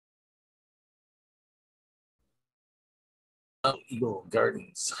Eagle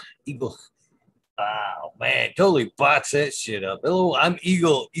Gardens. Eagle. Oh man, totally bots that shit up. Hello, I'm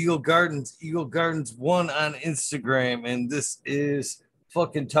Eagle Gardens, Eagle Gardens 1 on Instagram, and this is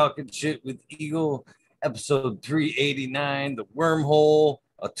fucking talking shit with Eagle, episode 389, the wormhole,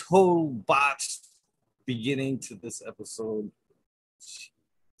 a total botched beginning to this episode.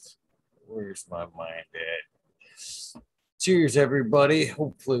 Where's my mind at? Cheers, everybody.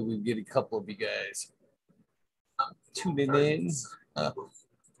 Hopefully, we get a couple of you guys tuning in. Oh,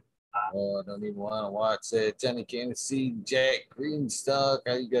 I don't even want to watch it. Johnny Candace, Jack Greenstock,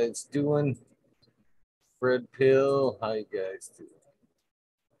 how you guys doing? Fred Pill, how you guys doing?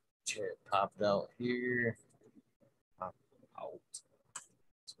 Chat popped out here. Pop out.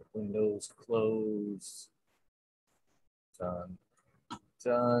 Windows closed. Done.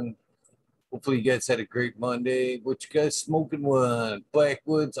 Hopefully you guys had a great Monday. What you guys smoking one?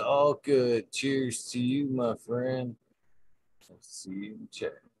 Backwoods, all good. Cheers to you, my friend. Let's see you in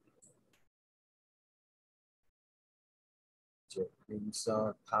chat. Jack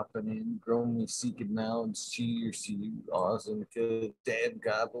Greenstock popping in, growing me seeking knowledge. Cheers to you, awesome good Dad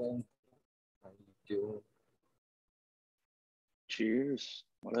Goblin. How you doing? Cheers.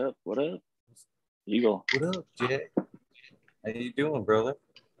 What up? What up? Eagle. What up, Jack? How you doing, brother?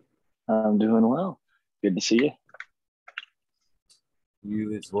 I'm doing well. Good to see you.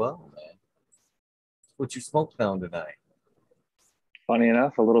 You as well, man. What you smoked down tonight? Funny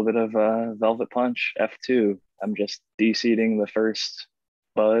enough, a little bit of Velvet Punch F2. I'm just de-seeding the first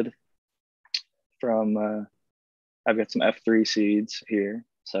bud from, I've got some F3 seeds here.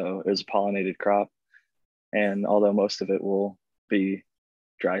 So it was a pollinated crop. And although most of it will be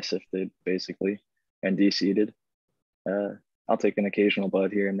dry sifted basically and de-seeded, I'll take an occasional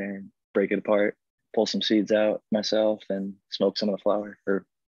bud here and there and break it apart, pull some seeds out myself and smoke some of the flower, or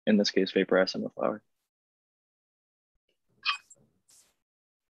in this case, vaporize some of the flower.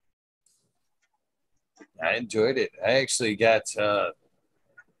 I enjoyed it. I actually got,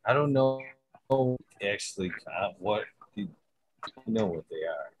 I don't know actually what, you know what they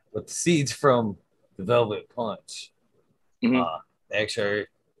are, but the seeds from the Velvet Punch. Actually,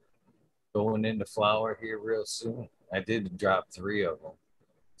 going into flower here real soon. I did drop 3 of them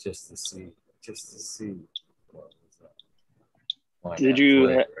just to see. What was that? Why Did you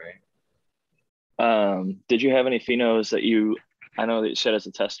have any phenos that I know that you said as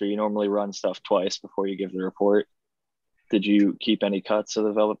a tester, you normally run stuff twice before you give the report. Did you keep any cuts of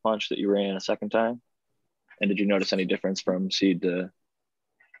the Velvet Punch that you ran a second time? And did you notice any difference from seed to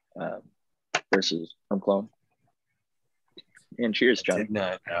versus from clone? And cheers, Johnny. I did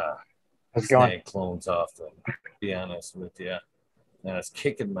not snag clones off them, to be honest with you. And I was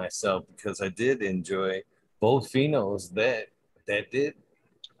kicking myself because I did enjoy both phenos that did.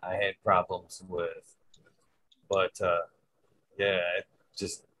 I had problems with, but yeah,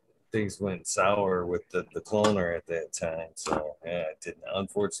 just things went sour with the cloner at that time. So yeah, I didn't.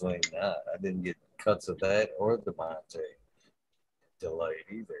 Unfortunately, not. I didn't get cuts of that or the Monte Delight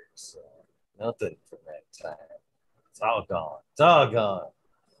either. So nothing from that time. It's all gone. It's all gone.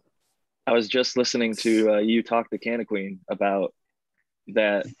 I was just listening to you talk to Canna Queen about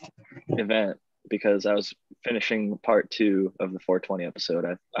that event because I was finishing part 2 of the 420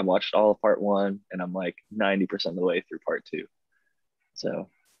 episode. I watched all of part 1 and I'm like 90% of the way through part 2. So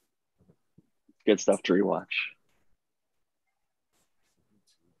good stuff to rewatch.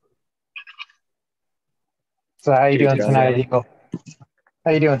 So how you doing tonight, Eagle?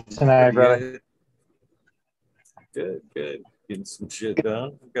 How you doing tonight, brother? Good. Getting some shit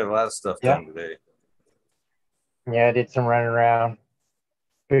done. We've got a lot of stuff done today. Yeah, I did some running around.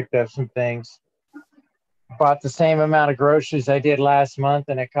 Picked up some things. Bought the same amount of groceries I did last month,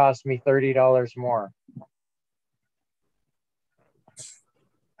 and it cost me $30 more.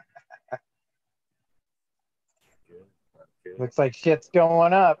 Good. Looks like shit's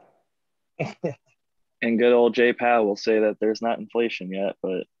going up. And good old Jay Powell will say that there's not inflation yet,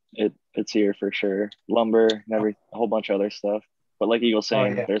 but it's here for sure. Lumber and a whole bunch of other stuff. But like Eagle's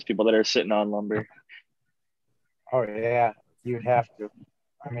saying, there's people that are sitting on lumber. Oh yeah, you'd have to.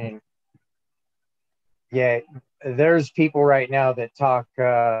 I mean, yeah, there's people right now that talk.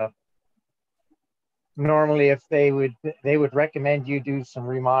 Normally, if they would recommend you do some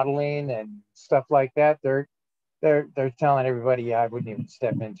remodeling and stuff like that. They're telling everybody, yeah, I wouldn't even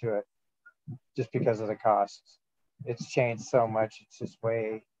step into it just because of the costs. It's changed so much. It's just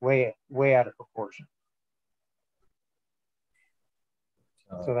way out of proportion.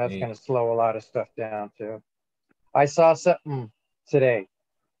 So that's going to slow a lot of stuff down too. I saw something today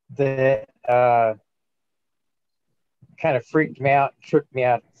that kind of freaked me out and tripped me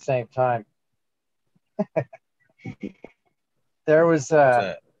out at the same time. there was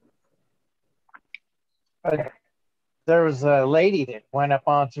What's that? there was a lady that went up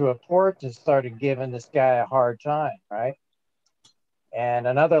onto a porch and started giving this guy a hard time, right? And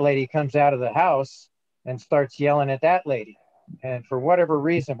another lady comes out of the house and starts yelling at that lady. And for whatever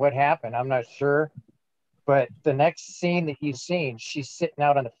reason, what happened, I'm not sure. But the next scene that you've seen, she's sitting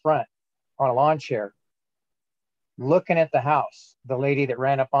out on the front on a lawn chair, looking at the house, the lady that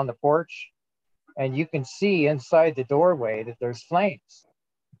ran up on the porch. And you can see inside the doorway that there's flames.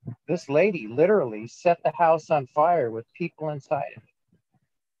 This lady literally set the house on fire with people inside of it.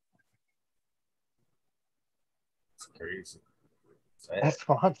 It's crazy. Sad. That's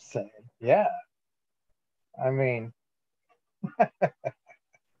what I'm saying. Yeah. I mean,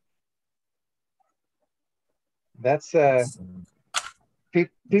 that's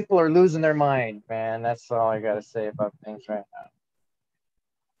people are losing their mind, man. That's all I got to say about things right now.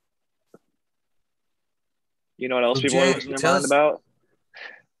 You know what else So people are Jay, losing their tell mind us- about?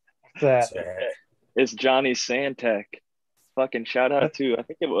 That Sad. It's Johnny Santec. Fucking shout out to, I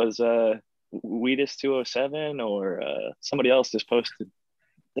think it was Wheatus 207 or somebody else just posted.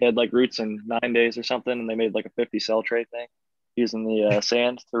 They had like roots in 9 days or something, and they made like a 50 cell tray thing using the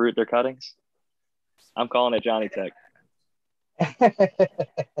sand to root their cuttings. I'm calling it Johnny Tech.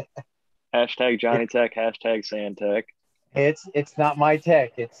 Hashtag Johnny Tech, hashtag Sand Tech. it's not my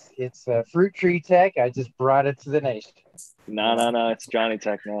tech. It's a fruit tree tech. I just brought it to the nation. No, it's Johnny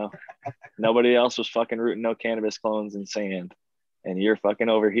Tech now. Nobody else was fucking rooting no cannabis clones in sand. And you're fucking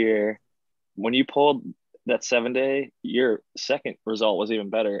over here. When you pulled that 7-day, your second result was even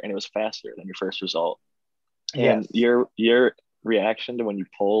better, and it was faster than your first result. And Yes. your reaction to when you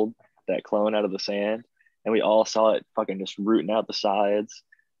pulled that clone out of the sand, and we all saw it fucking just rooting out the sides,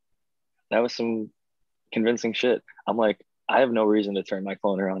 that was some convincing shit. I'm like, I have no reason to turn my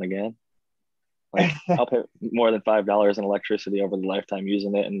cloner on again. Like, I'll pay more than $5 in electricity over the lifetime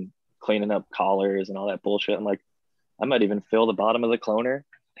using it and cleaning up collars and all that bullshit. I'm like, I might even fill the bottom of the cloner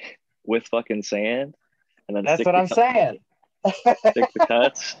with fucking sand, and then That's what I'm saying. stick the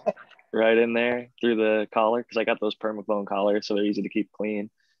cuts right in there through the collar, because I got those permaclone collars, so they're easy to keep clean, and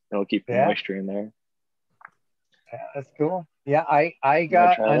it'll keep the moisture in there. Yeah, that's cool. Yeah, I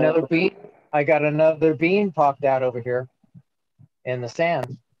got another bean. I got another bean popped out over here in the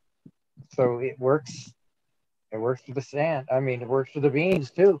sand. So it works. It works for the sand. I mean, it works for the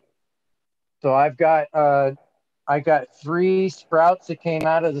beans too. So I got 3 sprouts that came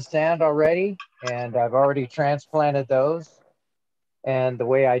out of the sand already, and I've already transplanted those. And the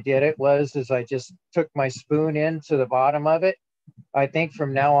way I did it is I just took my spoon into the bottom of it. I think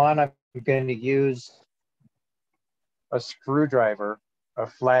from now on, I'm going to use a screwdriver, a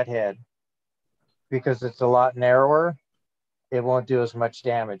flathead, because it's a lot narrower. It won't do as much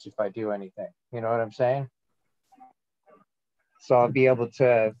damage if I do anything. You know what I'm saying? So I'll be able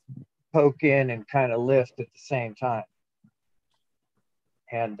to poke in and kind of lift at the same time.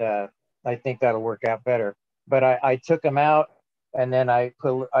 And I think that'll work out better. But I took them out, and then it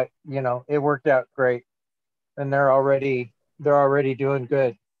worked out great. And they're already doing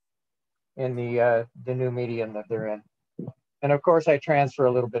good in the new medium that they're in. And of course, I transfer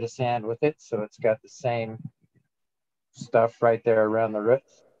a little bit of sand with it, so it's got the same stuff right there around the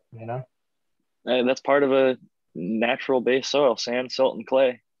roots, you know? And that's part of a natural base soil: sand, salt, and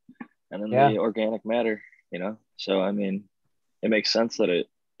clay, and then the organic matter, you know? So, I mean, it makes sense that it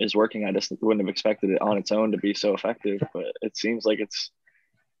is working. I just wouldn't have expected it on its own to be so effective, but it seems like it's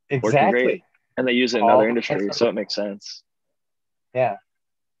working great. And they use it in other industries, so it makes sense. Yeah.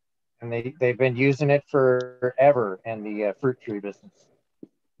 And they've been using it forever in the fruit tree business,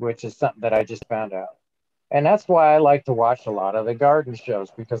 which is something that I just found out. And that's why I like to watch a lot of the garden shows,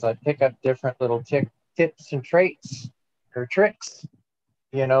 because I pick up different little tips and traits or tricks,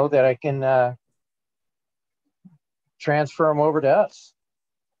 you know, that I can transfer them over to us,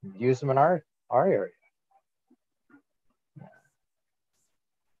 use them in our area.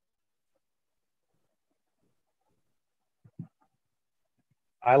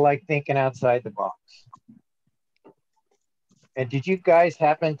 I like thinking outside the box. And did you guys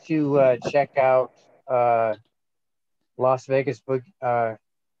happen to check out Las Vegas oh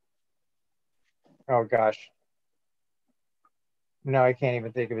gosh. No, I can't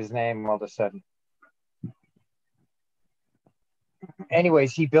even think of his name all of a sudden.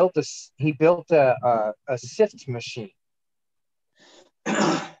 Anyways, he built a sift machine.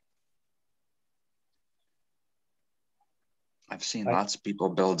 I've seen lots of people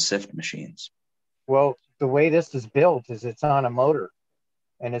build sift machines. Well, the way this is built is it's on a motor,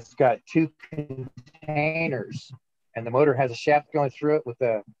 and it's got 2 containers, and the motor has a shaft going through it with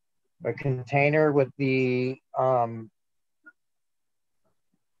a container with the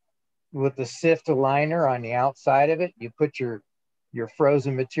with the sift aligner on the outside of it. You put your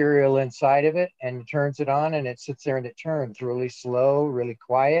frozen material inside of it and it turns it on, and it sits there and it turns really slow, really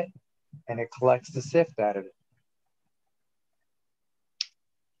quiet, and it collects the sift out of it.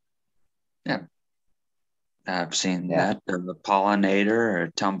 Yeah. I've seen that, the pollinator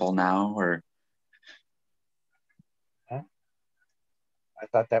or tumble now, or I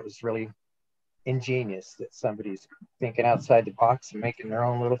thought that was really ingenious that somebody's thinking outside the box and making their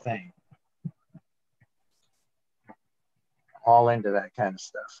own little thing. All into that kind of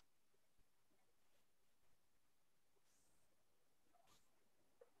stuff.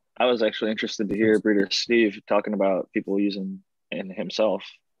 I was actually interested to hear Breeder Steve talking about people using, and himself,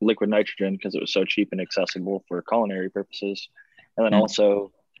 liquid nitrogen because it was so cheap and accessible for culinary purposes. And then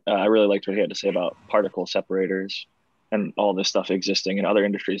also, I really liked what he had to say about particle separators and all this stuff existing in other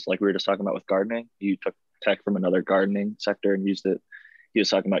industries. Like we were just talking about with gardening, you took tech from another gardening sector and used it. He was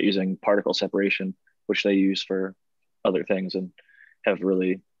talking about using particle separation, which they use for other things and have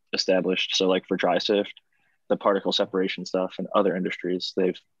really established. So like for dry sift, the particle separation stuff in other industries,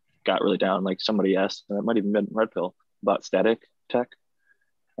 they've got really down. Like somebody asked, and it might even been Red Pill, about static tech.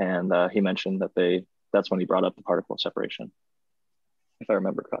 And he mentioned that that's when he brought up the particle separation, if I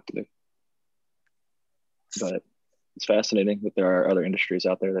remember correctly. But it's fascinating that there are other industries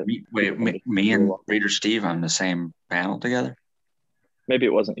out there that me and Breeder Steve on the same panel together. Maybe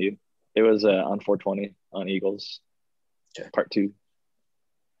it wasn't you. It was on 420 on Eagles, part 2.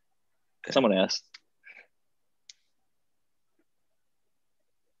 Okay. Someone asked.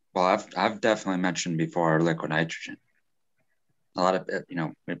 Well, I've definitely mentioned before liquid nitrogen. A lot of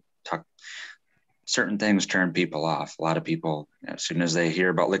we talk. Certain things turn people off. A lot of people, as soon as they hear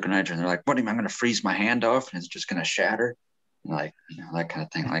about liquid nitrogen, they're like, "What am I going to freeze my hand off and it's just going to shatter?" And like, that kind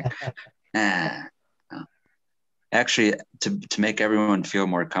of thing. Like, nah. No. Actually, to make everyone feel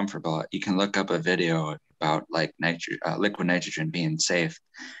more comfortable, you can look up a video about like liquid nitrogen being safe.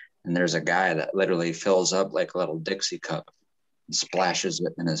 And there's a guy that literally fills up like a little Dixie cup and splashes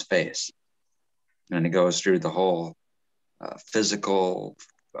it in his face. And he goes through the whole physical,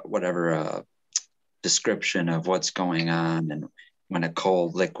 description of what's going on. And when a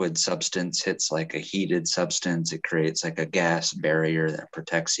cold liquid substance hits like a heated substance, it creates like a gas barrier that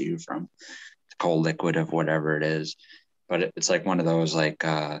protects you from the cold liquid of whatever it is. But it's like one of those like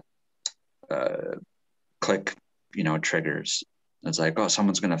click, triggers. It's like, oh,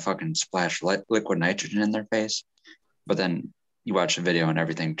 someone's going to fucking splash liquid nitrogen in their face. But then you watch the video and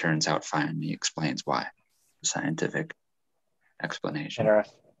everything turns out fine. He explains why. The scientific explanation.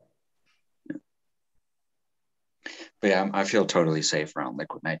 Interesting. But yeah, I feel totally safe around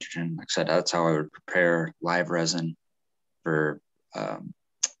liquid nitrogen. Like I said, that's how I would prepare live resin for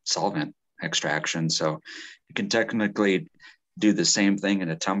solvent extraction. So you can technically do the same thing in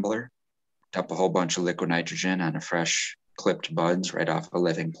a tumbler, dump a whole bunch of liquid nitrogen on a fresh clipped buds right off of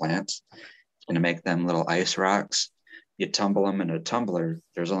living plants. It's going to make them little ice rocks. You tumble them in a tumbler.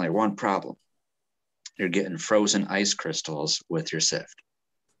 There's only one problem. You're getting frozen ice crystals with your sift.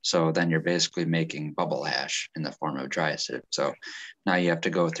 So then you're basically making bubble hash in the form of dry sift. So now you have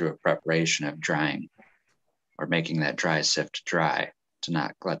to go through a preparation of drying or making that dry sift dry to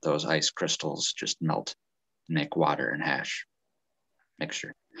not let those ice crystals just melt and make water and hash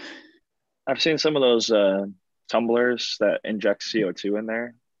mixture. I've seen some of those tumblers that inject CO2 in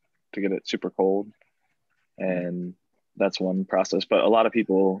there to get it super cold. And that's one process. But a lot of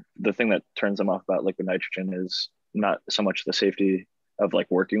people, the thing that turns them off about liquid nitrogen is not so much the safety of like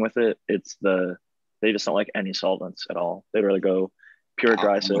working with it. It's they just don't like any solvents at all. They'd rather go pure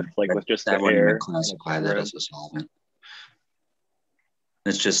dry sift, like with just the air. Classify that as a solvent.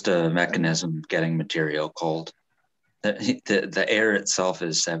 It's just a mechanism of getting material cold. The air itself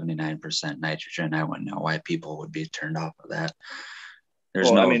is 79% nitrogen. I wouldn't know why people would be turned off of that.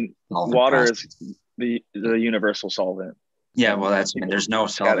 Water is the universal solvent. Yeah, well, there's no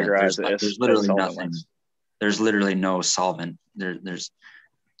solvent. There's literally nothing. There's literally no solvent. There's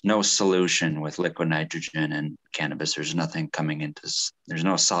no solution with liquid nitrogen and cannabis. There's nothing coming into. There's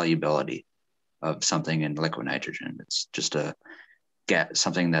no solubility of something in liquid nitrogen. It's just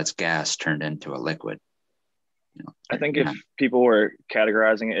something that's gas turned into a liquid. I think if people were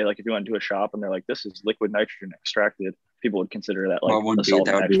categorizing it, like if you went to a shop and they're like, "This is liquid nitrogen extracted," people would consider that like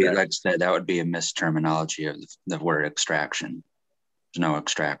that would be a misterminology of the word extraction. There's no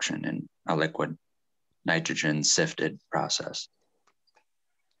extraction in a liquid nitrogen sifted process.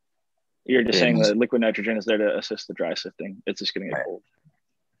 You're just saying that liquid nitrogen is there to assist the dry sifting. It's just getting it cold.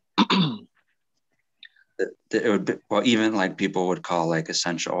 It would be, well, even like people would call like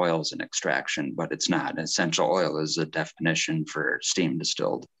essential oils an extraction, but it's not. Essential oil is a definition for steam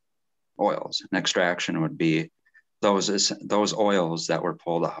distilled oils. An extraction would be those oils that were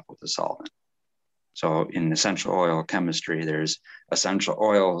pulled off with a solvent. So in essential oil chemistry, there's essential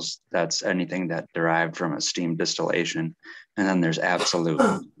oils, that's anything that derived from a steam distillation. And then there's absolute,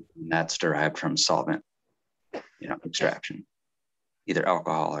 and that's derived from solvent, extraction, either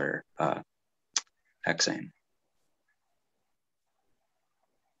alcohol or hexane.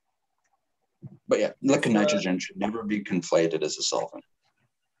 But yeah, liquid nitrogen should never be conflated as a solvent.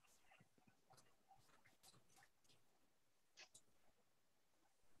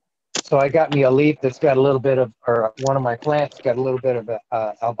 So I got me a leaf that's got a little bit of, or one of my plants got a little bit of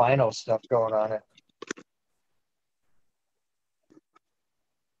albino stuff going on it.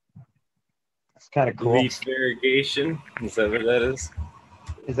 It's kind of cool. Leaf variegation, is that what that is?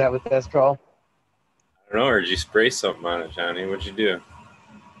 Is that what that's called? I don't know, or did you spray something on it, Johnny? What'd you do?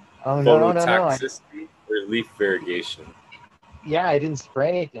 Oh, no. Phototoxicity or leaf variegation? Yeah, I didn't spray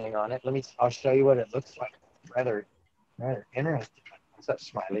anything on it. I'll show you what it looks like. Rather interesting. What's up,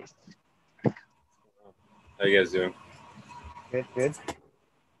 Smiley? How you guys doing? Good.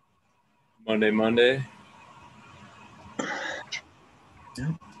 Monday.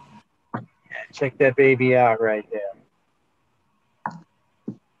 Yeah, check that baby out right there.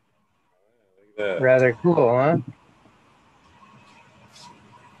 Look at that. Rather cool, huh?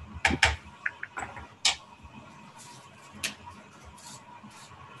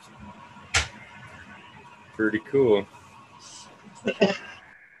 Pretty cool.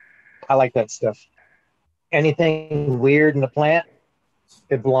 I like that stuff. Anything weird in the plant,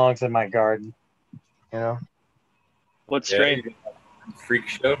 it belongs in my garden. What strain? Yeah, freak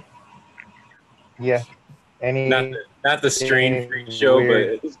show. Yeah. Not the strain freak show,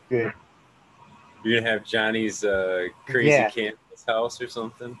 weird, but it's good. You're gonna have Johnny's crazy campus house or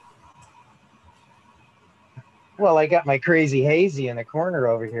something. Well, I got my crazy hazy in the corner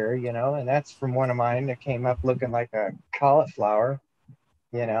over here, and that's from one of mine that came up looking like a cauliflower,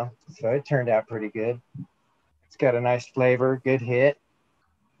 so it turned out pretty good. It's got a nice flavor, good hit.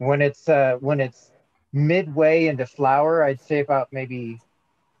 When it's midway into flower, I'd say about maybe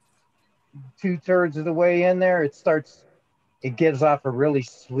 2/3 of the way in there, it gives off a really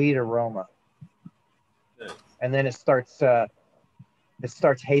sweet aroma. Yeah. And then it starts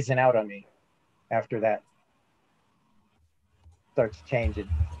hazing out on me after that. Starts changing.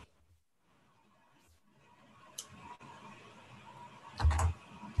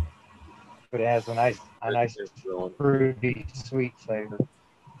 But it has a nice fruity, sweet flavor.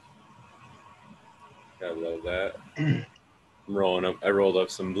 I love that. I rolled up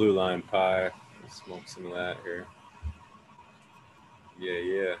some blue lime pie. Smoke some of that here.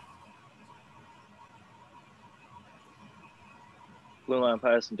 Yeah. Blue lime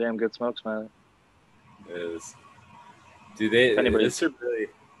pie is some damn good smoke, Smiley. It is. Dude, it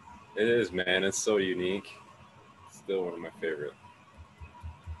is, man. It's so unique. Still one of my favorite.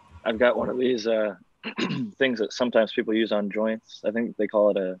 I've got one of these things that sometimes people use on joints. I think they call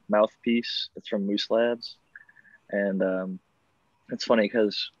it a mouthpiece. It's from Moose Labs. And it's funny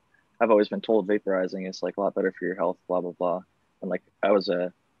because I've always been told vaporizing is like a lot better for your health, blah, blah, blah. And like I was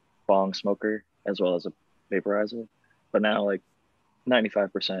a bong smoker as well as a vaporizer. But now like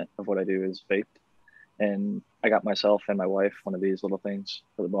 95% of what I do is vaped. And I got myself and my wife one of these little things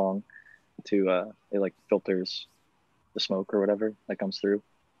for the bong it like filters the smoke or whatever that comes through.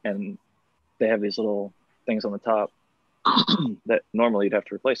 And they have these little things on the top that normally you'd have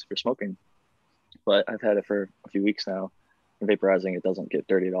to replace if you're smoking. But I've had it for a few weeks now. And vaporizing, it doesn't get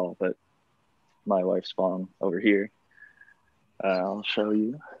dirty at all. But my wife's bong over here, I'll show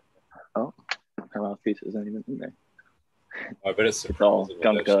you. Oh, her mouthpiece isn't even in there. I bet it's all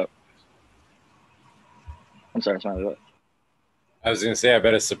gunked up. I'm sorry, Smiley, what? I was gonna say, I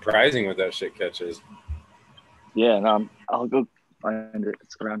bet it's surprising what that shit catches. Yeah, no, I'll go find it.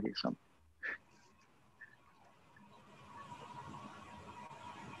 It's around here somewhere.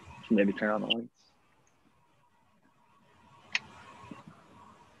 Maybe turn on the lights.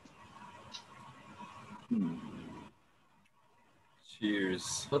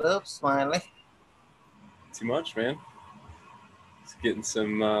 Cheers. What up, Smiley? Too much, man. It's getting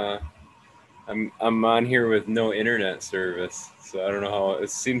some. I'm on here with no internet service, so I don't know how it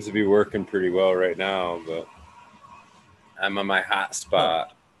seems to be working pretty well right now. But I'm on my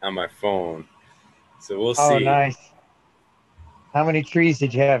hotspot on my phone, so we'll see. Oh, nice. How many trees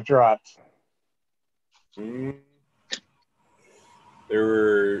did you have dropped? There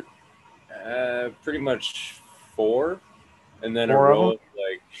were pretty much 4, and then 4 a of row them? of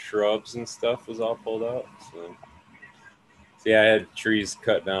like shrubs and stuff was all pulled out. So yeah, I had trees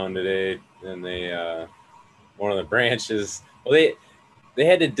cut down today, and they one of the branches. Well, they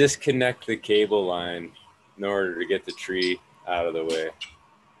had to disconnect the cable line in order to get the tree out of the way.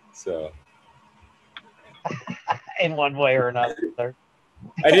 So in one way or another.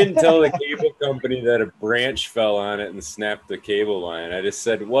 I didn't tell the cable company that a branch fell on it and snapped the cable line. I just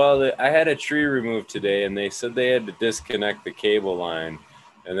said, well, I had a tree removed today, and they said they had to disconnect the cable line,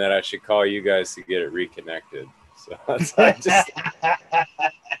 and that I should call you guys to get it reconnected. So that's just.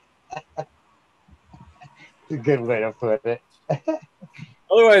 It's a good way to put it.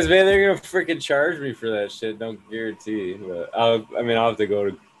 Otherwise, man, they're gonna freaking charge me for that shit. Don't guarantee. But I'll have to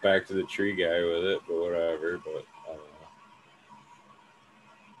go back to the tree guy with it, but whatever. But I don't know.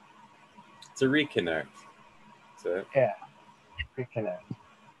 It's a reconnect. That's it. Yeah, reconnect.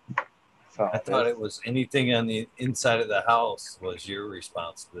 So I thought it was anything on the inside of the house was your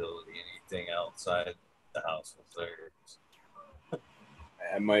responsibility. Anything outside the house was theirs.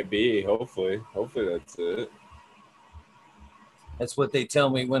 It might be. Hopefully that's it. That's what they tell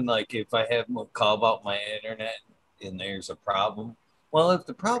me when, like, if I have a call about my internet and there's a problem. Well, if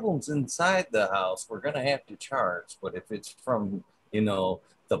the problem's inside the house, we're gonna have to charge. But if it's from,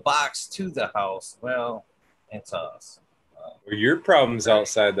 the box to the house, well, it's us. Well, your problem's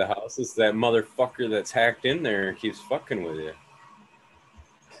outside the house. It's that motherfucker that's hacked in there and keeps fucking with you.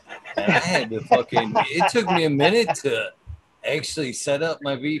 And I had to it took me a minute to actually set up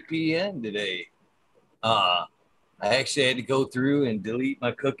my VPN today. I actually had to go through and delete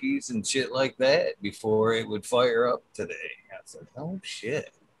my cookies and shit like that before it would fire up today. I said, oh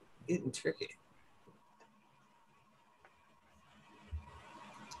shit, getting tricky.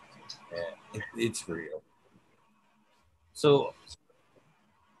 Yeah, it's real. So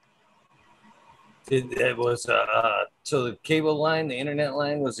it was so the cable line, the internet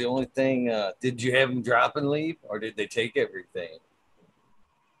line was the only thing. Did you have them drop and leave, or did they take everything?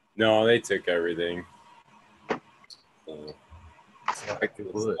 No, they took everything.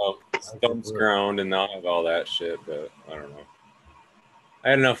 Stumps ground, and I'll have all that shit, but I don't know.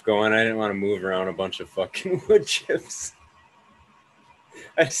 I had enough going. I didn't want to move around a bunch of fucking wood chips.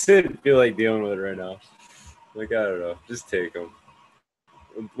 I just didn't feel like dealing with it right now. Like, I don't know. Just take them.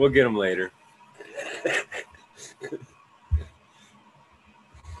 We'll get them later.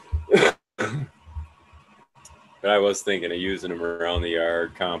 But I was thinking of using them around the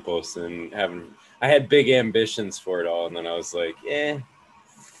yard, composting, I had big ambitions for it all, and then I was like, it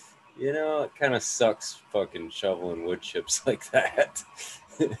kind of sucks fucking shoveling wood chips like that.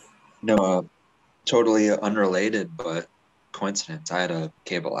 No, totally unrelated, but coincidence. I had a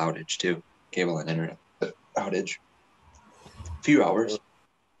cable outage too, cable and internet outage. A few hours,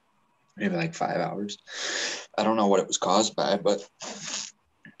 maybe like 5 hours. I don't know what it was caused by, but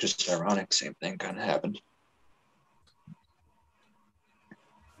just ironic. Same thing kind of happened.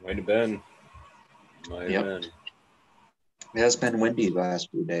 Might have been. It has been windy the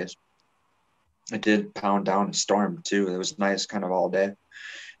last few days. It did pound down a storm too. It was nice kind of all day.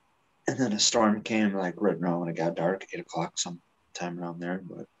 And then a storm came like right around when it got dark, 8 o'clock sometime around there.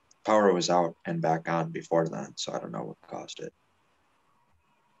 But power was out and back on before then, so I don't know what caused it.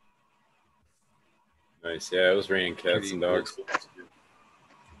 Nice. Yeah, it was raining cats and dogs.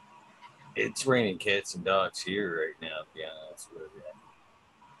 It's raining cats and dogs here right now, to be honest with you.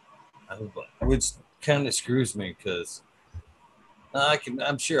 Which kind of screws me because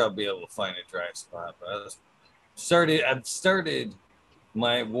I'm sure I'll be able to find a dry spot. But I've started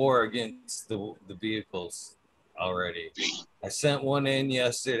my war against the vehicles already. I sent one in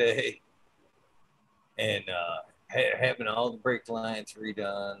yesterday and having all the brake lines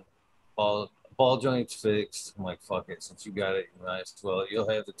redone, ball joints fixed. I'm like, fuck it, since you got it, you might as well. You'll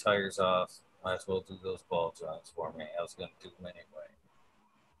have the tires off. Might as well do those ball joints for me. I was going to do them anyway.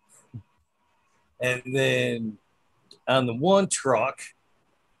 And then on the one truck,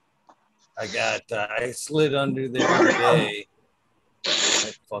 I slid under there today.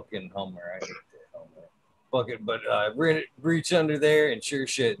 That fucking Hummer. I hate that Hummer. Fucking, but I reached under there and sure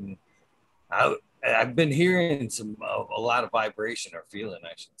shit. And I've been hearing a lot of vibration or feeling,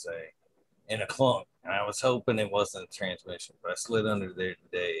 I should say, in a clunk. And I was hoping it wasn't a transmission, but I slid under there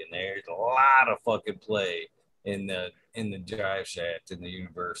today, and there's a lot of fucking play in the drive shaft in the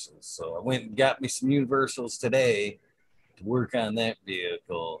universals. So I went and got me some universals today to work on that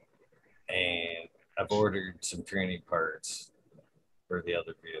vehicle, and I've ordered some training parts for the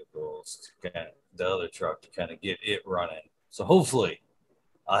other vehicles, the other truck, to kind of get it running. So hopefully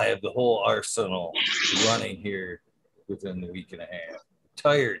I have the whole arsenal running here within the week and a half.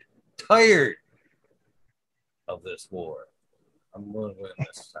 Tired of this war. I'm going to win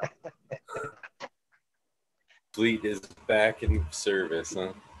this time. Fleet is back in service,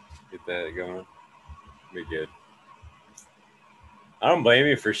 huh? Get that going. Be good. I don't blame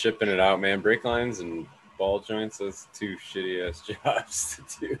you for shipping it out, man. Brake lines and ball joints, those two shitty ass jobs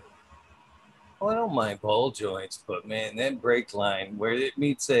to do. Well, I don't mind ball joints, but man, that brake line where it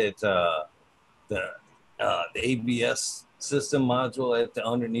meets at the ABS system module at the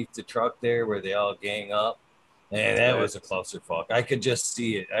underneath the truck there, where they all gang up, man, that was a clusterfuck. I could just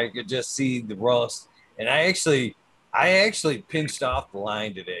see it. I could just see the rust, and I actually pinched off the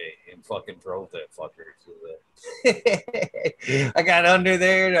line today and fucking drove that fucker to it. I got under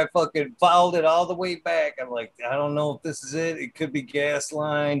there and I fucking fouled it all the way back. I'm like, I don't know if this is it. It could be gas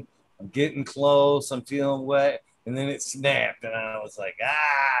line. I'm getting close. I'm feeling wet. And then it snapped. And I was like,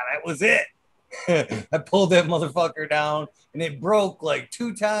 that was it. I pulled that motherfucker down and it broke like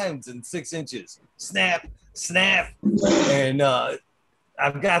 2 times in 6 inches. Snap, snap. And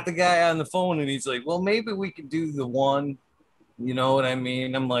I've got the guy on the phone and he's like, well, maybe we could do the one. You know what I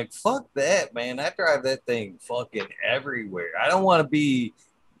mean? I'm like, fuck that, man. I drive that thing fucking everywhere. I don't want to be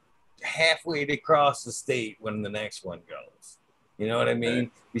halfway across the state when the next one goes. You know what I mean?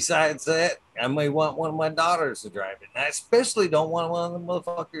 Right. Besides that, I may want one of my daughters to drive it. And I especially don't want one of the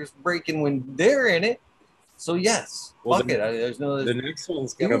motherfuckers breaking when they're in it. So yes, fuck it. The next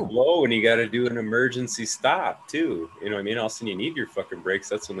one's gonna blow, and you got to do an emergency stop too. You know what I mean? All of a sudden, you need your fucking brakes.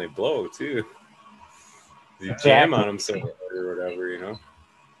 That's when they blow too. You jam on them so hard or whatever, you know.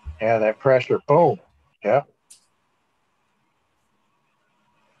 Yeah, that pressure, boom. Yeah.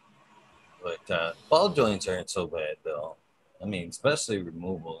 But ball joints aren't so bad though. I mean, especially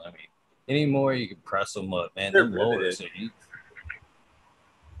removal. I mean, anymore you can press them up, man. Them lowers.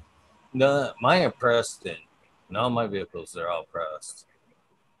 No, mine are pressed in. And all my vehicles, they're all pressed.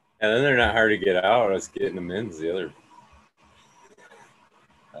 And then they're not hard to get out. Us getting them in's the other.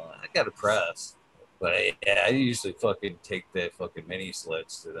 I got to press. But I usually fucking take that fucking mini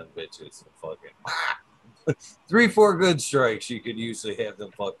sleds to them bitches and fucking 3-4 good strikes. You could usually have them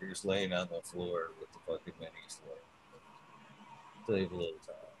fuckers laying on the floor with the fucking mini sled. Save a little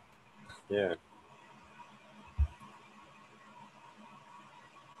time. Yeah.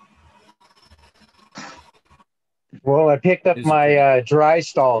 Well, I picked up my dry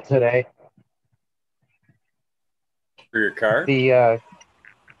stall today. For your car?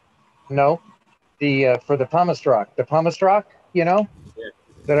 No. For the pumice rock. The pumice rock, you know,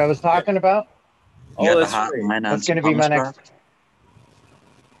 that I was talking about. Oh, that's right. That's going to be my next.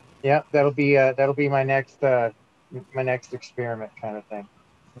 Yeah, that'll be my next experiment kind of thing.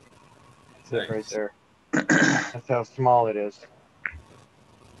 That's it right there. That's how small it is.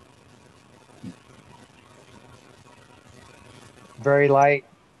 Very light.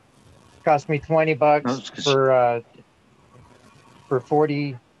 Cost me $20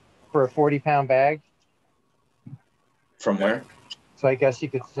 for 40-pound bag. From where? So I guess you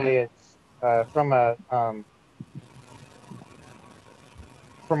could say it's from a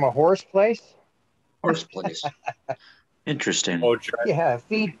horse place. Horse place. Interesting. Oh, yeah,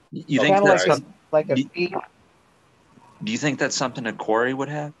 feed. You think that's like a feed? Do you think that's something a quarry would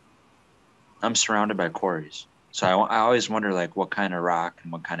have? I'm surrounded by quarries, so I always wonder like what kind of rock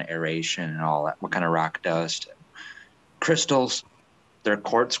and what kind of aeration and all that. What kind of rock dust, crystals. They're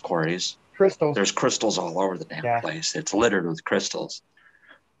quartz quarries. Crystals. There's crystals all over the damn place. It's littered with crystals.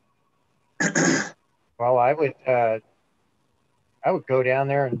 Well, I would go down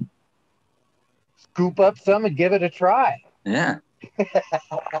there and scoop up some and give it a try. Yeah.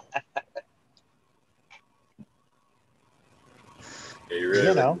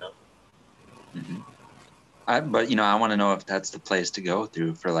 You know. Mm-hmm. But I want to know if that's the place to go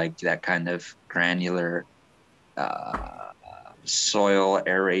through for like that kind of granular soil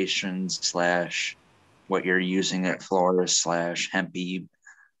aeration / what you're using it for / hempy,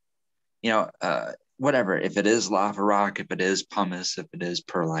 whatever. If it is lava rock, if it is pumice, if it is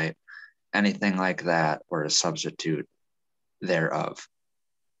perlite, anything like that, or a substitute thereof,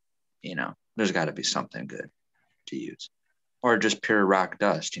 there's got to be something good to use. Or just pure rock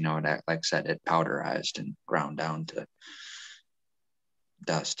dust, and like I said, it powderized and ground down to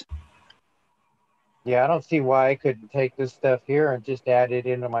dust. Yeah, I don't see why I couldn't take this stuff here and just add it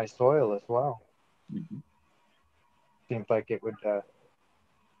into my soil as well. Mm-hmm. Seems like it would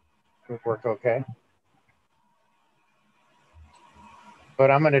work okay.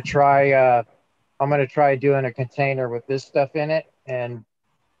 But I'm gonna try doing a container with this stuff in it and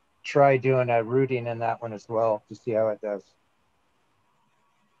try doing a rooting in that one as well to see how it does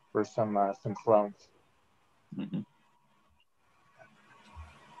for some clones. Mm-hmm.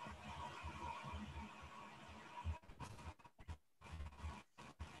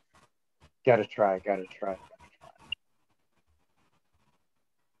 Gotta try.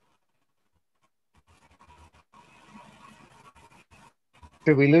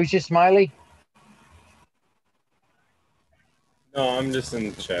 Did we lose you, Smiley? No, I'm just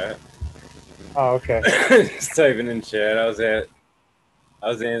in the chat. Oh, okay. Just typing in chat. I was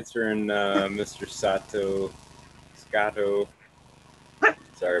answering Mr. Scotto.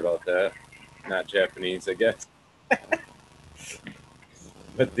 Sorry about that. Not Japanese, I guess.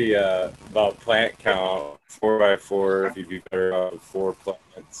 But the about plant count, 4x4, if you'd be better off with 4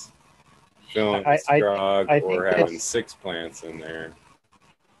 plants, filling I Strog, think or having it's- 6 plants in there.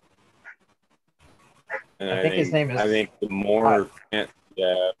 And I think his name is- I think the more plants you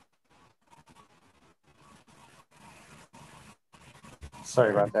have,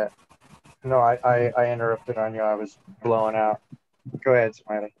 Sorry about that. No, I interrupted on you. I was blowing out. Go ahead,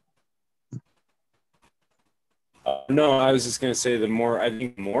 Smiley. no, I was just going to say I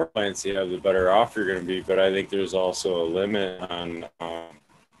think the more plants you have, the better off you're going to be. But I think there's also a limit on,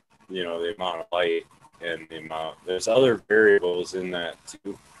 the amount of light and the amount. There's other variables in that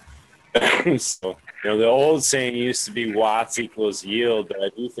too. So, the old saying used to be watts equals yield, but I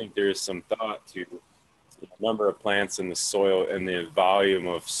do think there is some thought to the number of plants in the soil and the volume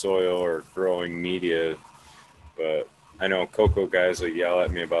of soil or growing media. But I know cocoa guys will yell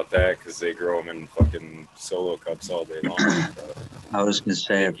at me about that because they grow them in fucking solo cups all day long. But I was going to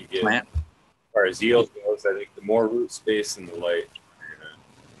say, a plant. As far as yield goes, I think the more root space and the light.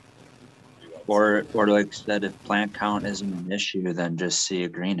 Or like I said, if plant count isn't an issue, then just see a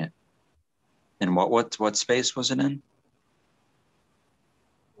green it. And what space was it in?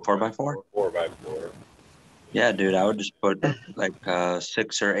 4x4? 4x4. Yeah, dude, I would just put like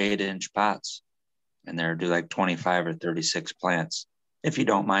 6 or 8 inch pots in there, do like 25 or 36 plants, if you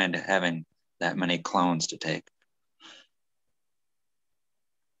don't mind having that many clones to take.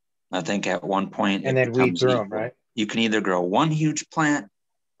 I think at one point, And then weed through them, right? You can either grow one huge plant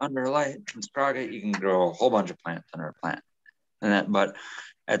under a light and Strog it, you can grow a whole bunch of plants under a plant. But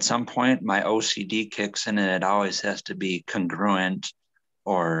at some point, my OCD kicks in, and it always has to be congruent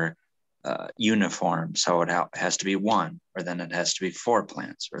or uniform. So it has to be 1, or then it has to be 4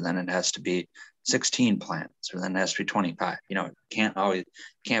 plants, or then it has to be 16 plants, or then it has to be 25. It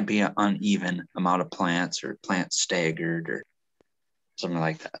can't be an uneven amount of plants or plants staggered or something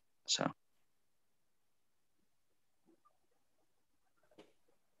like that. So.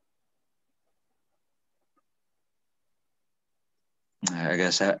 I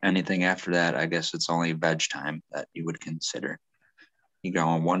guess anything after that, I guess it's only veg time that you would consider. You grow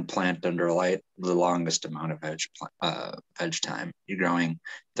on 1 plant under a light, the longest amount of veg time. You're growing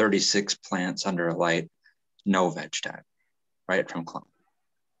 36 plants under a light, no veg time, right from clone.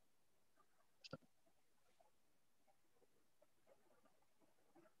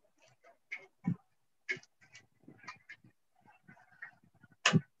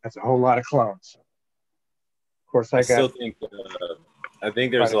 That's a whole lot of clones. Of course, I still think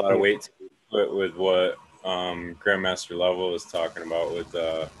there's a lot of weight to put with what Grandmaster Level is talking about with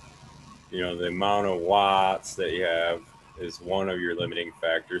the amount of watts that you have is one of your limiting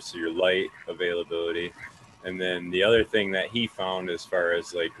factors. So your light availability, and then the other thing that he found as far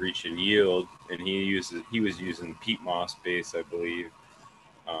as like reaching yield, and he was using peat moss base, I believe,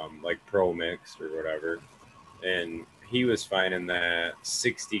 like Pro Mix or whatever, and he was finding that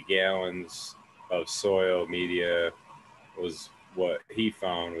 60 gallons of soil media was what he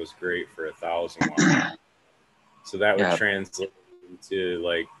found was great for 1,000 watts. So that would translate into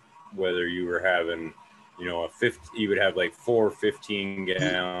like whether you were having, you would have like 4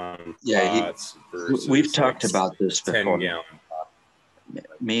 15-gallon pots. We've talked about this before. 10-gallon pots.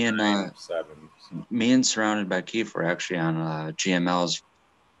 Me and Surrounded by Keith were actually on GML's,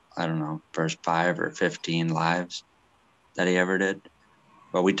 I don't know, first 5 or 15 lives that he ever did.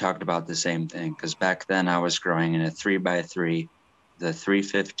 But we talked about the same thing because back then I was growing in a 3x3, the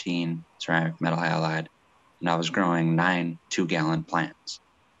 315 ceramic metal halide, and I was growing 9 2-gallon plants.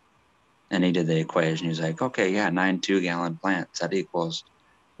 And he did the equation. He's like, okay, yeah, 9 2-gallon plants. That equals,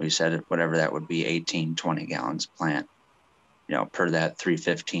 we said whatever that would be, 18, 20 gallons a plant, per that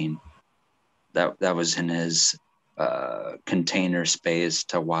 315. That was in his container space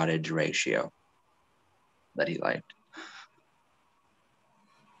to wattage ratio that he liked.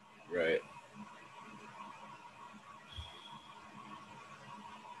 Right.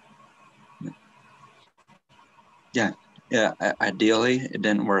 Yeah. Ideally, it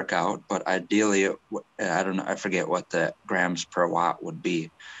didn't work out, but ideally, I don't know. I forget what the grams per watt would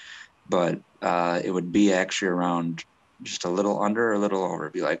be, but it would be actually around just a little under or a little over.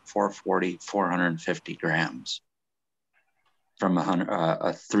 It'd be like 440, 450 grams from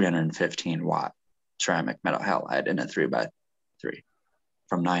a 315 watt ceramic metal halide in a 3x3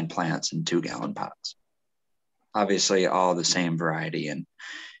 from 9 plants in 2-gallon pots. obviously all the same variety, and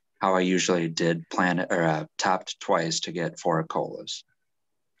how I usually did plan it, or topped twice to get 4 colas.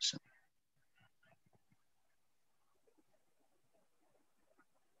 So.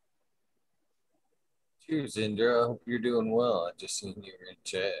 Cheers, Indra. I hope you're doing well. I just seen you in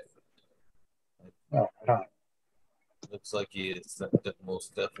chat. No, no. Looks like he is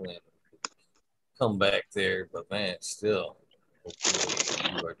most definitely come back there, but man, still,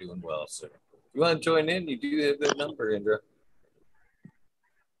 hopefully you are doing well, sir. If you want to join in, you do have that number, Indra.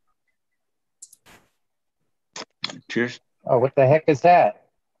 Cheers. Oh, what the heck is that?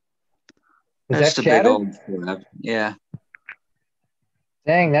 Is That's that the big chatter? old flab. Yeah.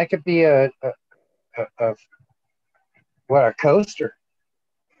 Dang, that could be a what, a coaster.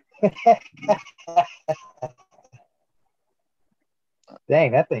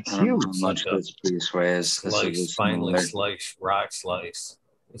 Dang, that thing's I don't know huge. how much this piece weighs. This is a Finally smaller, sliced rock slice.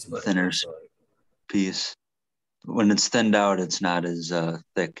 It's what it thinner looks like. piece. When it's thinned out, it's not as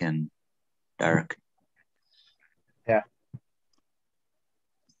thick and dark. Yeah.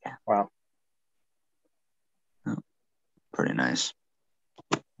 Yeah. Wow. Oh, pretty nice.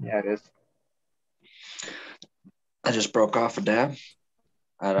 Yeah, it is. I just broke off a dab.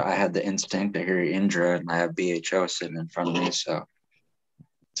 I had the instinct to hear Indra, and I have BHO sitting in front of me, so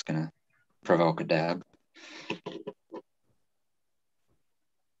it's gonna provoke a dab.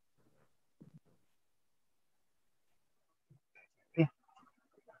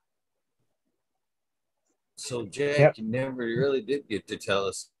 So, Jack, Yep. you never really did get to tell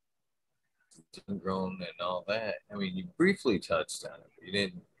us grown and all that. I mean, you briefly touched on it, but you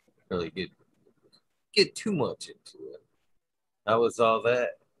didn't really get too much into it. How was all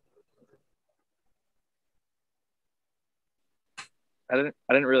that? I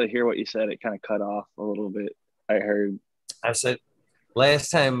didn't really hear what you said. It kind of cut off a little bit. I heard. I said last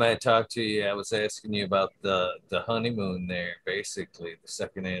time I talked to you, I was asking you about the honeymoon there, basically the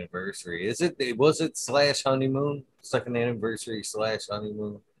second anniversary. Was it / honeymoon? Second anniversary /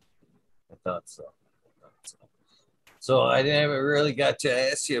 honeymoon? I thought so. So I never really got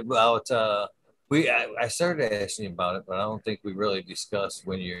to ask you about I started asking you about it, but I don't think we really discussed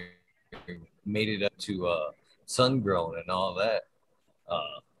when you made it up to sun grown and all that.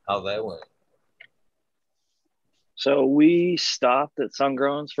 How that went. So we stopped at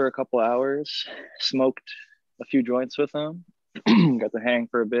Sungrown's for a couple hours, smoked a few joints with them, got to hang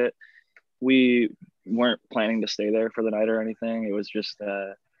for a bit. We weren't planning to stay there for the night or anything. It was just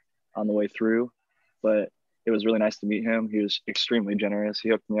on the way through, but it was really nice to meet him. He was extremely generous. He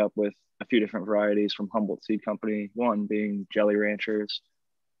hooked me up with a few different varieties from Humboldt Seed Company, one being Jelly Ranchers.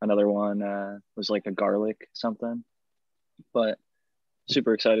 Another one was like a garlic something, but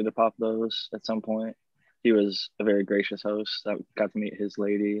super excited to pop those at some point. He was a very gracious host. I got to meet his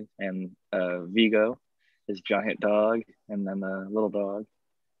lady and Vigo, his giant dog, and then the little dog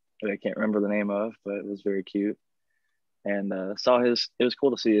that I can't remember the name of, but it was very cute. And it was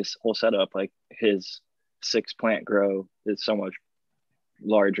cool to see his whole setup. Like his 6-plant grow is so much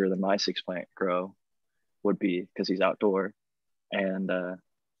larger than my 6-plant grow would be because he's outdoor. And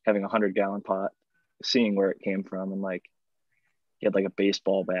having a 100-gallon pot, seeing where it came from, and like he had like a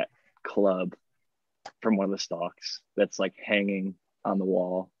baseball bat club from one of the stalks that's like hanging on the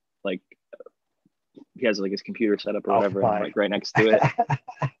wall. Like he has like his computer set up or whatever, and like right next to it,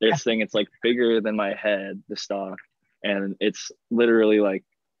 this thing, it's like bigger than my head, the stalk. And it's literally like,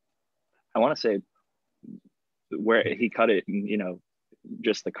 I want to say where he cut it and,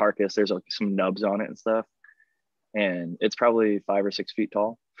 just the carcass, there's like some nubs on it and stuff. And it's probably 5 or 6 feet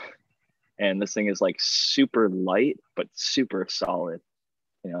tall. And this thing is like super light, but super solid.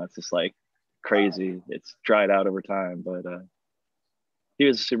 It's just like crazy. It's dried out over time, but he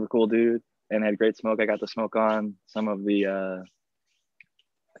was a super cool dude and had great smoke. I got to smoke on some of the,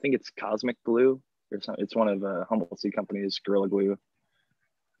 I think it's Cosmic Blue or something. It's one of Humboldt Seed Company's Gorilla Glue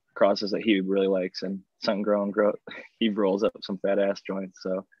crosses that he really likes, and Sun Grown he rolls up some fat ass joints.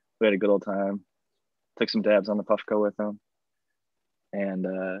 So we had a good old time. Took some dabs on the Puffco with him, and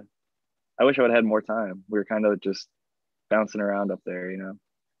I wish I would have had more time. We were kind of just bouncing around up there,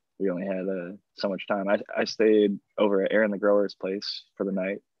 We only had so much time. I stayed over at Aaron the Grower's place for the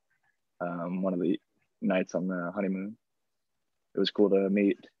night, one of the nights on the honeymoon. It was cool to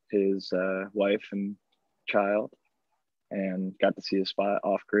meet his wife and child, and got to see his spot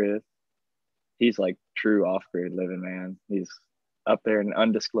off grid. He's like true off grid living, man. He's up there in an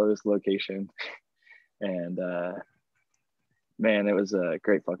undisclosed location, and man, it was a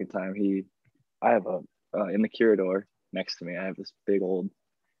great fucking time. I have in the Curador next to me, I have this big old,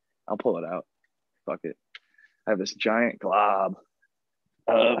 I'll pull it out. Fuck it. I have this giant glob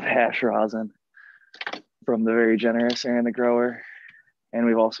of hash rosin from the very generous Aaron the grower. And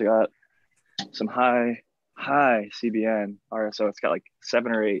we've also got some high CBN RSO. It's got like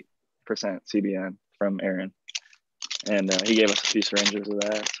 7 or 8% CBN from Aaron. And he gave us a few syringes of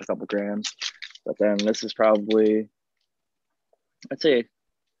that, a couple grams. But then this is probably, I'd say,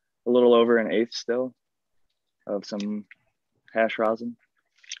 a little over an eighth still of some hash rosin.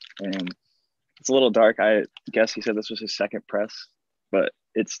 And it's a little dark. I guess he said this was his second press, but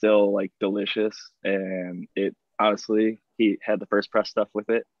it's still like delicious. And it honestly, he had the first press stuff with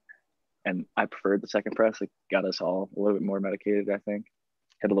it, and I preferred the second press. It got us all a little bit more medicated, I think.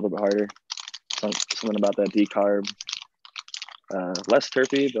 Hit a little bit harder. Something about that decarb. Less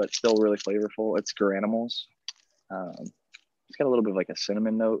terpy, but still really flavorful. It's Garanimals. It's got a little bit of like a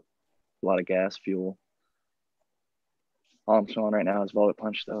cinnamon note, a lot of gas, fuel. All I'm smelling right now is Velvet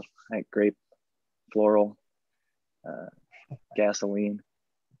Punch stuff. Like grape, floral, gasoline.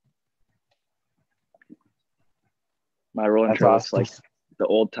 My rolling trail is like the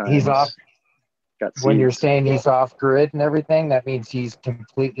old times. He's off. When you're seeds. saying he's off grid and everything, that means he's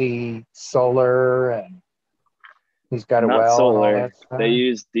completely solar and he's got a Not well. solar. And all that stuff. They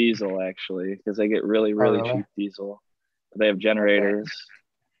use diesel actually because they get really, really really? cheap diesel. They have generators.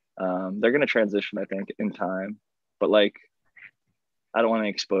 They're going to transition, I think, in time. But like, I don't want to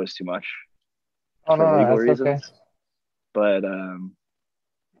expose too much Oh, for no, legal that's reasons. okay. But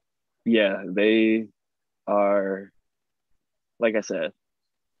yeah, they are, like I said,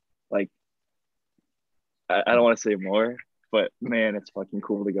 like, I don't want to say more, but man, it's fucking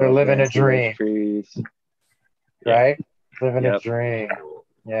cool to go. They're up living there a and see those dream. trees. Right? Living a Yep. dream.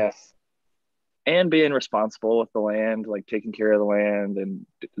 Yes. And being responsible with the land, like taking care of the land and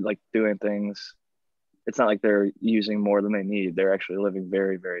like doing things. It's not like they're using more than they need. They're actually living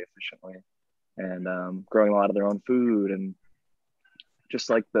very, very efficiently and growing a lot of their own food, and just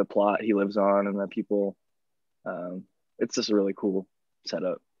like the plot he lives on and the people. It's just a really cool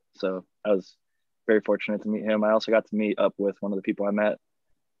setup. So I was very fortunate to meet him. I also got to meet up with one of the people I met.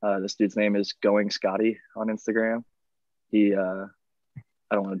 This dude's name is Going Scotty on Instagram. He, I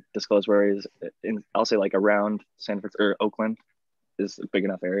don't want to disclose where he's in. I'll say like around San Francisco or Oakland is a big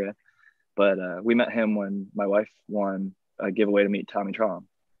enough area. But we met him when my wife won a giveaway to meet Tommy Chong.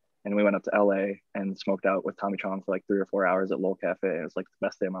 And we went up to LA and smoked out with Tommy Chong for like 3 or 4 hours at Lowell Cafe. It was like the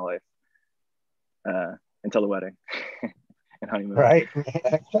best day of my life until the wedding and honeymoon. Right.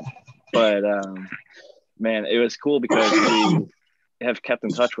 But man, it was cool because we have kept in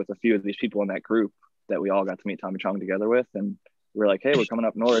touch with a few of these people in that group that we all got to meet Tommy Chong together with. And we're like, hey, we're coming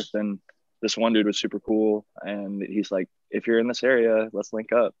up north. And this one dude was super cool. And he's like, if you're in this area, let's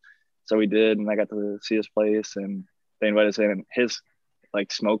link up. So we did. And I got to see his place, and they invited us in. And his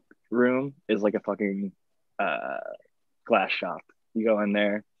like smoke room is like a fucking glass shop. You go in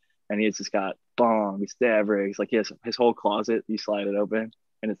there and he's just got bongs, stab rigs. Like he has his whole closet. You slide it open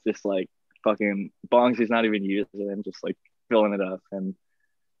and it's just like fucking bongs he's not even using, and just like filling it up. And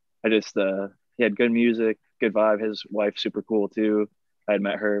I just he had good music, good vibe. His wife's super cool too. I had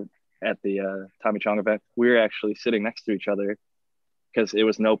met her at the Tommy Chong event. We were actually sitting next to each other because it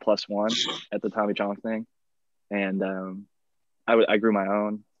was no +1 at the Tommy Chong thing. And I grew my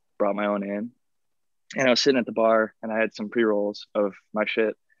own, brought my own in. And I was sitting at the bar and I had some pre-rolls of my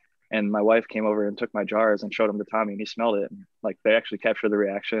shit. And my wife came over and took my jars and showed them to Tommy, and he smelled it. And like they actually captured the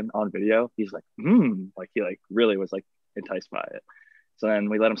reaction on video. He's like, like he like really was like enticed by it. So then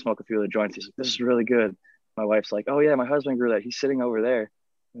we let him smoke a few of the joints. He's like, this is really good. My wife's like, oh yeah, my husband grew that. He's sitting over there.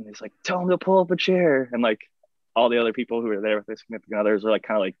 And he's like, tell him to pull up a chair. And like all the other people who were there with their significant others were like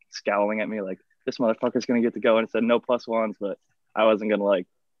kind of like scowling at me like, this motherfucker's gonna get to go. And it said no +1s, but I wasn't gonna like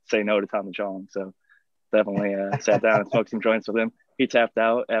say no to Tommy Chong. So definitely sat down and smoked some joints with him. He tapped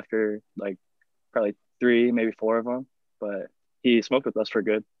out after like probably 3, maybe 4 of them, but he smoked with us for a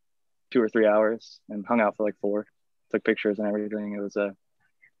good 2 or 3 hours and hung out for like 4, took pictures and everything. It was a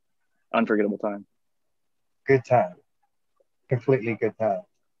unforgettable time. Good time. Completely good time.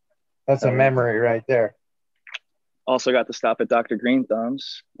 That's a memory right there. Also got to stop at Dr. Green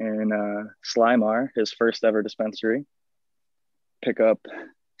Thumbs in Slimar, his first ever dispensary. Pick up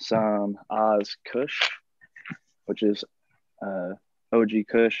some Oz Kush, which is OG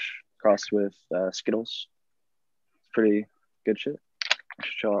Kush crossed with Skittles. It's pretty good shit. I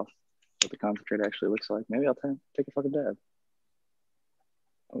should show off what the concentrate actually looks like. Maybe I'll take a fucking dab.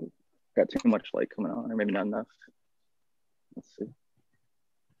 Oh, got too much light coming on, or maybe not enough. Let's see.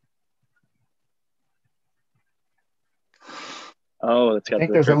 Oh, it's got I think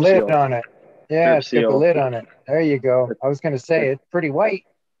the there's a drip lid seal. on it. Yeah, Drip it's got the seal. lid on it. There you go. I was going to say it's pretty white.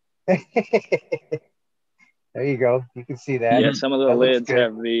 There you go. You can see that. Yeah, some of the That looks lids good.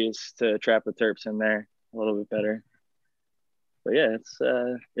 have these to trap the terps in there. a little bit better. But yeah,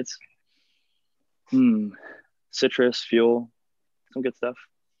 it's citrus, fuel, some good stuff.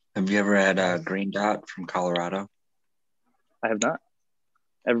 Have you ever had Green Dot from Colorado? I have not.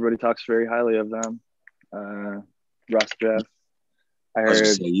 Everybody talks very highly of them. Ross Jeff. I was heard.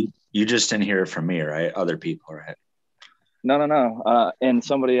 gonna say, you just didn't hear it from me, right? Other people, right? No. And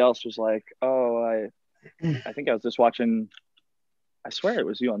somebody else was like, "Oh, I think I was just watching. I swear it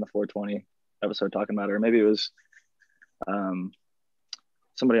was you on the 420 episode talking about it, or maybe it was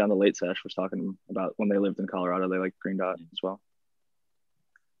somebody on the late sesh was talking about when they lived in Colorado, they liked Green Dot as well."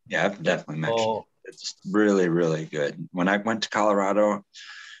 Yeah, I've definitely mentioned it. It's really, really good. When I went to Colorado,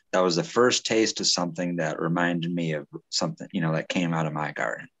 that was the first taste of something that reminded me of something, that came out of my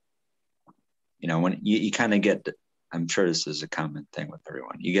garden. When you kind of get, I'm sure this is a common thing with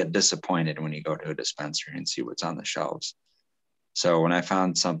everyone, you get disappointed when you go to a dispensary and see what's on the shelves. So when I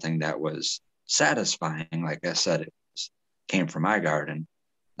found something that was satisfying, like I said, came from my garden,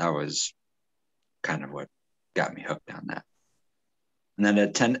 that was kind of what got me hooked on that. And then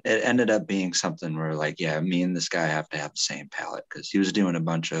it ended up being something where, like, yeah, me and this guy have to have the same palate, because he was doing a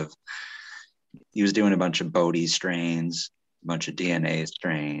bunch of Bodhi strains, a bunch of DNA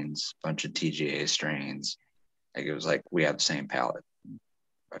strains, a bunch of TGA strains. Like, it was like we have the same palate,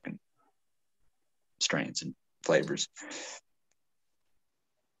 fucking strains and flavors.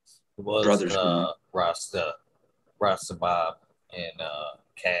 It was Brothers, Rasta Bob and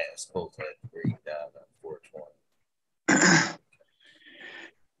Cass both had Green Dot on 420.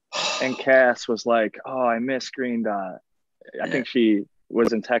 And Cass was like, "Oh, I miss Green Dot." I think she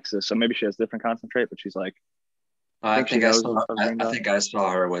was in Texas, so maybe she has different concentrate, but she's like, I think I saw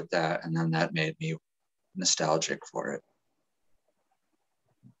her with that, and then that made me nostalgic for it.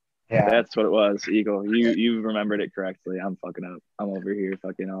 Yeah, that's what it was. Eagle, you remembered it correctly. I'm fucking up. I'm over here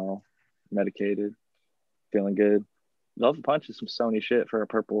fucking all medicated, feeling good. Velvet Punch is some Sony shit for a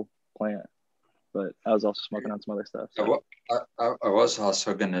purple plant, but I was also smoking on some other stuff. So. I was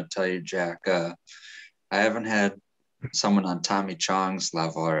also going to tell you, Jack, I haven't had someone on Tommy Chong's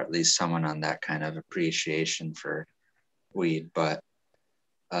level, or at least someone on that kind of appreciation for weed, but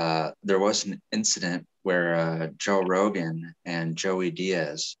there was an incident where Joe Rogan and Joey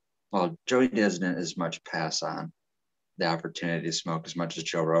Diaz, well, Joey Diaz didn't as much pass on the opportunity to smoke as much as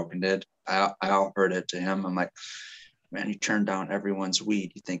Joe Rogan did. I offered it to him. I'm like, man, you turned down everyone's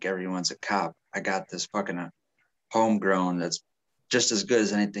weed. You think everyone's a cop. I got this fucking homegrown that's just as good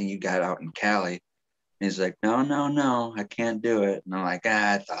as anything you got out in Cali. And he's like, no, I can't do it. And I'm like,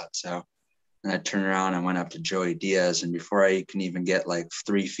 I thought so. And I turned around and went up to Joey Diaz, and before I can even get like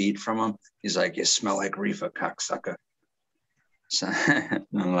 3 feet from him, he's like, "You smell like reefer, cocksucker." So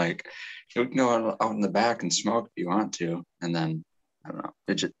I'm like, "You can go out in the back and smoke if you want to." And then I don't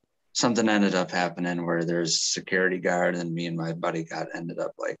know, something ended up happening where there's a security guard, and me and my buddy ended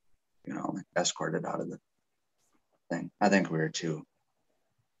up like escorted out of the thing. I think we were too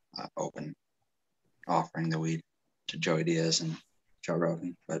open offering the weed to Joey Diaz and Joe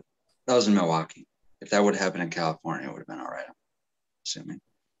Rogan, but that was in Milwaukee. If that would have happened in California, it would have been all right, I'm assuming.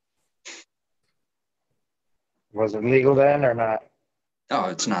 Was it legal then or not? No,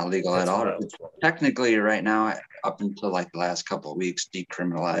 it's not legal at all. It's technically right now, up until like the last couple of weeks,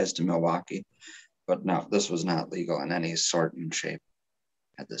 decriminalized in Milwaukee. But no, this was not legal in any sort and shape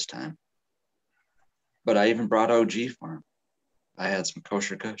at this time. But I even brought OG for him. I had some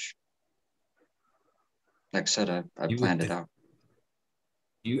kosher kush. Like I said, I planned it out.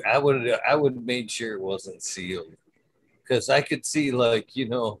 I would have made sure it wasn't sealed, because I could see, like,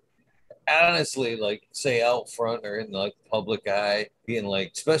 honestly, like, say out front or in like public eye, being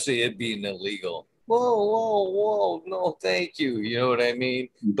like, especially it being illegal. Whoa, no, thank you. You know what I mean?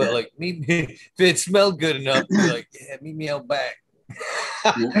 Yeah. But like, if it smelled good enough, be like, yeah, meet me out back.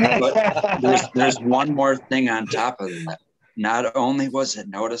 But there's one more thing on top of that. Not only was it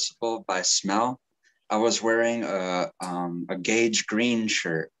noticeable by smell, I was wearing a Gage Green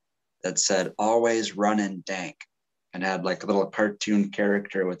shirt that said "Always running dank," and had like a little cartoon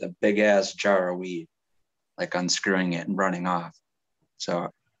character with a big ass jar of weed, like unscrewing it and running off. So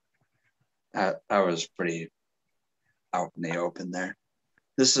I was pretty out in the open there.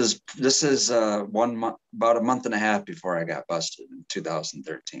 This is 1 month, about a month and a half before I got busted in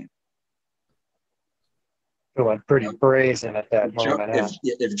 2013. Feeling pretty brazen at that moment.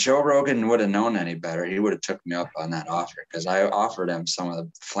 If Joe Rogan would have known any better, he would have took me up on that offer, because I offered him some of the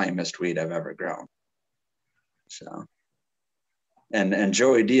flamest weed I've ever grown. So, and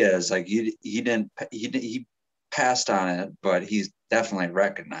Joey Diaz, like he passed on it, but he's definitely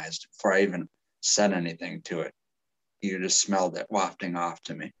recognized before I even said anything to it. You just smelled it wafting off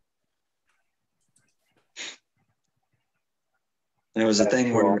to me. And it was a That's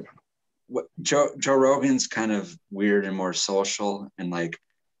thing cool. where Joe Rogan's kind of weird and more social, and like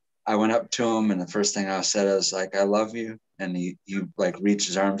I went up to him, and the first thing I said was like, "I love you," and he like reached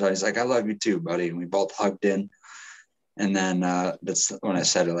his arms out. He's like, "I love you too, buddy," and we both hugged in. And then that's when I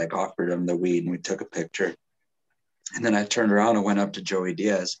said it, like offered him the weed, and we took a picture. And then I turned around and went up to Joey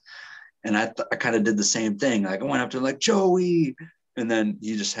Diaz, and I kind of did the same thing. Like I went up to him like, "Joey," and then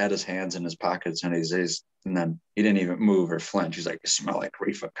he just had his hands in his pockets, and and then he didn't even move or flinch. He's like, "You smell like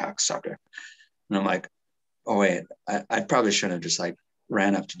reefer, cocksucker." And I'm like, "Oh wait, I probably shouldn't have just like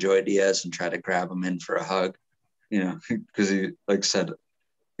ran up to Joey Diaz and tried to grab him in for a hug, you know, because he like said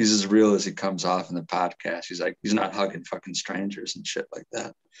he's as real as he comes off in the podcast. He's like, he's not hugging fucking strangers and shit like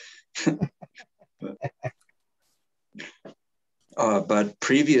that." But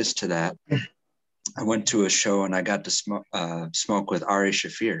previous to that, I went to a show and I got to smoke with Ari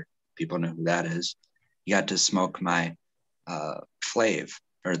Shaffir. People know who that is. He got to smoke my Flav,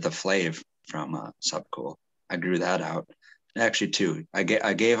 or the Flav from Subcool. I grew that out. Actually, two. I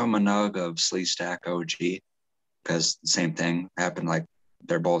gave him a nug of Slee Stack OG because the same thing happened. Like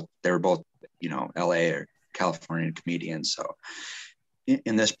they were both, you know, LA or California comedians. So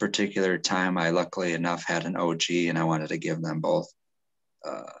in this particular time, I luckily enough had an OG, and I wanted to give them both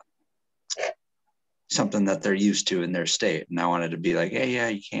something that they're used to in their state. And I wanted to be like, "Hey, yeah,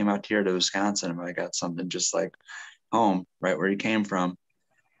 you came out here to Wisconsin, but I got something just like home, right where you came from."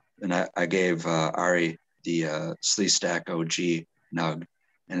 And I gave Ari the Slee Stack OG nug,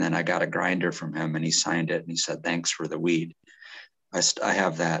 and then I got a grinder from him, and he signed it, and he said, "Thanks for the weed." I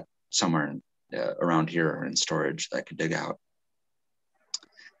have that somewhere around here in storage that I could dig out.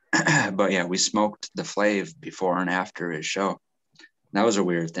 But yeah, we smoked the Flav before and after his show. That was a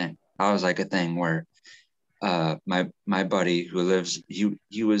weird thing. That was like a thing where my buddy who lives, he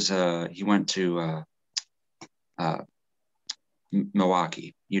went to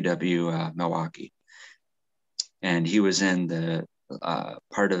Milwaukee, UW Milwaukee, and he was in the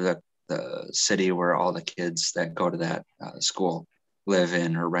part of the city where all the kids that go to that school live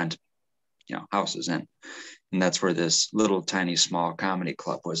in or rent, you know, houses in. And that's where this little tiny small comedy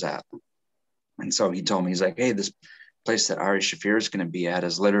club was at. And so he told me, he's like, "Hey, this place that Ari Shaffir is going to be at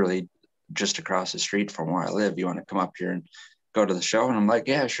is literally just across the street from where I live. You want to come up here and go to the show?" And I'm like,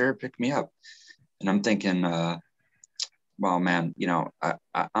 "Yeah, sure, pick me up." And I'm thinking, well, man, you know,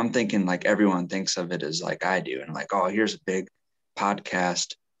 I'm thinking like everyone thinks of it as like I do, and like, oh, here's a big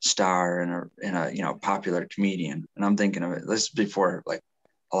podcast star and a you know, popular comedian. And I'm thinking of it, this is before like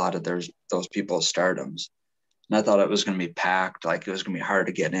a lot of those people's stardoms. And I thought it was going to be packed, like it was going to be hard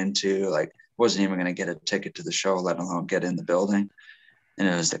to get into, like wasn't even going to get a ticket to the show, let alone get in the building. And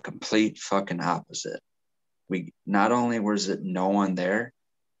it was the complete fucking opposite. We not only was it no one there,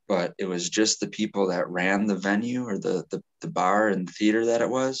 but it was just the people that ran the venue or the bar and the theater that it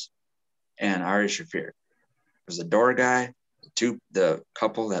was, and Ari Shaffir. It was the door guy, the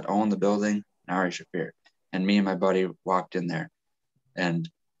couple that owned the building, and Ari Shaffir. And me and my buddy walked in there. And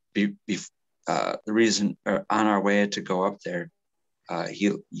the reason on our way to go up there,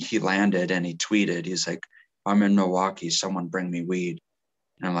 he landed and he tweeted, he's like, "I'm in Milwaukee, someone bring me weed."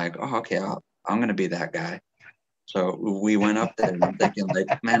 And I'm like, "Oh, okay, I'm going to be that guy." So we went up there, and I'm thinking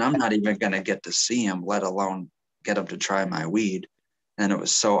like, man, I'm not even going to get to see him, let alone get him to try my weed. And it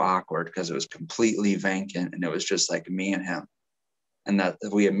was so awkward because it was completely vacant, and it was just like me and him. And that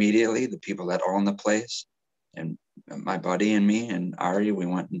we immediately, the people that own the place and my buddy and me and Ari, we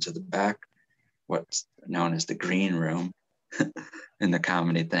went into the back, what's known as the green room in the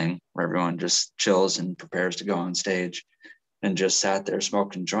comedy thing, where everyone just chills and prepares to go on stage, and just sat there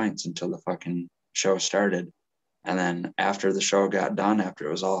smoking joints until the fucking show started. And then after the show got done, after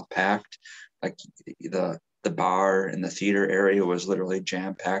it was all packed, like the bar and the theater area was literally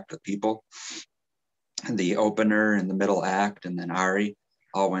jam-packed with people. And the opener and the middle act, and then Ari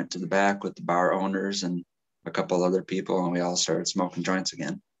all went to the back with the bar owners and a couple other people, and we all started smoking joints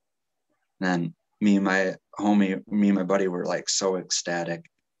again. And then me and my buddy were like so ecstatic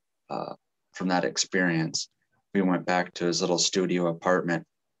from that experience. We went back to his little studio apartment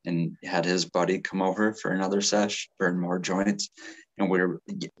and had his buddy come over for another sesh, burn more joints. And we were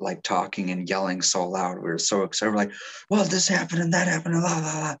like talking and yelling so loud. We were so excited. We're like, "Well, this happened and that happened, and blah,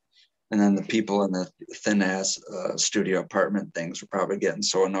 blah, blah." And then the people in the thin ass studio apartment things were probably getting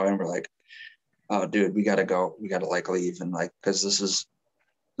so annoying. We're like, "Oh, dude, we got to go. We got to like leave." And like, cause this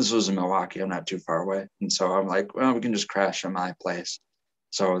was in Milwaukee. I'm not too far away. And so I'm like, "Well, we can just crash at my place."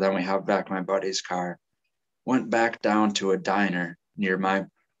 So then we hopped back my buddy's car, went back down to a diner near my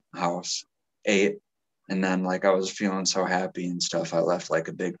house, ate, and then like I was feeling so happy and stuff, I left like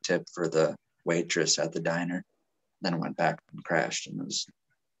a big tip for the waitress at the diner. then went back and crashed, and it was,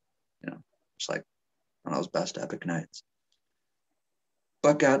 just like one of those best epic nights.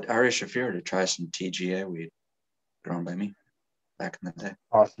 But got Ari Shafir to try some TGA weed grown by me back in the day.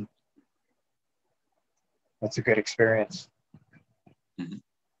 Awesome. That's a good experience. Mm-hmm.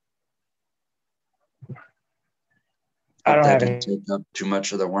 I don't have didn't any. take up too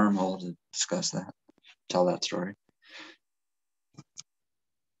much of the wormhole to discuss that, tell that story.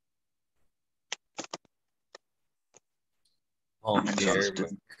 Oh, Gary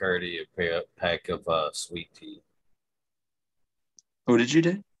McCarty, a pack of sweet tea. Who did you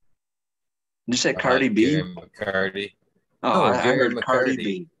do? Did you say Cardi B? Gary McCarty. Oh, no, I heard McCarty. Cardi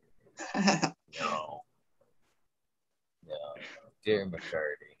B. No, Gary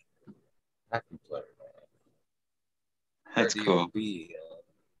McCarty. Hockey player, man. That's Cardi cool. B,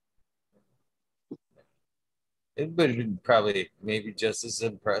 it would have been probably maybe just as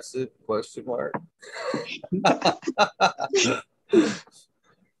impressive, question mark.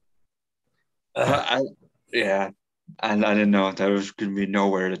 I didn't know if there was going to be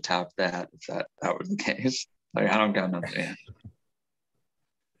nowhere to top that if that was the case. Like, I don't got nothing. Yeah.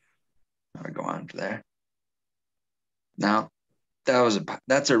 I would go on to there. Now,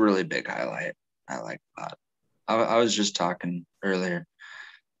 that's a really big highlight. I like that. I was just talking earlier.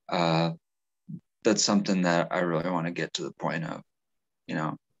 That's something that I really want to get to the point of,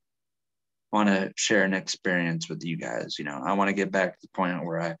 want to share an experience with you guys. I want to get back to the point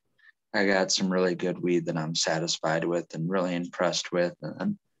where I got some really good weed that I'm satisfied with and really impressed with,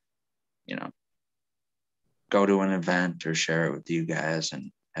 and go to an event or share it with you guys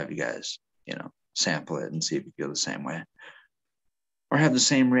and have you guys, sample it and see if you feel the same way or have the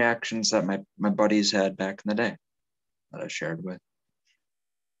same reactions that my buddies had back in the day that I shared with,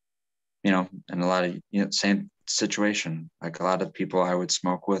 and a lot of, same situation. Like a lot of people I would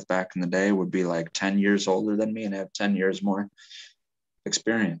smoke with back in the day would be like 10 years older than me and have 10 years more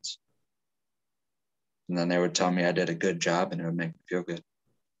experience. And then they would tell me I did a good job and it would make me feel good.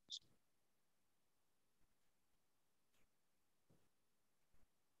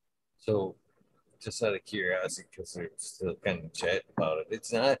 So, just out of curiosity, because we're still kind of chatting about it,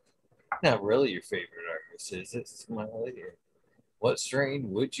 it's not really your favorite artist, is it, Smiley? What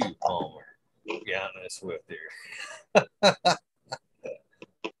strain would you, Palmer, be honest with you?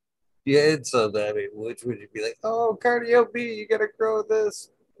 Yeah, so that which would you be like, oh, Cardio B, you gotta grow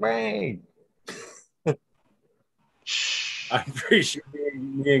this brain? I'm pretty sure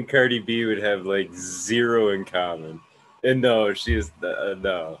me and Cardi B would have like zero in common. And no, she's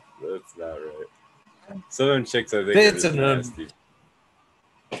no, that's not right. Some of them chicks I think That's are nasty.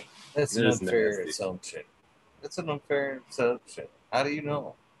 That's an unfair assumption. That's an unfair assumption. How do you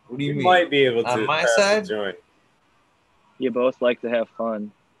know? What do you mean? Might be able to on my pass side. the joint. You both like to have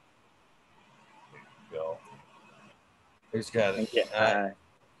fun. Go. Who's got it? I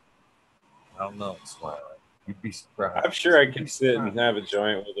don't know, Smiley. You'd be surprised. I'm sure I could sit and have a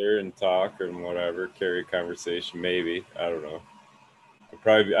joint with her and talk and whatever, carry a conversation. Maybe, I don't know.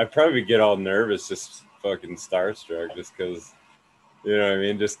 I'd probably get all nervous, just fucking starstruck, just because. You know what I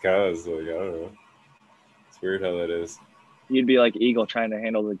mean? Just cause, like, I don't know. It's weird how that is. You'd be like Eagle trying to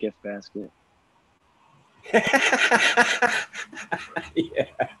handle the gift basket. Yeah,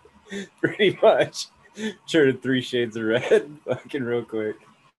 pretty much. Turn 3 shades of red, fucking real quick.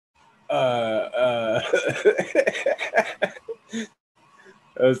 That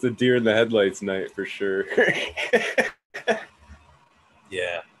was the deer in the headlights night for sure.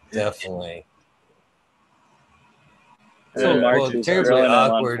 Yeah, definitely. So terribly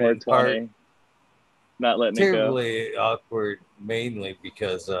awkward in part. Not letting terribly awkward, mainly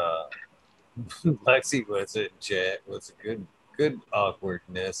because Lexi was in chat. Was a good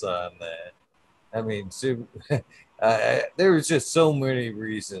awkwardness on that. I mean, there was just so many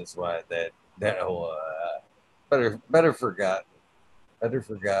reasons why that whole better forgotten. Better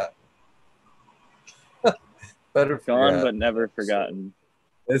forgotten. Better forgotten. Gone but never forgotten.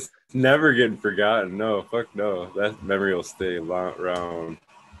 It's never getting forgotten. No, fuck no. That memory will stay around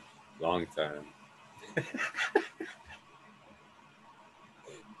long time.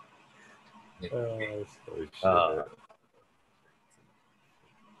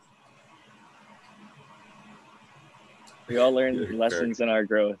 We all learn lessons in our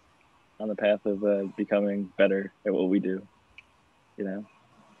growth on the path of becoming better at what we do,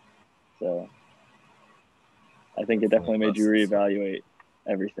 So I think it definitely made you reevaluate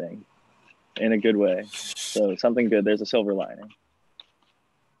everything in a good way. So something good. There's a silver lining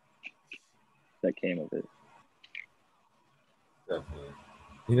that came of it. Definitely.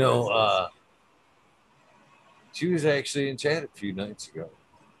 She was actually in chat a few nights ago.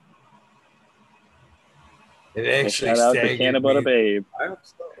 It actually Shout out to staggered Cannibal me. Babe. I hope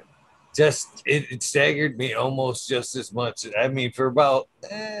so. It staggered me almost just as much. I mean, for about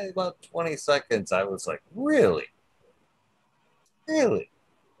 20 seconds, I was like, really? Really?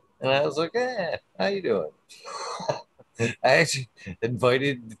 And I was like, how you doing? I actually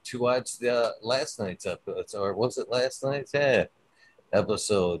invited to watch the last night's episode, or was it last night's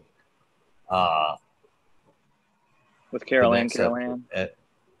episode? With Carol The Ann next Callahan.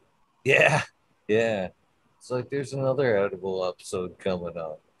 Yeah, yeah. It's like there's another edible episode coming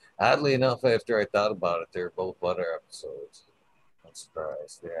up. Oddly enough, after I thought about it, they're both butter episodes. I'm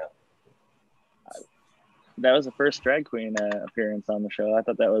surprised. Yeah. That was the first drag queen appearance on the show. I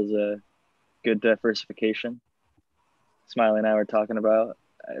thought that was a good diversification. Smiley and I were talking about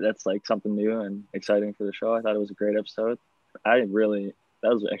that's like something new and exciting for the show. I thought it was a great episode. That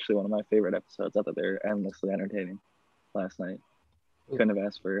was actually one of my favorite episodes. I thought they were endlessly entertaining last night. Couldn't have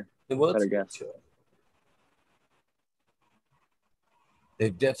asked for It was better a good guess. show.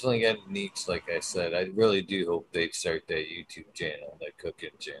 They've definitely got a niche, like I said. I really do hope they start that YouTube channel, that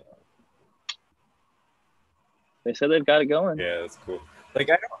cooking channel. They said they've got it going. Yeah, that's cool. Like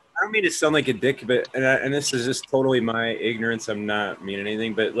I don't mean to sound like a dick, but and this is just totally my ignorance. I'm not meaning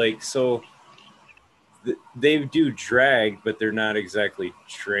anything, but like so they do drag, but they're not exactly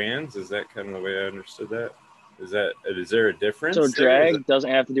trans. Is that kind of the way I understood that? Is there a difference? So drag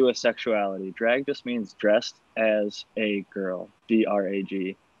doesn't have to do with sexuality. Drag just means dressed as a girl.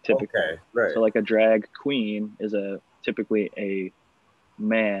 DRAG typically. Okay, right. So like a drag queen is typically a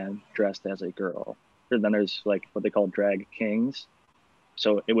man dressed as a girl. And then there's like what they call drag kings.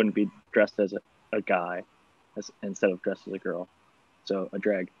 So it wouldn't be dressed as a guy instead of dressed as a girl. So a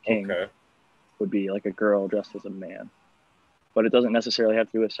drag king would be like a girl dressed as a man. But it doesn't necessarily have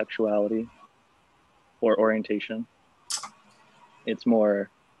to do with sexuality or orientation. It's more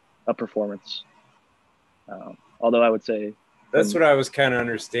a performance. Although I would say that's what I was kind of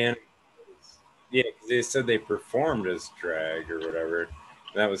understanding. Yeah, because they said they performed as drag or whatever.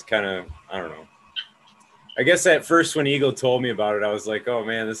 That was kind of, I don't know. I guess at first when Eagle told me about it, I was like, oh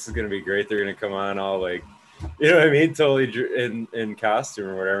man, this is going to be great. They're going to come on all like, you know what I mean? Totally in costume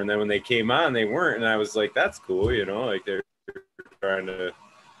or whatever. And then when they came on, they weren't. And I was like, that's cool. You know, like they're trying to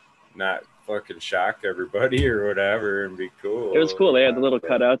not fucking shock everybody or whatever and be cool. It was cool. They had the little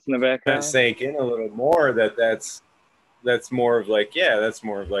cutouts in the background. That sank in a little more that's more of like, yeah, that's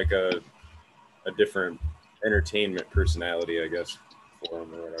more of like a different entertainment personality, I guess, for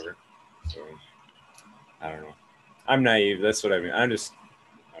them or whatever. So I don't know. I'm naive. That's what I mean. I don't know.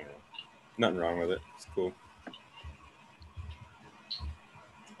 Nothing wrong with it. It's cool.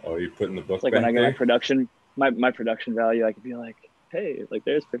 Oh, you putting the book it's like back when I there? get my production value, I could be like, hey, like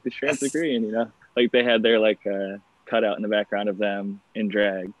there's 50 Shades of Green, you know? Like they had their like cutout in the background of them in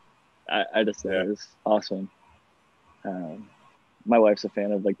drag. I just thought it was awesome. My wife's a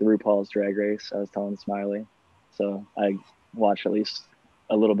fan of like the RuPaul's Drag Race. I was telling Smiley. So I watch at least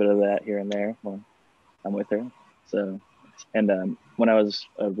a little bit of that here and there when I'm with her. So, and when I was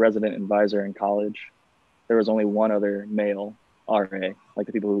a resident advisor in college, there was only one other male RA, like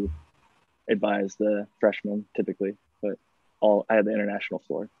the people who advise the freshmen typically, but I had the international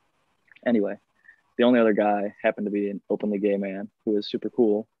floor. Anyway, the only other guy happened to be an openly gay man who was super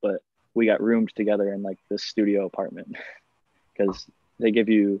cool, but we got roomed together in like this studio apartment because they give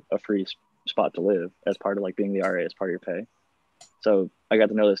you a free spot to live as part of like being the RA as part of your pay. So I got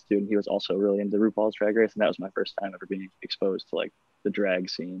to know this dude, and he was also really into RuPaul's Drag Race, and that was my first time ever being exposed to like the drag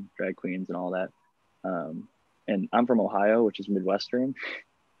scene, drag queens, and all that. And I'm from Ohio, which is Midwestern,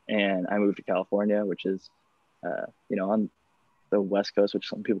 and I moved to California, which is, you know, on the West Coast, which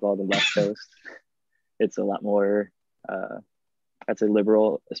some people call the left coast. It's a lot more, I'd say,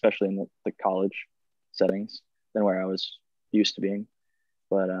 liberal, especially in the college settings, than where I was used to being.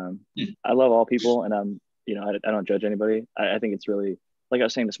 But I love all people, and you know, I don't judge anybody. I think it's really, like I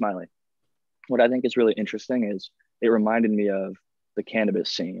was saying to Smiley, what I think is really interesting is it reminded me of the cannabis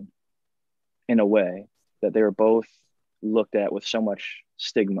scene in a way that they were both looked at with so much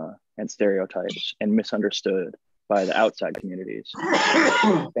stigma and stereotypes and misunderstood by the outside communities,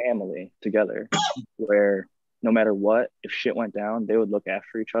 family together, where no matter what, if shit went down, they would look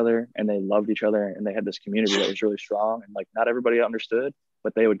after each other and they loved each other and they had this community that was really strong, and like not everybody understood,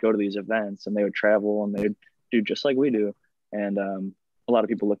 but they would go to these events and they would travel and they would do just like we do. And a lot of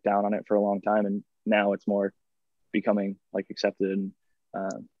people looked down on it for a long time, and now it's more becoming like accepted. And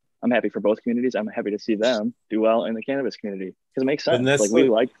I'm happy for both communities. I'm happy to see them do well in the cannabis community because it makes sense. And that's like we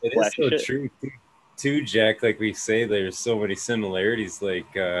like it flashy is so shit. true too, Jack. Like we say, there's so many similarities.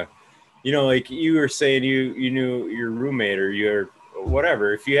 Like you know, like you were saying, you knew your roommate or your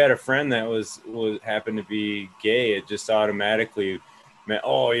whatever. If you had a friend that was happened to be gay, it just automatically meant,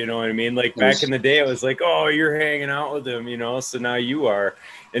 oh, you know what I mean? Like back in the day, it was like, oh, you're hanging out with him, you know, so now you are.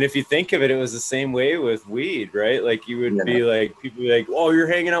 And if you think of it, it was the same way with weed, right? Like you would be like, people be like, oh, you're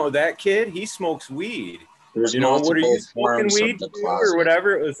hanging out with that kid? He smokes weed. There's You know, what are you smoking forms of weed the too, closet. or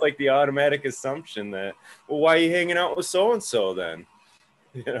whatever? It was like the automatic assumption that, well, why are you hanging out with so-and-so then?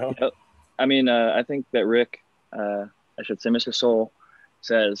 You know? Yep. I mean, I think that Rick, I should say Mr. Soul,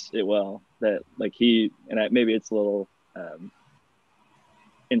 says it well, that like maybe it's a little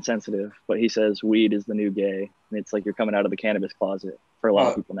insensitive, but he says weed is the new gay. And it's like you're coming out of the cannabis closet for a lot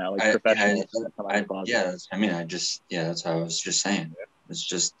of people now, like professionals that come out of the closet. Yeah, I mean, that's what I was just saying. It's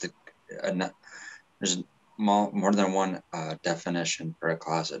just there's more than one definition for a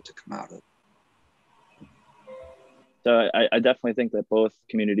closet to come out of. So I definitely think that both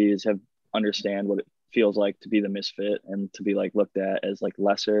communities understand what it feels like to be the misfit and to be like looked at as like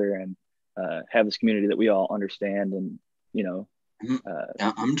lesser, and have this community that we all understand. And you know,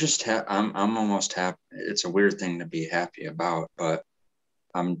 I'm almost happy. It's a weird thing to be happy about, but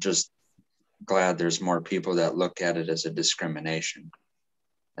I'm just glad there's more people that look at it as a discrimination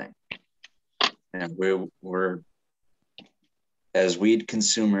thing. And we're as weed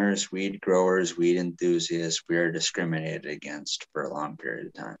consumers, weed growers, weed enthusiasts, we are discriminated against for a long period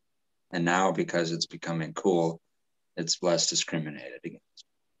of time. And now, because it's becoming cool, it's less discriminated against.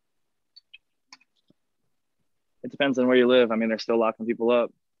 It depends on where you live. I mean, they're still locking people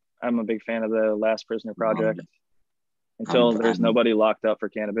up. I'm a big fan of the Last Prisoner Project. Until there's nobody locked up for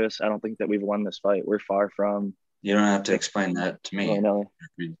cannabis, I don't think that we've won this fight. We're far from. You don't have to explain that to me. No.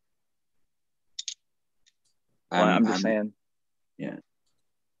 I'm just saying. Yeah.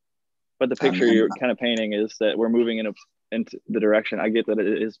 But the picture you're kind of painting is that we're moving into the direction. I get that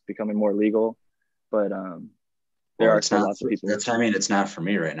it is becoming more legal, but there are still lots of people. It's not for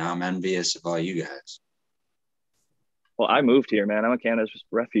me right now. I'm envious of all you guys. Well, I moved here, man. I'm a cannabis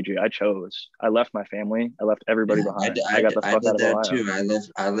refugee. I chose. I left my family. I left everybody behind. I got the fuck out of Ohio. Too.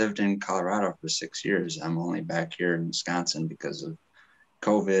 I lived in Colorado for 6 years. I'm only back here in Wisconsin because of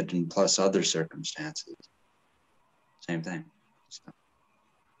COVID and plus other circumstances. Same thing. So.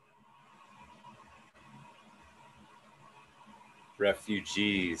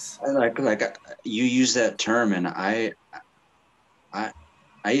 Refugees. Like you use that term, and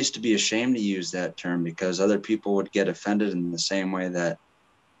I used to be ashamed to use that term because other people would get offended in the same way that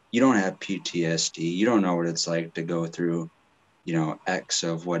you don't have PTSD. You don't know what it's like to go through, you know, X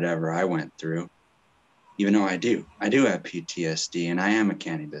of whatever I went through, even though I do have PTSD, and I am a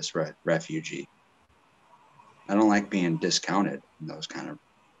cannabis refugee. I don't like being discounted in those kind of,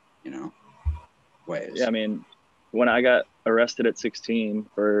 you know, ways. Yeah, I mean, when I got arrested at 16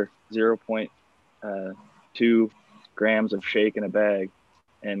 for 0.2 grams of shake in a bag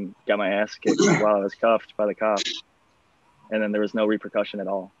and got my ass kicked while I was cuffed by the cops, and then there was no repercussion at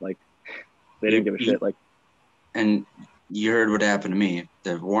all. Like, they didn't give a shit. Like, and you heard what happened to me.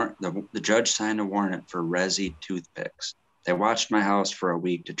 The judge signed a warrant for Resi toothpicks. They watched my house for a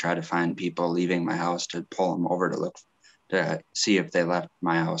week to try to find people leaving my house to pull them over to see if they left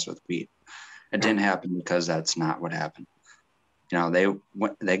my house with weed. It didn't happen because that's not what happened. You know,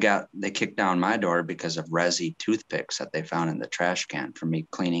 they kicked down my door because of Resi toothpicks that they found in the trash can for me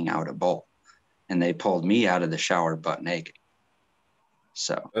cleaning out a bowl, and they pulled me out of the shower butt naked.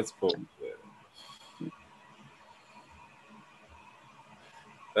 So that's bullshit.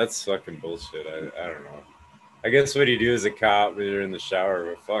 That's fucking bullshit. I don't know. I guess what you do as a cop when you're in the shower,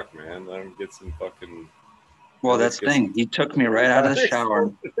 but fuck, man, let him get some fucking. Well, that's the thing. He took me right out of the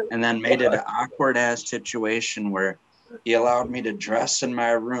shower and then made it an awkward ass situation where he allowed me to dress in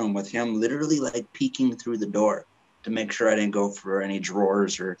my room with him literally like peeking through the door to make sure I didn't go for any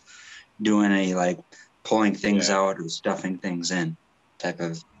drawers or doing any like pulling things out or stuffing things in type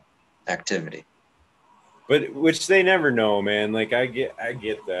of activity. But which they never know, man. Like I get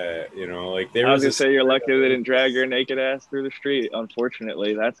that, you know. Like I was gonna say you're lucky they didn't drag your naked ass through the street.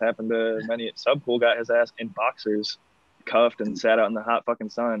 Unfortunately, that's happened to many. Subpool got his ass in boxers, cuffed, and sat out in the hot fucking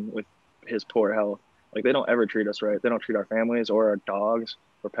sun with his poor health. Like, they don't ever treat us right. They don't treat our families or our dogs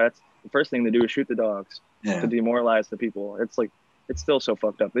or pets. The first thing they do is shoot the dogs to demoralize the people. It's like, it's still so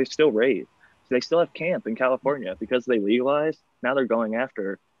fucked up. They still raid. They still have camp in California because they legalized. Now they're going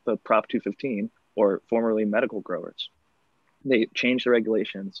after the Prop 215 or formerly medical growers. They changed the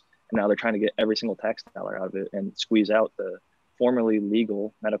regulations, and now they're trying to get every single tax dollar out of it and squeeze out the formerly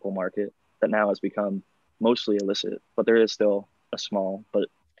legal medical market that now has become mostly illicit. But there is still a small, but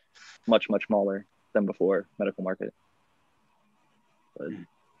much, much smaller than before medical market. But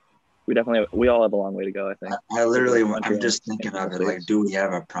we all have a long way to go, I think. I literally, I'm just thinking of it like, do we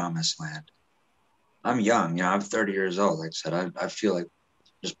have a promised land? I'm young, you know, I'm 30 years old. Like I said, I feel like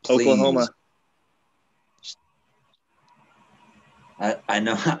just please. Oklahoma. I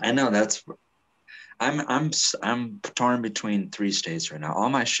know that's. I'm torn between 3 states right now. All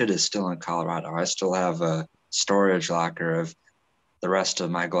my shit is still in Colorado. I still have a storage locker of the rest of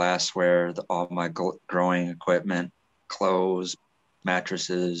my glassware, all my growing equipment, clothes,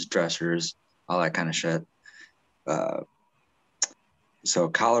 mattresses, dressers, all that kind of shit. So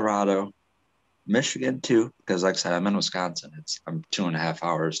Colorado, Michigan too, because like I said, I'm in Wisconsin. I'm 2.5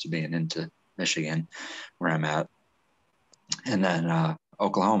 hours to being into Michigan, where I'm at, and then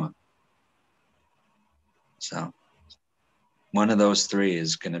Oklahoma. So one of those 3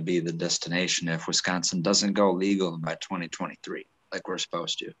 is going to be the destination if Wisconsin doesn't go legal by 2023, like we're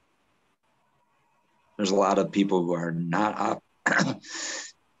supposed to. There's a lot of people who are not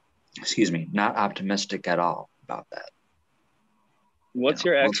not optimistic at all about that. What's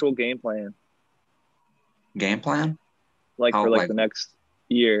your actual game plan? Game plan? Like for the next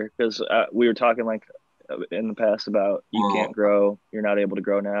year? Because we were talking like in the past about you can't grow, you're not able to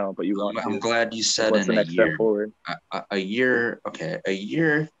grow now, but you want to. I'm glad you said what's in the next step forward? A year. Okay, a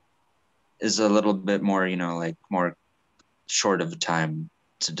year is a little bit more, you know, like more short of a time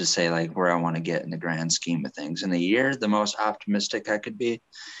to say like where I want to get in the grand scheme of things. In a year, the most optimistic I could be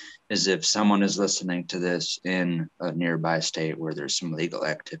is if someone is listening to this in a nearby state where there's some legal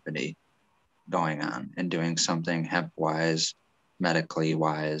activity going on and doing something hemp wise, medically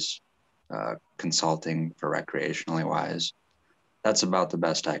wise, consulting for recreationally wise. That's about the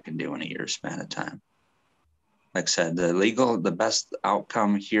best I can do in a year's span of time. Like I said, the best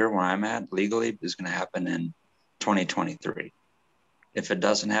outcome here where I'm at legally is going to happen in 2023. If it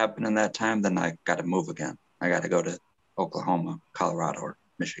doesn't happen in that time, then I got to move again. I got to go to Oklahoma, Colorado, or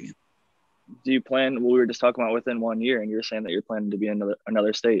Michigan. Do you plan? Well, we were just talking about within 1 year, and you're saying that you're planning to be in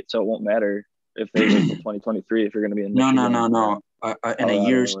another state, so it won't matter if they wait till 2023 if you're going to be in Michigan. No. In a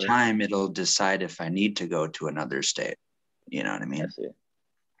year's time, it'll decide if I need to go to another state. You know what I mean? I see.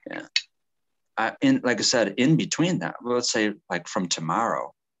 Yeah. Like I said, in between that, let's say like from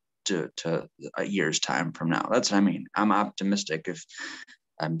tomorrow to a year's time from now. That's what I mean. I'm optimistic if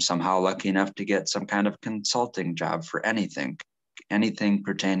I'm somehow lucky enough to get some kind of consulting job for anything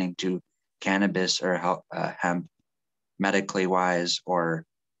pertaining to cannabis or hemp, medically wise or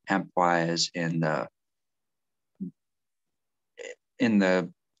hemp wise in the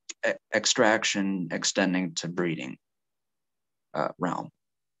extraction extending to breeding realm.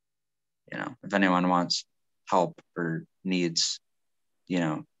 You know, if anyone wants help or needs, you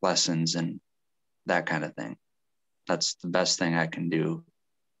know, lessons and that kind of thing, that's the best thing I can do.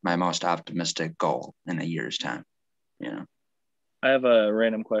 My most optimistic goal in a year's time, you know. I have a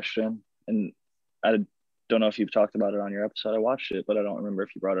random question, and I don't know if you've talked about it on your episode. I watched it, but I don't remember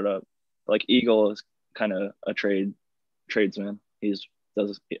if you brought it up. Like Eagle is kind of a tradesman.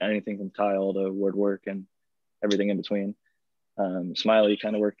 Does anything from tile to woodwork and everything in between. Smiley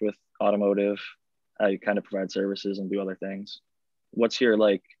kind of worked with automotive. I kind of provide services and do other things. What's your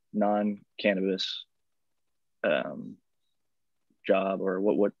like non-cannabis job, or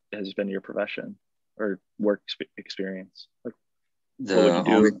what has been your profession or work experience? Like, what would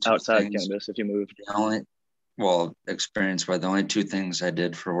you do outside of cannabis if you moved? Experience-wise, the only 2 things I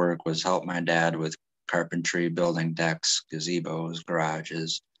did for work was help my dad with carpentry, building decks, gazebos,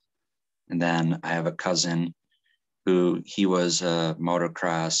 garages. And then I have a cousin who he was a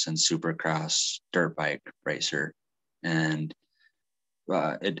motocross and supercross dirt bike racer. And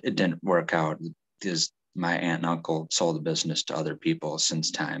it didn't work out because my aunt and uncle sold the business to other people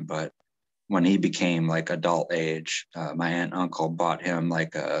since time. But when he became like adult age, my aunt and uncle bought him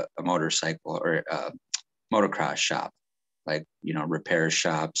like a motorcycle or a motocross shop, like, you know, repair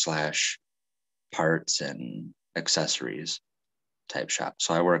shop / parts and accessories type shop.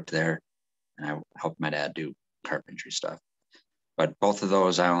 So I worked there and I helped my dad do carpentry stuff. But both of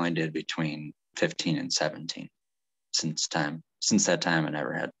those I only did between 15 and 17. Since that time, I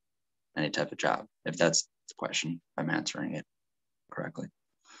never had any type of job. If that's the question, I'm answering it correctly.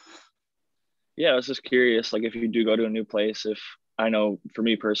 Yeah, I was just curious, like if you do go to a new place, if I know for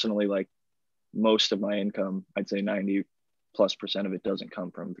me personally, like most of my income, I'd say 90+% of it doesn't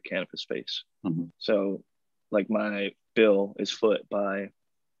come from the cannabis space. Mm-hmm. So like my bill is foot by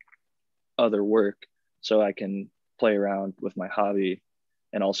other work, so I can play around with my hobby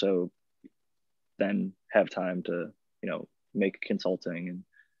and also then have time to, you know, make consulting and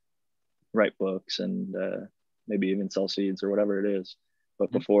write books and maybe even sell seeds or whatever it is.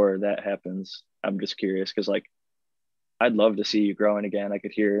 But before that happens, I'm just curious because like I'd love to see you growing again. I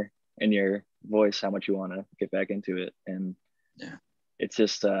could hear in your voice how much you want to get back into it. And Yeah. it's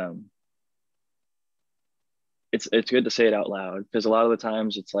just it's good to say it out loud, because a lot of the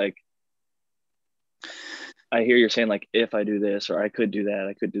times it's like, I hear you're saying like, if I do this, or I could do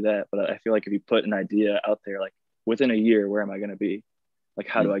that, but I feel like if you put an idea out there, like within a year, where am I going to be? Like,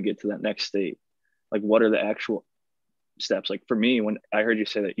 how do I get to that next state? Like, what are the actual steps? Like for me, when I heard you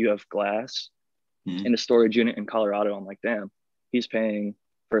say that you have glass in a storage unit in Colorado, I'm like, damn, he's paying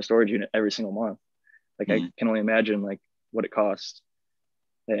for a storage unit every single month. Like I can only imagine like what it costs.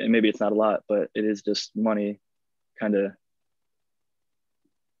 And maybe it's not a lot, but it is just money kind of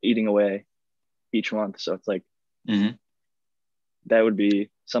eating away each month. So it's like, that would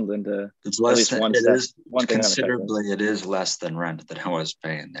be something to, it's less at least than, one it step, is one thing considerably, it is less than rent that I was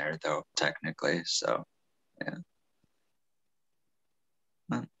paying there though, technically. So yeah,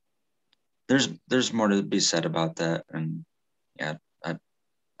 there's more to be said about that. And yeah,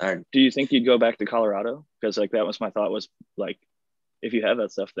 do you think you'd go back to Colorado? Because like that was my thought, was like, if you have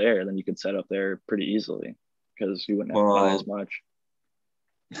that stuff there, then you could set up there pretty easily, because you wouldn't have to buy as much.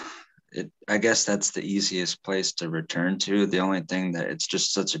 I guess that's the easiest place to return to. The only thing that it's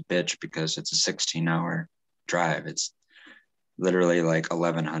just such a bitch, because it's a 16-hour drive. It's literally like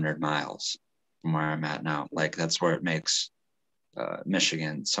 1,100 miles from where I'm at now. Like that's where it makes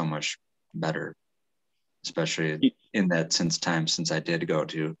Michigan so much better, especially in that since I did go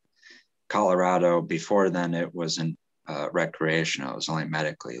to Colorado. Before then, it wasn't recreational. It was only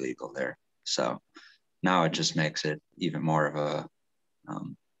medically legal there. So now it just makes it even more of a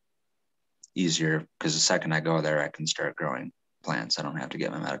easier, because the second I go there, I can start growing plants. I don't have to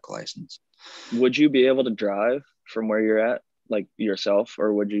get my medical license. Would you be able to drive from where you're at, like yourself,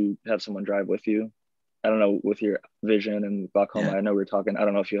 or would you have someone drive with you? I don't know, with your vision and glaucoma. I know we were talking, I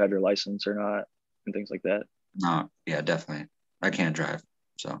don't know if you had your license or not and things like that. No, yeah, definitely. I can't drive.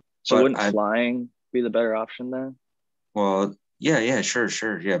 So wouldn't flying be the better option then? Well, yeah,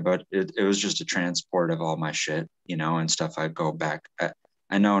 sure. Yeah, but it was just a transport of all my shit, and stuff. I'd go back.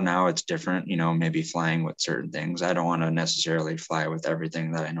 I know now it's different, maybe flying with certain things. I don't want to necessarily fly with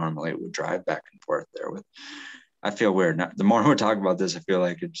everything that I normally would drive back and forth there with. I feel weird. Now, the more we talk about this, I feel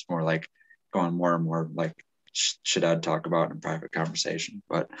like it's more like going more and more like shit I'd talk about in private conversation.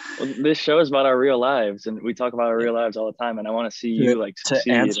 But this show is about our real lives, and we talk about our real lives all the time. And I want to see you like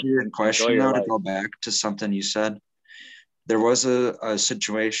to answer your question now, to go back to something you said. There was a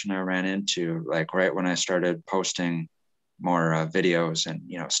situation I ran into, like right when I started posting more videos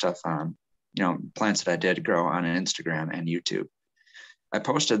and stuff on plants that I did grow on Instagram and YouTube. I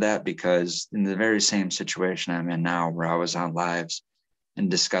posted that because in the very same situation I'm in now, where I was on lives and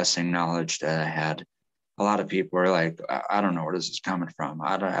discussing knowledge that I had, a lot of people were like, I don't know where this is coming from.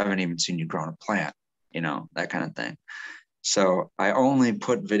 I haven't even seen you grow a plant, that kind of thing. So I only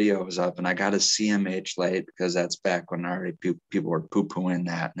put videos up, and I got a CMH light, because that's back when already people were poo-pooing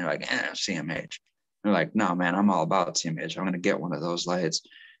that. And they're like, CMH. They're like, no, man, I'm all about CMH. I'm going to get one of those lights,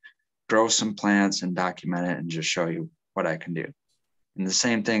 grow some plants and document it and just show you what I can do. And the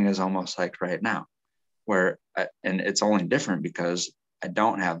same thing is almost like right now, where, and it's only different because I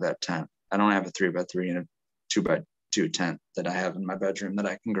don't have that tent. I don't have a 3x3 and a 2x2 tent that I have in my bedroom that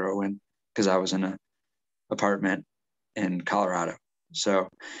I can grow in, because I was in an apartment in Colorado. So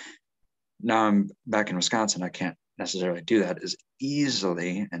now I'm back in Wisconsin. I can't necessarily do that as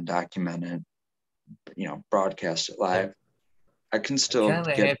easily and document it, broadcast it live. I can still have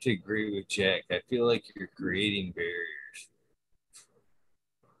to agree with Jack. I feel like you're creating barriers.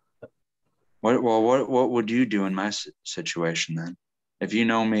 What would you do in my situation then? If you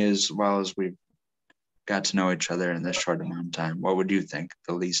know me as well as we've got to know each other in this short amount of time, what would you think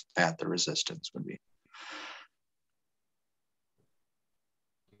the least path of resistance would be?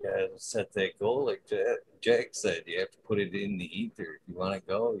 You gotta set that goal, like Jack said. You have to put it in the ether. If you want to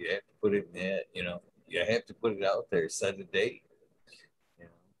go, you have to put it in that. You have to put it out there. Set a date. If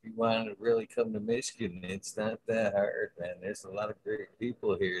you want to really come to Michigan, it's not that hard, man. There's a lot of great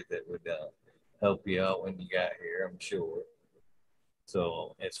people here that would help you out when you got here, I'm sure.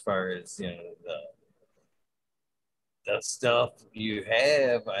 So as far as the stuff you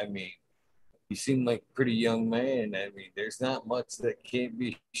have, I mean, you seem like a pretty young man. I mean, there's not much that can't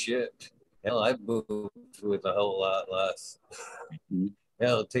be shipped. Hell, I've moved with a whole lot less.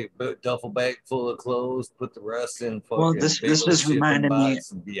 Hell, take a duffel bag full of clothes, put the rest in. Well, this is reminding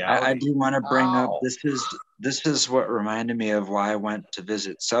me. I do want to bring up this is what reminded me of why I went to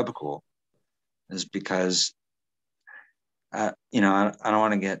visit Subcool, is because I don't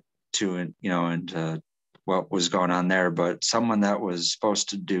want to get too into what was going on there, but someone that was supposed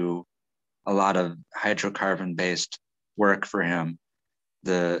to do a lot of hydrocarbon based work for him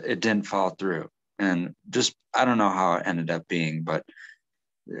it didn't fall through. And just, I don't know how it ended up being, but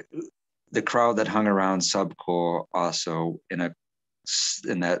the crowd that hung around Subcool also in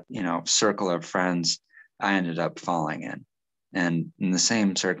that, circle of friends, I ended up falling in. And in the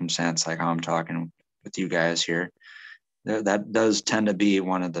same circumstance, like how I'm talking with you guys here, that does tend to be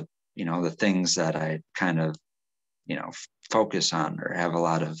one of the, the things that I kind of, focus on or have a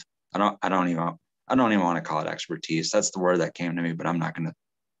lot of, I don't even want to call it expertise. That's the word that came to me, but I'm not going to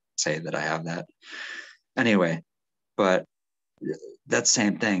say that I have that. Anyway, but that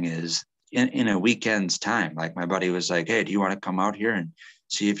same thing is in a weekend's time. Like my buddy was like, hey, do you want to come out here and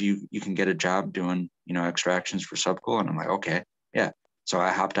see if you can get a job doing, extractions for Subcool? And I'm like, okay, yeah. So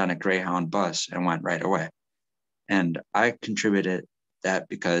I hopped on a Greyhound bus and went right away. And I contributed that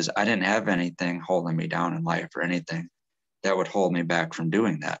because I didn't have anything holding me down in life or anything that would hold me back from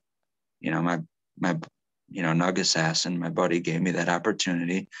doing that. My Nug Assassin, my buddy, gave me that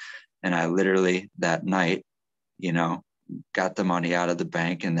opportunity. And I literally that night, got the money out of the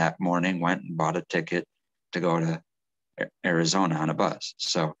bank, and that morning went and bought a ticket to go to Arizona on a bus.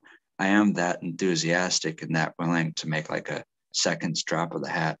 So I am that enthusiastic and that willing to make like a second's drop of the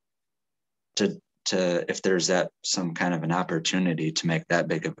hat to if there's some kind of an opportunity to make that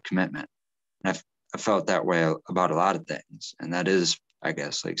big of a commitment. And I felt that way about a lot of things. And that is, I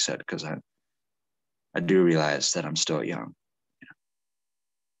guess, like I said, because I do realize that I'm still young.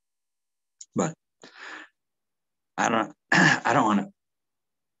 But I don't want to,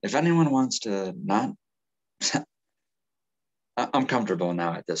 if anyone wants to not, I'm comfortable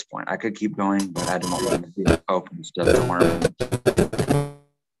now at this point. I could keep going, but I don't want to be open stuff to worm.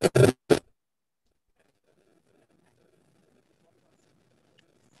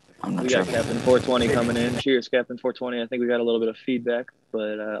 We got Captain 420 coming in. Cheers, Captain 420. I think we got a little bit of feedback,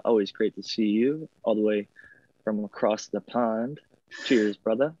 but always great to see you all the way from across the pond. Cheers,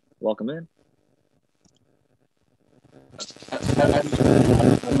 brother. Welcome in.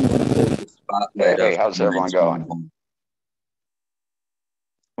 Hey, how's everyone going?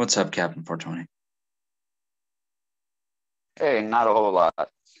 What's up, Captain 420? Hey, not a whole lot.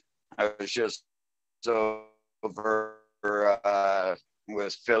 I was just over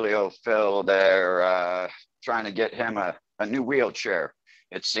with Filio Phil there, trying to get him a new wheelchair.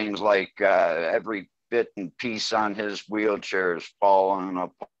 It seems like every bit and piece on his wheelchair is falling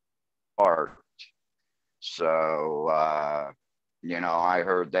apart. So, I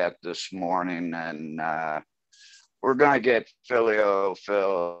heard that this morning, and we're going to get Filio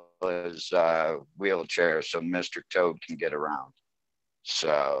Phil his wheelchair so Mr. Toad can get around.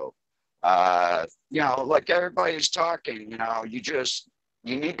 So, like everybody's talking,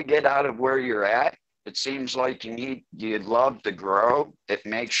 you need to get out of where you're at. It seems like you'd love to grow. It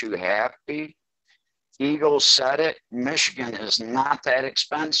makes you happy. Eagle said it. Michigan is not that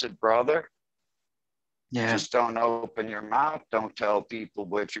expensive, brother. Yeah. Just don't open your mouth. Don't tell people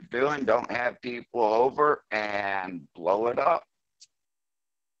what you're doing. Don't have people over and blow it up.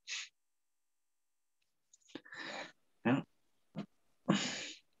 Yeah.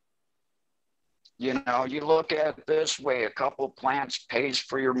 You look at it this way, a couple plants pays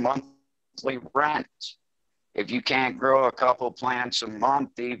for your monthly rent. If you can't grow a couple plants a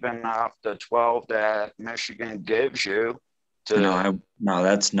month, even off the 12 that Michigan gives you, no,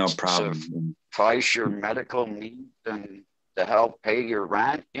 that's no problem. Suffice your medical needs and to help pay your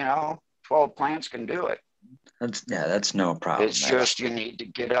rent, 12 plants can do it. That's no problem. It's just you need to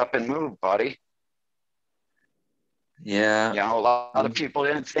get up and move, buddy. Yeah. A lot of people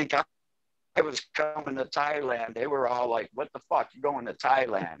didn't think I was coming to Thailand. They were all like, what the fuck, you going to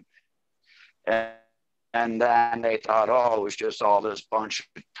Thailand? And then they thought, it was just all this bunch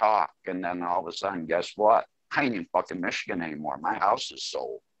of talk. And then all of a sudden, guess what? I ain't in fucking Michigan anymore. My house is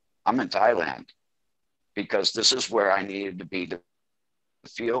sold. I'm in Thailand because this is where I needed to be to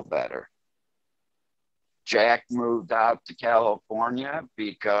feel better. Jack moved out to California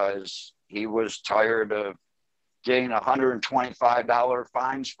because he was tired of getting $125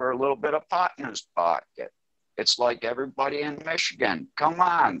 fines for a little bit of pot in his pocket. It's like everybody in Michigan. Come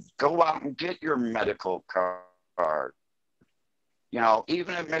on, go out and get your medical card.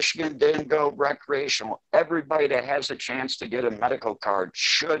 Even if Michigan didn't go recreational, everybody that has a chance to get a medical card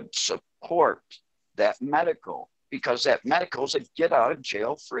should support that medical, because that medical is a get out of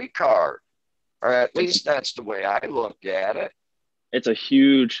jail free card. Or at least that's the way I look at it. It's a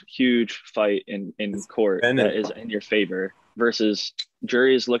huge, huge fight in court that is in your favor versus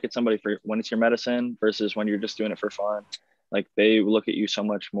juries look at somebody for when it's your medicine versus when you're just doing it for fun. Like they look at you so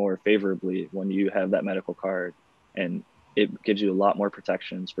much more favorably when you have that medical card, and it gives you a lot more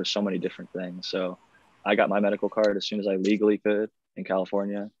protections for so many different things. So I got my medical card as soon as I legally could. in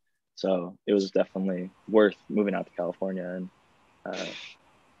California. So it was definitely worth moving out to California and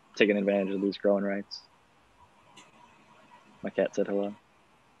taking advantage of these growing rights. My cat said hello.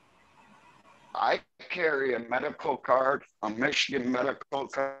 I carry a medical card, a Michigan medical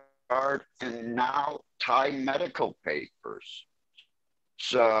card, and now Thai medical papers.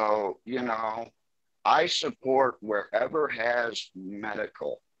 So, you know, I support wherever has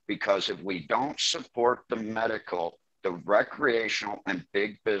medical, because if we don't support the medical, the recreational and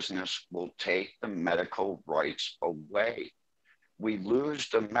big business will take the medical rights away. We lose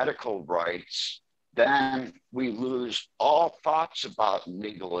the medical rights, then we lose all thoughts about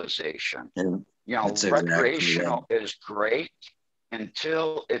legalization. Yeah, you know, that's exactly recreational is great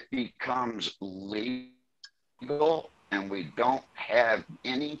until it becomes legal and we don't have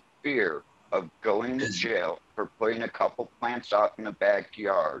any fear of going to jail for putting a couple plants out in the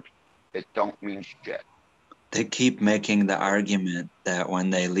backyard. It don't mean shit. They keep making the argument that when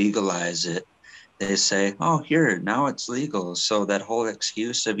they legalize it, they say, oh, here, now it's legal. So that whole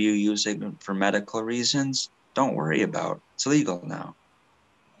excuse of you using it for medical reasons, don't worry about. It's legal now.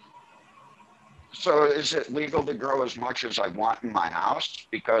 So is it legal to grow as much as I want in my house?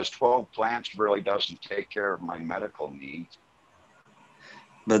 Because 12 plants really doesn't take care of my medical needs.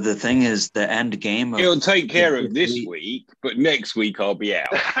 But the thing is, the end game of It'll take care of this week, but next week I'll be out.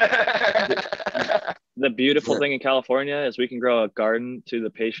 The beautiful thing in California is we can grow a garden to the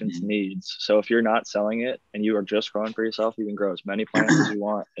patient's needs. So if you're not selling it and you are just growing for yourself, you can grow as many plants as you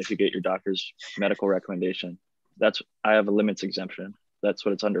want if you get your doctor's medical recommendation. I have a limits exemption. That's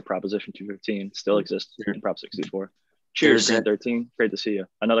what it's under. Proposition 215 still exists in Prop 64. Cheers, Green 13. Great to see you.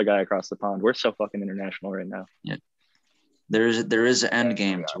 Another guy across the pond. We're so fucking international right now. Yeah. There is an end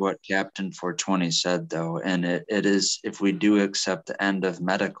game to what Captain 420 said, though, and it is, if we do accept the end of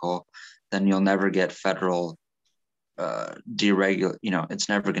medical, then you'll never get federal it's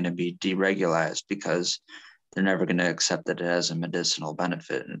never going to be deregularized because they're never going to accept that it has a medicinal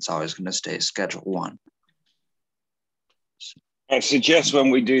benefit, and it's always going to stay Schedule 1. I suggest when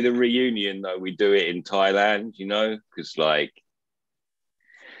we do the reunion, though, we do it in Thailand, you know, because, like,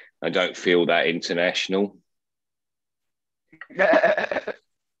 I don't feel that international.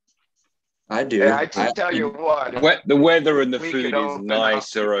 I do. Yeah, I can tell you what. The weather and the food is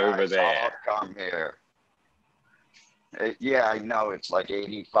nicer over there. I'll come here. Yeah, I know it's like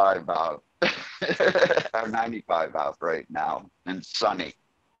 85 out, or 95 out right now, and sunny.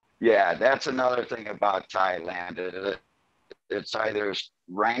 Yeah, that's another thing about Thailand. It's either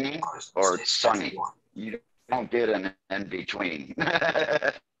raining or it's sunny. You don't get an in between.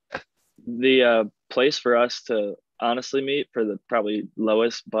 The place for us to honestly meet for the probably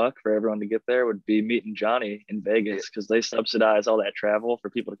lowest buck for everyone to get there would be meeting Johnny in Vegas, because they subsidize all that travel for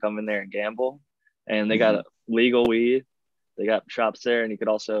people to come in there and gamble, and they got legal weed. They got shops there, and you could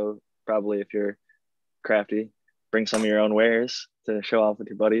also probably, if you're crafty, bring some of your own wares to show off with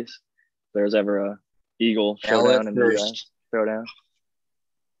your buddies. If there's ever a Eagle showdown in the US, throwdown.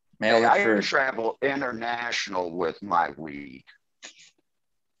 I travel international with my weed.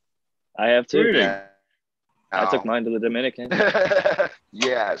 I have too. Really? I took mine to the Dominican.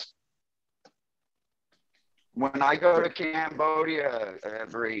 Yes. When I go to Cambodia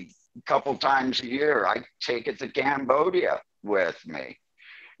every couple times a year, I take it to Cambodia with me.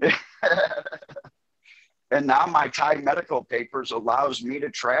 And now my Thai medical papers allows me to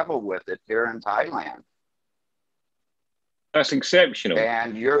travel with it here in Thailand. That's exceptional.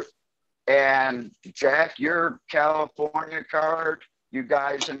 And Jack, your California card, you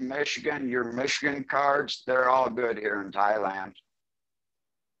guys in Michigan, your Michigan cards, they're all good here in Thailand.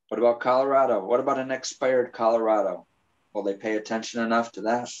 What about Colorado? What about an expired Colorado? Will they pay attention enough to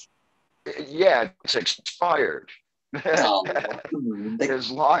that? Yeah, it's expired. As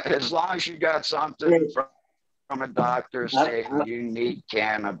long as you got something from a doctor saying you need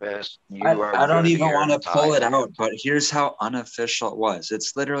cannabis, I don't even want to pull it out, but here's how unofficial it was.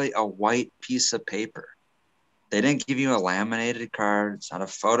 It's literally a white piece of paper. They didn't give you a laminated card. It's not a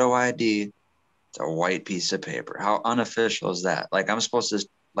photo ID. It's a white piece of paper. How unofficial is that? Like, I'm supposed to,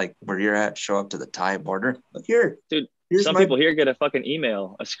 like, where you're at, show up to the Thai border. Look here. Dude, some people here get a fucking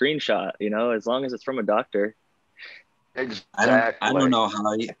email, a screenshot, you know, as long as it's from a doctor. Exactly. I don't know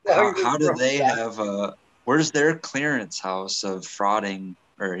how do they have where's their clearance house of frauding,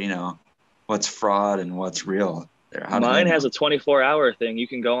 or, you know, what's fraud and what's real? Mine has a 24-hour thing. You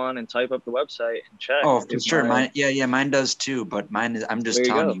can go on and type up the website and check. Oh, for sure. Mine does too. But mine is, I'm just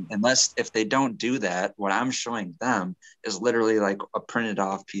telling you, if they don't do that, what I'm showing them is literally like a printed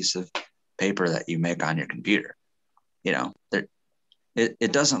off piece of paper that you make on your computer. You know,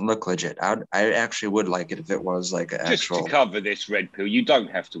 It doesn't look legit. I actually would like it if it was like an Just actual. to cover this, Red Pill, you don't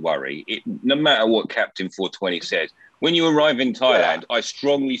have to worry. No matter what Captain 420 says, when you arrive in Thailand, I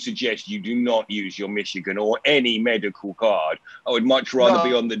strongly suggest you do not use your Michigan or any medical card. I would much rather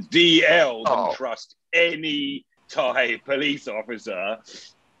be on the DL than trust any Thai police officer.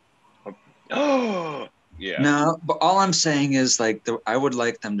 Oh, yeah. No, but all I'm saying is like I would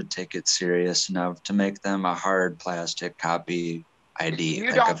like them to take it serious enough to make them a hard plastic copy ID.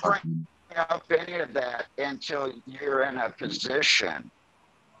 You like don't bring up any of that until you're in a position.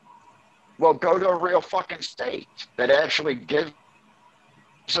 Well, go to a real fucking state that actually gives.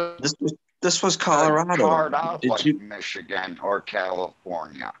 This was Colorado. Card out Did like you? Michigan or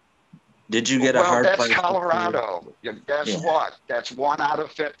California? Did you get a hard? That's plastic Colorado. Guess what? That's 1 out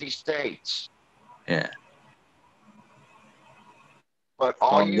of 50 states. Yeah. But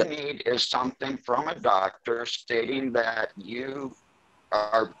all you need is something from a doctor stating that you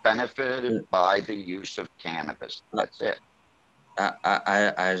are benefited by the use of cannabis. That's it.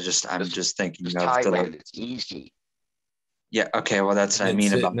 I'm just thinking of Thailand. It's easy. Yeah. Okay. Well, that's what I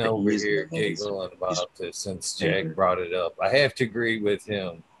mean about over here giggling about this since Jack brought it up. I have to agree with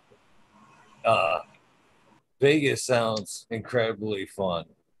him. Vegas sounds incredibly fun,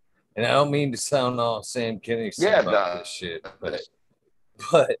 and I don't mean to sound all Sam Kinison about this shit, but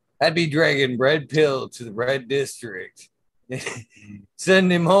I'd be dragging Red Pill to the Red District.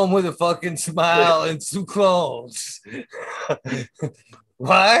 Send him home with a fucking smile and some clothes.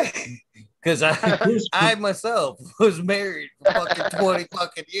 Why? Because I myself was married for fucking 20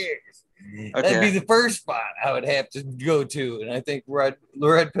 fucking years. Okay. That'd be the first spot I would have to go to, and I think Red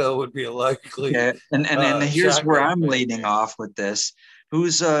Pill would be a likely. Yeah. And here's where I'm leading off with this.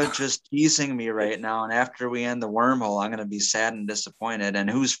 Who's just teasing me right now? And after we end the wormhole, I'm gonna be sad and disappointed. And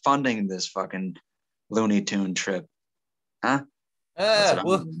who's funding this fucking Looney Tune trip? Huh?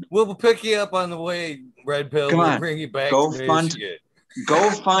 We'll pick you up on the way, Red Pill. We'll bring you back. Go fund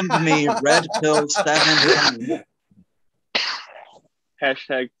me, Red Pill 7.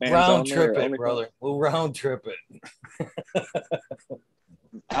 Hashtag fans round trip it, brother. We'll round trip it.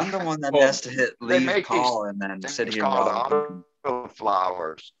 I'm the one that has to hit leave call and then sit here.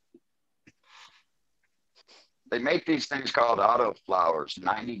 Autoflowers. They make these things called autoflowers.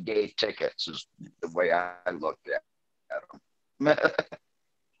 90-day tickets is the way I looked at them.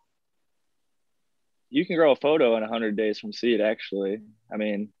 You can grow a photo in 100 days from seed, actually. I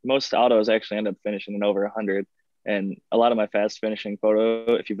mean, most autos actually end up finishing in over 100. And a lot of my fast finishing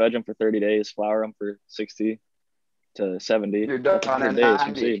photo, if you veg them for 30 days, flower them for 60 to 70, you're done in 100 days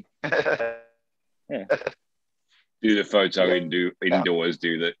from seed. Yeah. Do the photo indoors,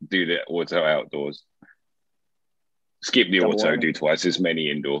 do the auto outdoors. Skip the auto, do twice as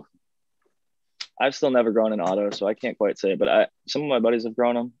many indoor. I've still never grown an auto, so I can't quite say, but some of my buddies have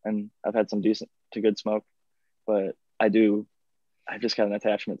grown them and I've had some decent to good smoke, but I've just got an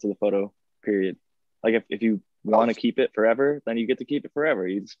attachment to the photo, period. Like if you want to keep it forever, then you get to keep it forever.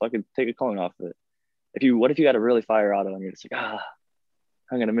 You just fucking take a clone off of it. What if you got a really fire auto and you're just like,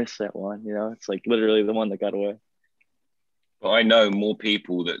 I'm going to miss that one. You know, it's like literally the one that got away. But I know more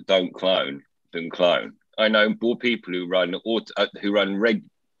people that don't clone than clone. I know more people who run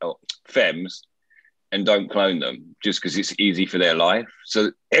FEMs and don't clone them just because it's easy for their life.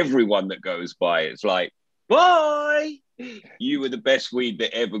 So everyone that goes by, it's like, bye. You were the best weed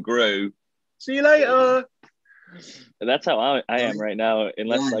that ever grew. See you later. And that's how I am right now,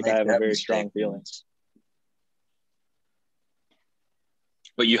 unless I have a very strong feeling.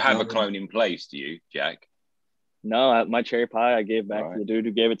 But you have a clone in place, do you, Jack? No, my cherry pie I gave back to the dude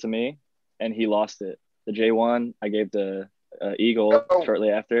who gave it to me, and he lost it. The J1 I gave to Eagle shortly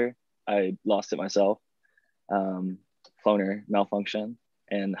after. I lost it myself. Cloner malfunction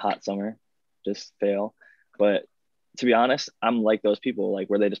and hot summer just fail. But to be honest, I'm like those people like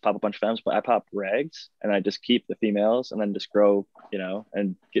where they just pop a bunch of femmes, but I pop rags and I just keep the females and then just grow,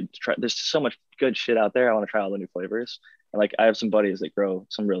 and there's so much good shit out there. I want to try all the new flavors. And like I have some buddies that grow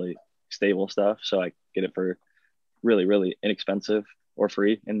some really stable stuff, so I get it for really, really inexpensive or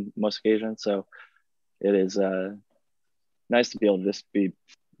free in most occasions. So it is nice to be able to just be,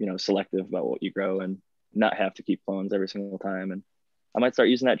 selective about what you grow and not have to keep clones every single time. And I might start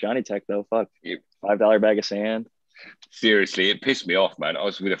using that Johnny Tech though. Fuck, $5 bag of sand. Seriously, it pissed me off, man. I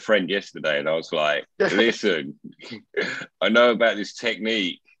was with a friend yesterday and I was like, listen, I know about this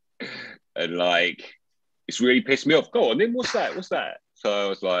technique and like, it's really pissed me off. Go on then, what's that? So I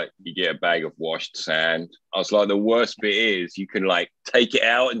was like, you get a bag of washed sand. I was like, the worst bit is you can like take it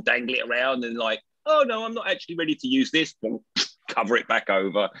out and dangle it around and like, oh no, I'm not actually ready to use this. Cover it back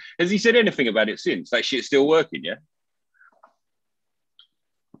over. Has he said anything about it since? That shit's still working, yeah?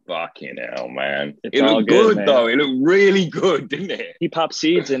 Fucking hell, man. It's It all looked good, good, man. though. It looked really good, didn't it? He popped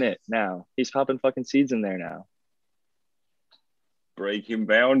seeds in it now. He's popping fucking seeds in there now. Breaking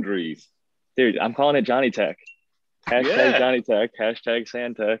boundaries. Dude, I'm calling it Johnny Tech. Hashtag Yeah. Johnny Tech. Hashtag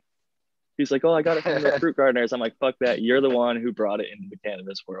Sandtech. He's like, oh, I got it from the fruit gardeners. I'm like, fuck that. You're the one who brought it into the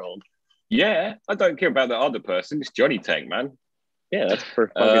cannabis world. Yeah, I don't care about the other person. It's Johnny Tech, man. Yeah, that's for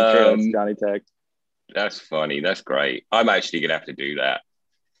fucking sure. That's Johnny Tech. That's funny. That's great. I'm actually going to have to do that.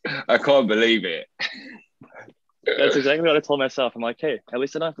 I can't believe it. That's exactly what I told myself. I'm like, hey, at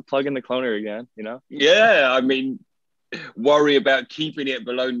least I don't have to plug in the cloner again, you know? Yeah, I mean, worry about keeping it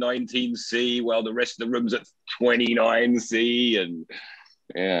below 19C while the rest of the room's at 29C. And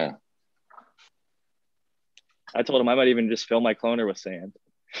yeah. I told him I might even just fill my cloner with sand.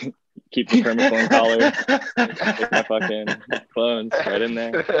 Keep the permaclone collar. Take my fucking clones right in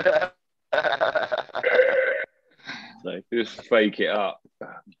there. It's like, Just fake it up.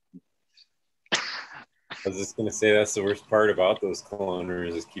 I was just gonna say that's the worst part about those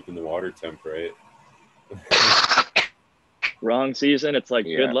cloners is keeping the water temp right. wrong season. It's like,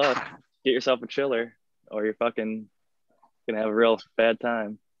 Yeah. good luck. Get yourself a chiller or you're fucking gonna have a real bad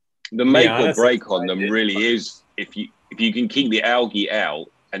time. The make or honest, break that's on what I them did. really is if you can keep the algae out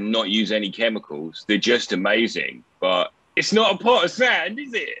and not use any chemicals, they're just amazing. But it's not a pot of sand,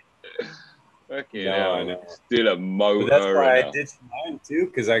 is it? Okay, No, I know. Still a motor. But that's why and I a- ditched mine too,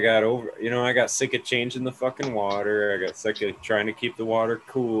 because I got sick of changing the fucking water. I got sick of trying to keep the water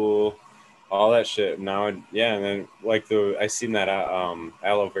cool, all that shit. Now, and then I seen that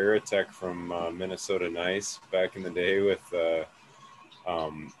aloe vera tech from Minnesota Nice back in the day with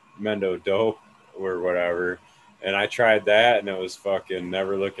Mendo Dope or whatever, and I tried that, and it was fucking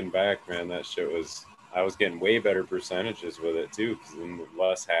never looking back, man. That shit was. I was getting way better percentages with it too, because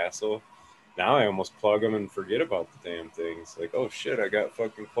less hassle. Now I almost plug them and forget about the damn things. Like, oh shit, I got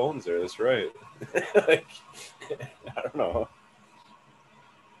fucking clones there. That's right. Like, I don't know.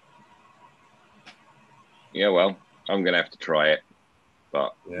 Yeah, well, I'm gonna have to try it,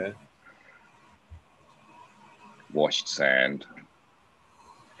 but Yeah. washed sand.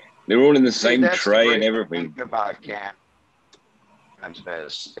 They're all in the same That's the tray great and everything. thing about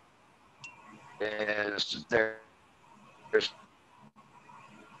cannabis is there's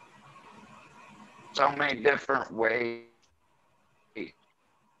so many different ways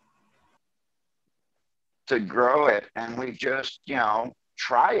to grow it, and we just,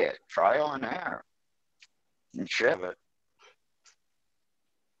 try on air and ship it.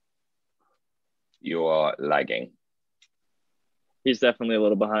 You are lagging. He's definitely a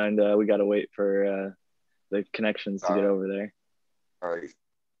little behind. We got to wait for the connections to get over there. All right.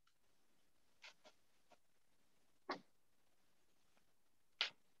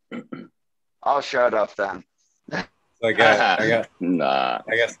 I'll shut up then. So I got Nah.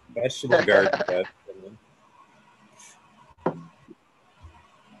 some vegetable garden beds.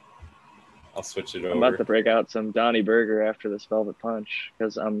 I'll switch it I'm about to over. break out some Donnie Burger after this Velvet Punch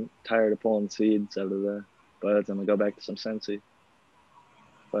because I'm tired of pulling seeds out of the buds. I'm going to go back to some Sensi.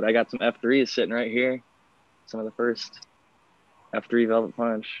 But I got some F3s sitting right here. Some of the first F3 Velvet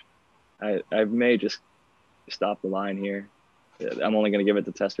Punch. I may just stop the line here. I'm only going to give it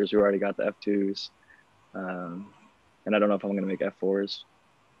to testers who already got the F2s. And I don't know if I'm going to make F4s.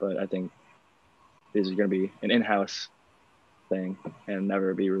 But I think these are going to be an in-house thing and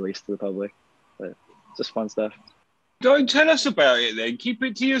never be released to the public. But it's just fun stuff. Don't tell us about it then. Keep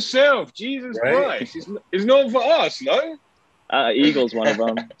it to yourself. Jesus Right? Christ. It's not for us, no? Eagle's one of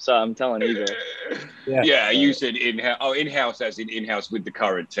them, so I'm telling Eagle. Yeah, you said in-house. Oh, in-house as in in-house with the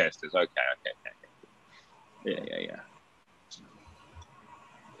current testers. Okay. Yeah.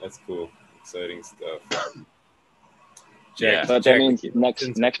 That's cool. Exciting stuff. Yeah. But that Jack, means since next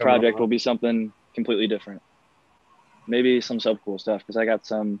it's come project up- will be something completely different. Maybe some sub cool stuff because I got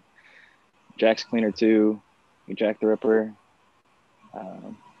some Jack's Cleaner 2, Jack the Ripper.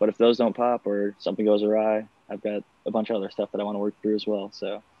 But if those don't pop or something goes awry, I've got a bunch of other stuff that I want to work through as well.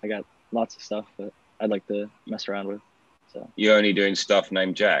 So I got lots of stuff that I'd like to mess around with. So You're only doing stuff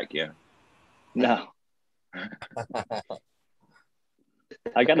named Jack, yeah? no.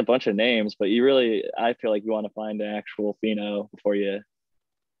 I got a bunch of names, but I feel like you want to find an actual pheno before you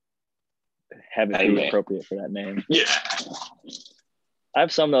have it be Amen. appropriate for that name. Yeah. I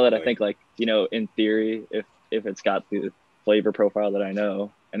have some though that I think in theory, if it's got the flavor profile that I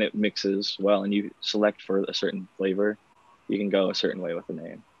know and it mixes well and you select for a certain flavor, you can go a certain way with the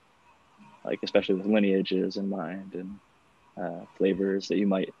name. Like especially with lineages in mind and flavors that you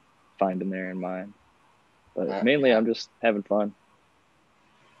might find in there in mind. But mainly I'm just having fun.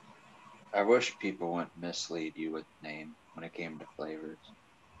 I wish people wouldn't mislead you with name when it came to flavors.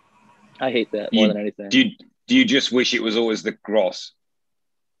 I hate that more than anything. Do you just wish it was always the Gross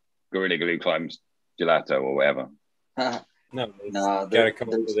Gorilla Glue Climbs Gelato or whatever? No, it's No, gotta come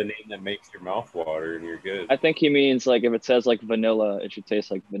up with a name that makes your mouth water, and you're good. I think he means like if it says like vanilla, it should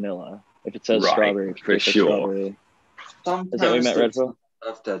taste like vanilla. If it says Right, strawberry, it should for taste like sure. strawberry. Sometimes Is that what you meant, there's Redfield?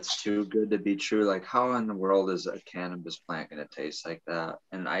 stuff that's too good to be true. Like, how in the world is a cannabis plant going to taste like that?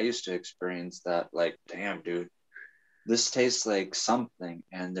 And I used to experience that, like, damn, dude, this tastes like something.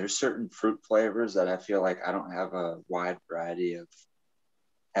 And there's certain fruit flavors that I feel like I don't have a wide variety of,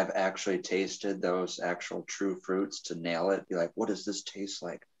 have actually tasted those actual true fruits to nail it. Be like, what does this taste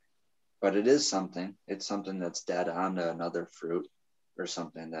like? But it is something. It's something that's dead on to another fruit or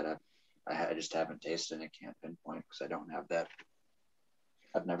something that I just haven't tasted and I can't pinpoint because I don't have that.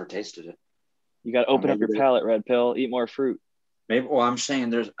 I've never tasted it. You got to open up your palate, Red Pill. Eat more fruit. Maybe. Well, I'm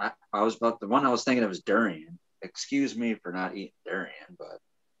saying I was about the one I was thinking of was durian. Excuse me for not eating durian, but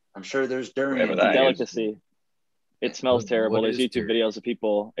I'm sure there's durian. Whatever It's a that is. delicacy. It smells terrible. What There's is YouTube durian? videos of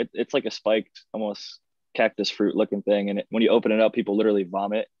people. It's like a spiked, almost cactus fruit looking thing, and when you open it up, people literally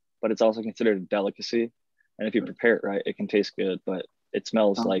vomit. But it's also considered a delicacy, and if you prepare it right, it can taste good. But it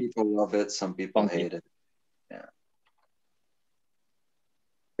smells Some like people love it. Some people funky. hate it. Yeah,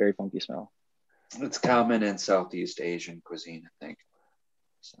 very funky smell. it's common in Southeast Asian cuisine, I think.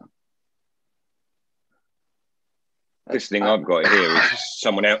 So This thing I've got here is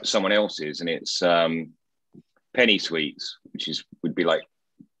someone else's, and it's penny sweets, which would be like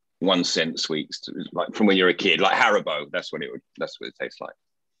 1 cent sweets, like from when you're a kid, like Haribo. That's what it tastes like.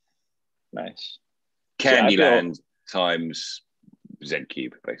 Nice. Candyland times Z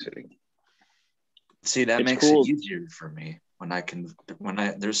Cube, basically. see, that It's makes cool. it easier for me when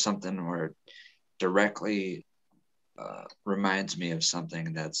there's something where it directly reminds me of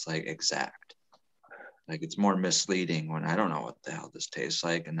something that's like exact. Like it's more misleading when I don't know what the hell this tastes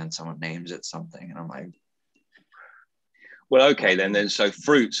like, and then someone names it something, and I'm like, Well, okay, then so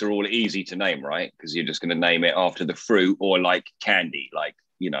fruits are all easy to name, right? Because you're just going to name it after the fruit, or like candy, like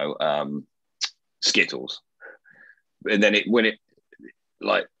Skittles. And then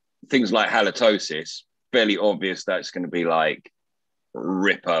like things like halitosis, fairly obvious that's going to be like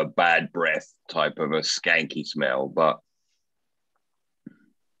Ripper, bad breath type of a skanky smell, but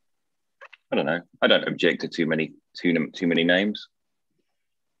I don't know. I don't object to too many names.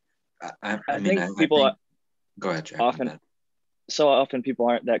 I think people go ahead, Jack. so often people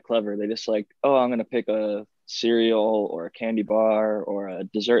aren't that clever. They just like, oh, I'm going to pick a cereal or a candy bar or a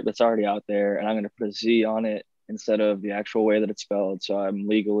dessert that's already out there, and I'm going to put a Z on it instead of the actual way that it's spelled. So I'm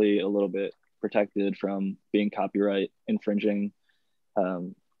legally a little bit protected from being copyright infringing.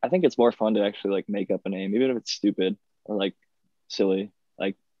 I think it's more fun to actually like make up a name, even if it's stupid or like silly.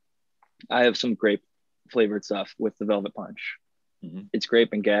 Like I have some grape flavored stuff with the Velvet Punch. Mm-hmm. It's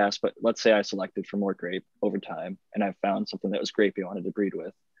grape and gas, but let's say I selected for more grape over time and I found something that was grapey I wanted to breed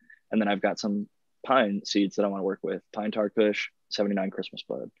with. And then I've got some pine seeds that I want to work with. Pine Tar Kush, 79 Christmas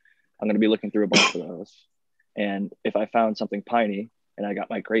Bud. I'm going to be looking through a bunch of those. And if I found something piney and I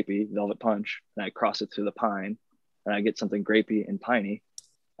got my grapey Velvet Punch and I cross it through the pine and I get something grapey and piney,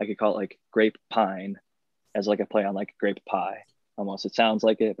 I could call it like grape pine as like a play on like grape pie. Almost. It sounds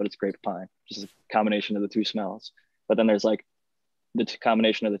like it, but it's grape pine, just a combination of the two smells. But then there's like the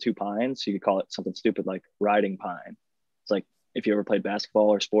combination of the two pines. So you could call it something stupid like riding pine. It's like if you ever played basketball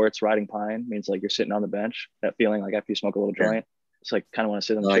or sports, riding pine means like you're sitting on the bench, that feeling like after you smoke a little joint. It's like kind of want to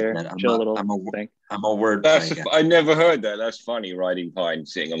sit on the chair, chill a little. I'm a word That's play guy. I never heard that. That's funny. Riding pine,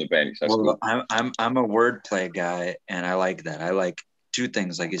 sitting on the bench. That's well, cool. I'm a wordplay guy, and I like that. I like two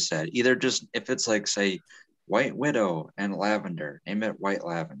things, like you said. Either just if it's like say White Widow and lavender, name it White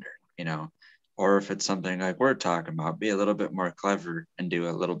Lavender, or if it's something like we're talking about, be a little bit more clever and do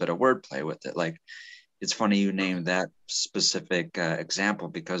a little bit of wordplay with it. Like it's funny you named that specific example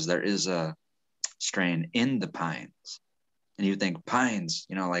because there is a strain in the pines, and you think pines,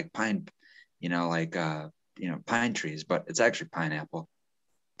 like pine, pine trees, but it's actually pineapple.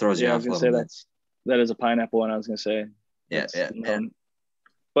 Throws you I off was a gonna little say that is a pineapple one. I was gonna say. Yeah.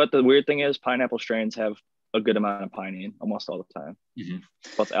 But the weird thing is, pineapple strains have a good amount of pinene almost all the time. Mm-hmm.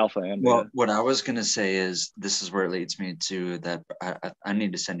 Both alpha and well, beta. What I was gonna say is this is where it leads me to that. I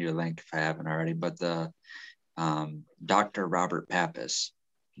need to send you a link if I haven't already. But the Dr. Robert Pappas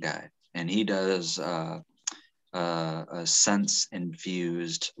guy, and he does a sense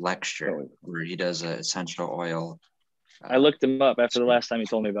infused lecture where he does an essential oil. I looked him up after the last time you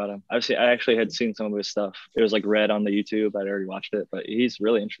told me about him. I actually had seen some of his stuff. It was like red on the YouTube. I'd already watched it, but he's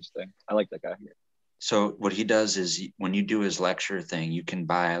really interesting. I like that guy. So what he does is when you do his lecture thing, you can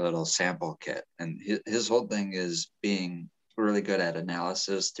buy a little sample kit. And his whole thing is being really good at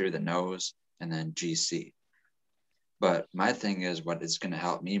analysis through the nose and then GC. But my thing is what is going to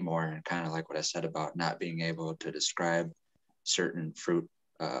help me more, and kind of like what I said about not being able to describe certain fruit,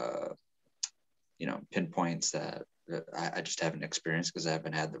 pinpoints that I just haven't experienced because I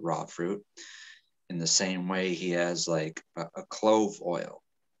haven't had the raw fruit. In the same way, he has like a clove oil,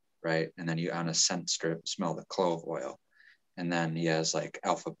 right? And then you on a scent strip smell the clove oil. And then he has like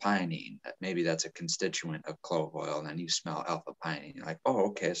alpha pinene. Maybe that's a constituent of clove oil. And then you smell alpha pinene. You're like, oh,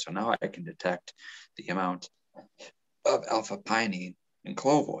 okay. So now I can detect the amount of alpha pinene in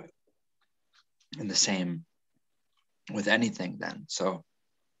clove oil. And the same with anything then. So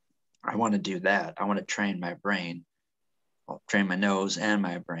I want to do that. I want to train my brain. I'll train my nose and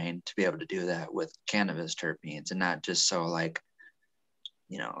my brain to be able to do that with cannabis terpenes, and not just so like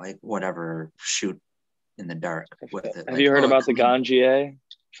whatever shoot in the dark with it. Have you heard about the Ganjier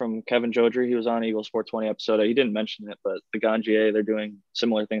from Kevin Jodrey? He was on Eagle Sport 20 episode. He didn't mention it, but the Ganjier, they're doing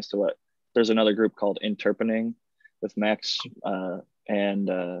similar things to what there's another group called Interpening with Max and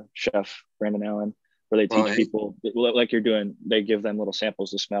Chef Brandon Allen, where they teach people like you're doing. They give them little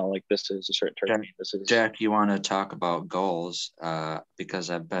samples to smell, like this is a certain terpene. This is Jack. You want to talk about goals? Because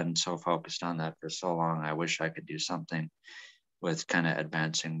I've been so focused on that for so long. I wish I could do something with kind of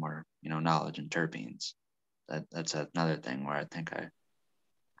advancing more, knowledge in terpenes. That's another thing where I think I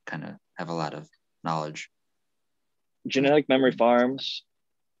kind of have a lot of knowledge. Genetic Memory Farms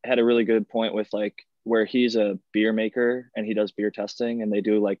had a really good point with like where he's a beer maker and he does beer testing, and they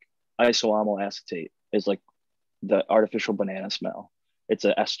do like isoamyl acetate is like the artificial banana smell. It's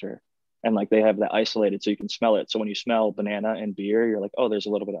an ester, and like they have that isolated so you can smell it. So when you smell banana and beer, you're like, oh, there's a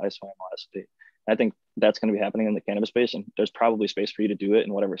little bit of isoamyl acetate. I think that's going to be happening in the cannabis space, and there's probably space for you to do it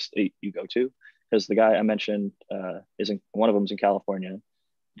in whatever state you go to. Because the guy I mentioned one of them's in California.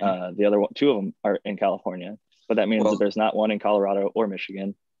 The other two of them are in California, but that means that there's not one in Colorado or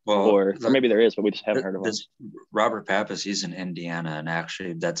Michigan. Or maybe there is, but we just haven't heard of him. Robert Pappas, he's in Indiana, and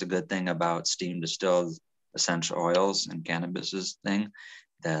actually that's a good thing about steam distilled essential oils and cannabis's thing,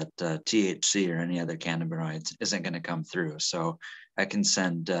 that THC or any other cannabinoids isn't going to come through. So I can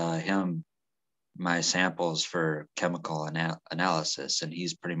send him my samples for chemical analysis, and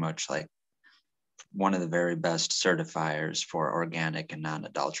he's pretty much like one of the very best certifiers for organic and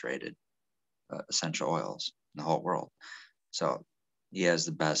non-adulterated essential oils in the whole world. So he has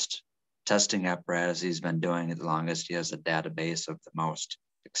the best testing apparatus. He's been doing it the longest. He has a database of the most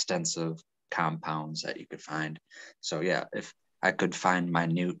extensive compounds that you could find. So yeah, if I could find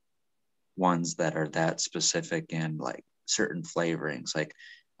minute ones that are that specific in like certain flavorings, like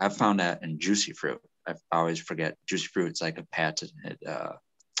I've found that in juicy fruit. I always forget juicy fruit's like a patented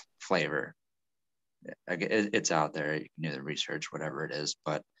flavor. It's out there. You can do the research, whatever it is.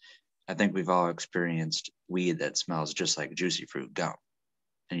 But I think we've all experienced weed that smells just like juicy fruit gum.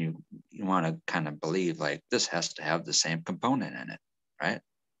 And you want to kind of believe like this has to have the same component in it, right?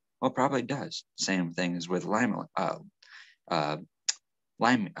 Well, it probably does. Same thing as with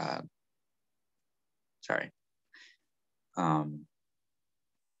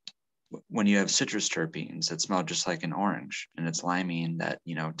when you have citrus terpenes that smell just like an orange, and it's limonene that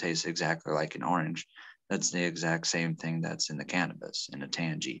tastes exactly like an orange, that's the exact same thing that's in the cannabis, in a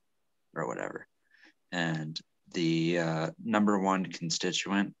tangy or whatever. And the number one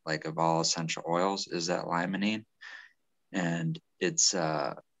constituent, like of all essential oils, is that limonene, and it's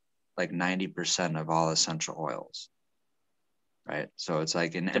like 90% of all essential oils, right? So it's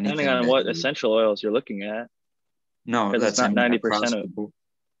like in depending on what essential oils you're looking at. No, that's not 90% of.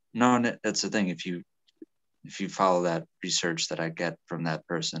 No, that's the thing. If you follow that research that I get from that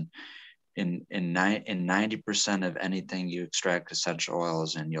person, in 90% of anything you extract essential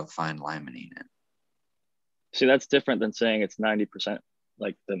oils in, you'll find limonene in. See, that's different than saying it's 90%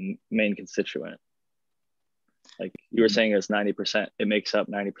 like the main constituent. Like you were saying, it's 90%. It makes up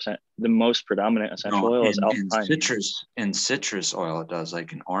 90%. The most predominant essential oil is alpha pinene. In citrus oil, it does,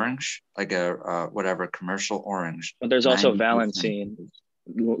 like an orange, like a whatever commercial orange. But there's also valenine.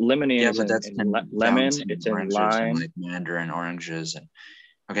 Limonene is in lemon. It's in lime, like mandarin oranges, and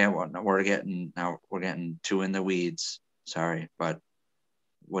okay. Well, we're getting too in the weeds. Sorry, but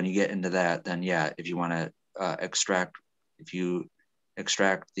when you get into that, then yeah, if you want to extract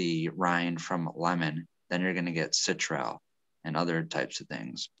the rind from lemon, then you're going to get citral and other types of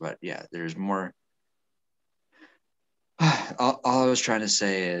things. But yeah, there's more. All I was trying to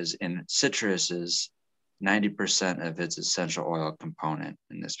say is in citruses, 90% of its essential oil component,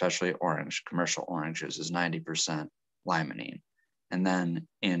 and especially commercial oranges, is 90% limonene. And then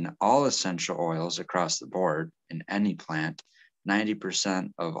in all essential oils across the board, in any plant,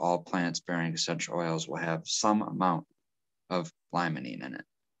 90% of all plants bearing essential oils will have some amount of limonene in it.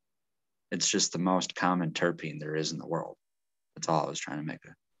 It's just the most common terpene there is in the world. That's all I was trying to make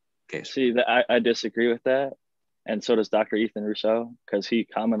a case. See, I disagree with that. And so does Dr. Ethan Rousseau, because he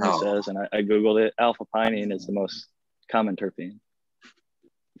commonly says, and I Googled it, alpha pinene is the most common terpene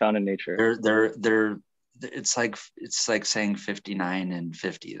found in nature. They're it's like saying 59 and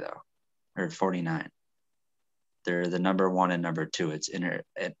 50 though, or 49. They're the number one and number two. It's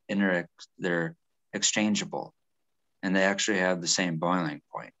they're exchangeable, and they actually have the same boiling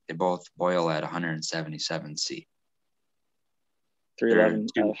point. They both boil at 177 C. 311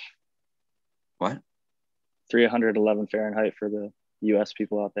 F. What? 311 Fahrenheit for the U.S.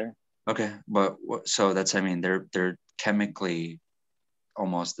 people out there. Okay, but so that's, I mean, they're chemically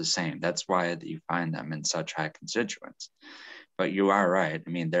almost the same. That's why you find them in such high constituents. But you are right. I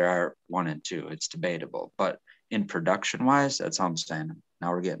mean, there are 1 and 2. It's debatable, but in production wise, that's all I'm saying.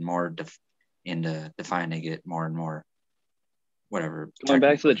 Now we're getting more into defining it more and more. Whatever. Going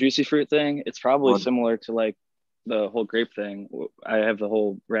back to the juicy fruit thing, it's probably similar to like the whole grape thing. I have the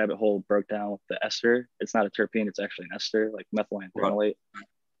whole rabbit hole broke down with the ester. It's not a terpene, it's actually an ester, like methylene phenolate.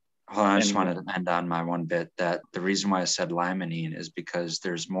 Hold on, I just wanted to end on my one bit that the reason why I said limonene is because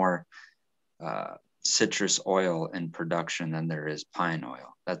there's more citrus oil in production than there is pine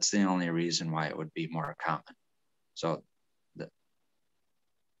oil. That's the only reason why it would be more common. So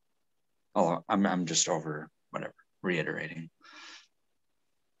I'm just reiterating.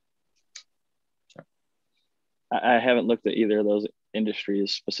 I haven't looked at either of those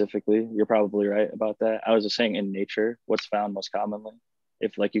industries specifically. You're probably right about that. I was just saying in nature, what's found most commonly.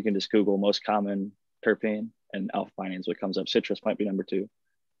 If like you can just Google most common terpene and alpha pinene is what comes up. Citrus might be number 2.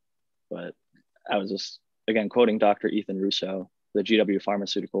 But I was just, again, quoting Dr. Ethan Rousseau, the GW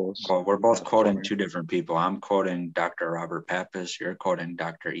Pharmaceuticals. Well, we're both quoting two different people. I'm quoting Dr. Robert Pappas. You're quoting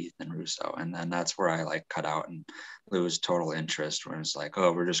Dr. Ethan Rousseau. And then that's where I like cut out and lose total interest when it's like,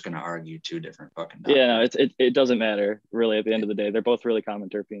 oh, we're just going to argue two different fucking doctors. Yeah, no, it doesn't matter really at the end of the day. They're both really common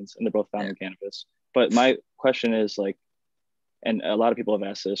terpenes and they're both found in cannabis. But my question is like, and a lot of people have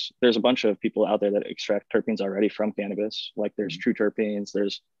asked this, there's a bunch of people out there that extract terpenes already from cannabis. Like there's True Terpenes,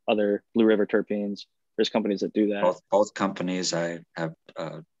 there's other Blue River Terpenes. There's companies that do that. Both companies I have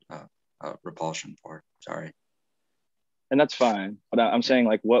repulsion for. Sorry. And that's fine. But I'm saying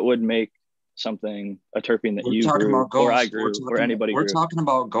like, what would make something a terpene that you grew or I grew or anybody grew? We're talking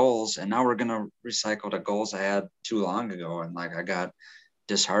about goals, and now we're going to recycle the goals I had too long ago. And like I got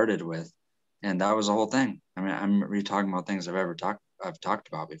disheartened with. And that was the whole thing. I mean, I'm talking about things I've talked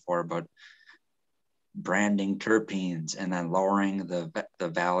about before, but branding terpenes and then lowering the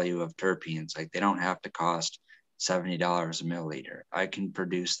value of terpenes. Like they don't have to cost $70 a milliliter. I can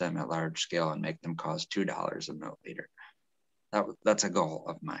produce them at large scale and make them cost $2 a milliliter. That's a goal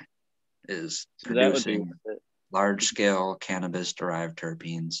of mine, is producing large scale cannabis derived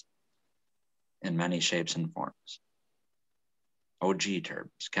terpenes in many shapes and forms. OG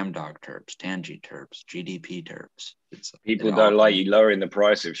terps, ChemDog terps, Tangy terps, GDP terps. People don't like you lowering the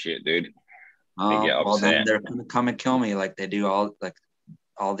price of shit, dude. They get upset. Well, then they're going to come and kill me like they do all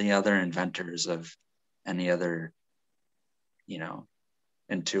the other inventors of any other,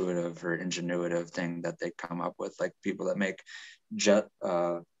 intuitive or ingenuitive thing that they come up with. Like people that make jet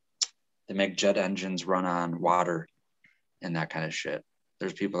engines run on water and that kind of shit.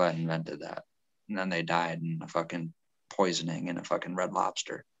 There's people that invented that, and then they died in a fucking poisoning in a fucking Red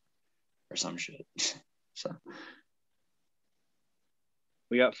Lobster or some shit. So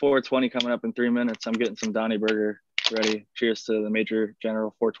we got 420 coming up in 3 minutes. I'm getting some Donnie Burger ready. Cheers to the Major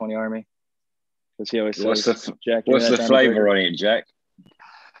General 420 Army. Because he always says, Jack, what's the flavor on it, Jack?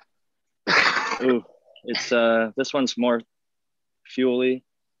 Ooh, it's this one's more fuely.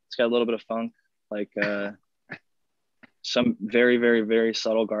 It's got a little bit of funk, like some very, very, very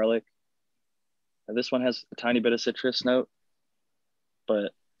subtle garlic. This one has a tiny bit of citrus note,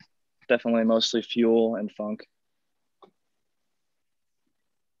 but definitely mostly fuel and funk.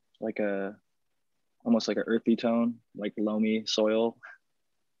 Like almost like an earthy tone, like loamy soil,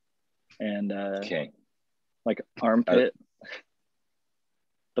 and like armpit.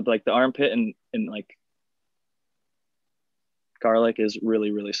 But like the armpit and like garlic is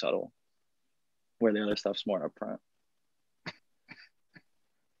really, really subtle, where the other stuff's more upfront.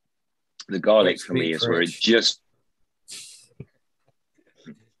 The garlic for me is where it just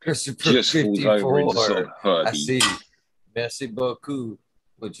falls over into sort of herby. I see. Merci beaucoup.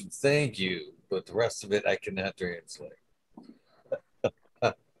 Would you thank you? But the rest of it I cannot translate.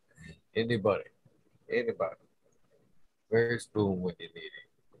 Anybody. Where's Boom when you need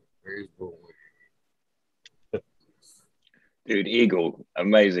it? Where's Boom when you need it? Dude, Eagle,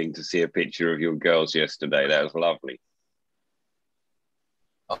 amazing to see a picture of your girls yesterday. That was lovely.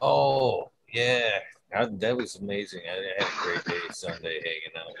 Oh, yeah. That was amazing. I had a great day Sunday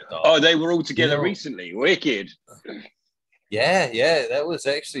hanging out with all. Oh, they were all together know- recently. Wicked. Yeah. That was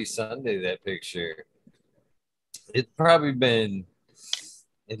actually Sunday, that picture. It's probably been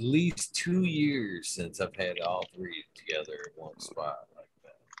at least 2 years since I've had all three together in one spot like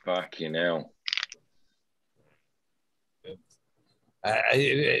that. Fucking hell.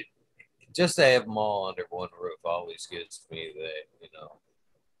 Just to have them all under one roof always gives me that,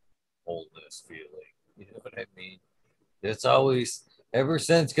 wholeness feeling. You know what I mean? It's always ever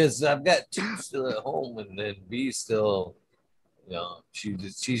since, because I've got two still at home, and then B still,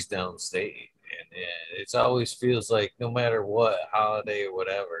 she's downstate, and it always feels like no matter what holiday or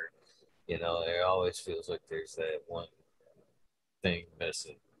whatever, it always feels like there's that one thing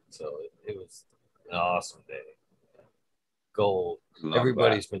missing. So it was an awesome day. Gold. Love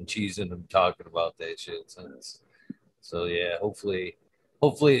Everybody's been cheesing and talking about that shit since. So yeah, hopefully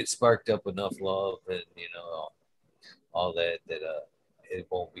it sparked up enough love and all that it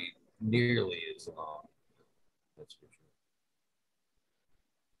won't be nearly as long. That's for sure.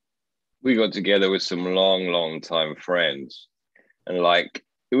 We got together with some long time friends, and like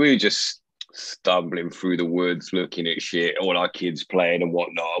we were just stumbling through the woods looking at shit, all our kids playing and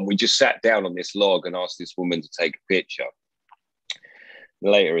whatnot, and we just sat down on this log and asked this woman to take a picture.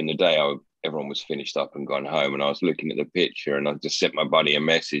 Later in the day, everyone was finished up and gone home, and I was looking at the picture, and I just sent my buddy a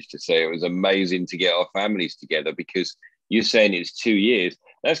message to say it was amazing to get our families together, because you're saying it's 2 years.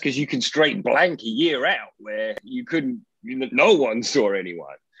 That's because you can straight blank a year out where you couldn't, no one saw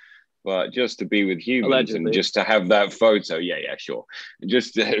anyone. But just to be with humans Allegedly. and just to have that photo, yeah, sure.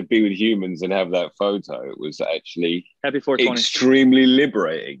 Just to be with humans and have that photo, it was actually Happy 420. extremely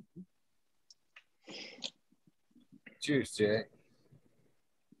liberating. Cheers, Jay.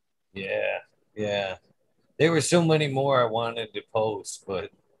 Yeah. There were so many more I wanted to post,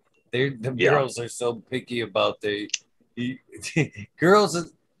 but the girls are so picky about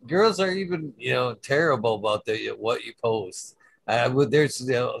girls are even terrible about what you post. There's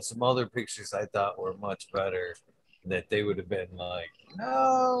some other pictures I thought were much better that they would have been like,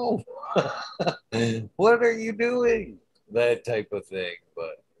 no, what are you doing? That type of thing.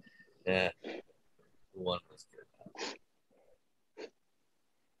 But yeah, one was good.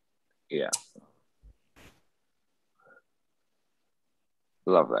 Yeah.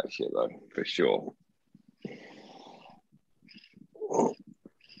 Love that shit though, for sure.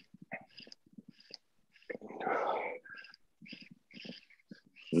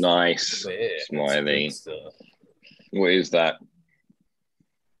 Nice. Yeah, Smiley. What is that?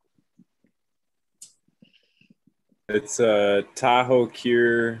 It's a Tahoe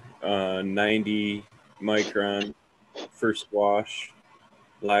Cure 90 micron first wash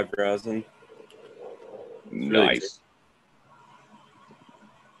live resin. Nice.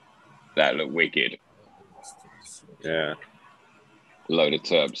 That looked wicked. Yeah. Load of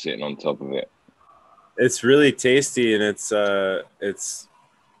turb sitting on top of it. It's really tasty, and it's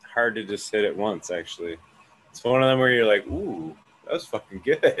hard to just hit it once, actually. It's one of them where you're like, ooh, that was fucking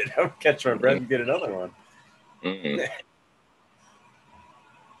good. I'm gonna catch my breath and get another one. Mm-hmm.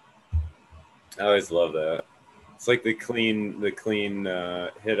 I always love that. It's like the clean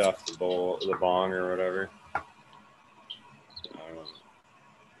hit off the bong or whatever.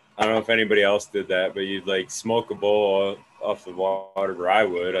 I don't know if anybody else did that, but you'd like smoke a bowl off the water, or I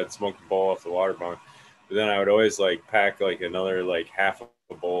would. I'd smoke a bowl off the water bong, but then I would always like pack like another like half a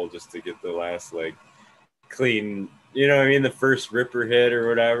bowl just to get the last like clean. You know what I mean? The first ripper hit or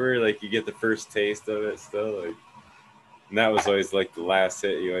whatever. Like you get the first taste of it still. Like, and that was always like the last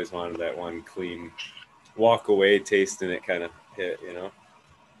hit. You always wanted that one clean, walk away tasting it kind of hit.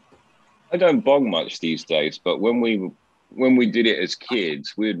 I don't bong much these days, but when we did it as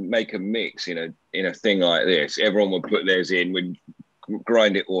kids, we'd make a mix in a thing like this. Everyone would put theirs in, we'd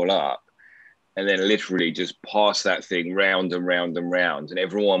grind it all up, and then literally just pass that thing round and round and round. And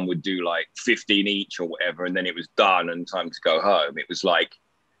everyone would do like 15 each or whatever, and then it was done and time to go home. It was like,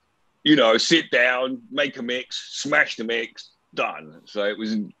 sit down, make a mix, smash the mix, done. So it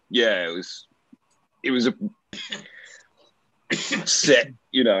was a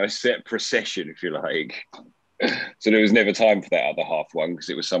set procession, if you like. So there was never time for that other half one because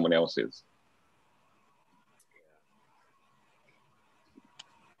it was someone else's.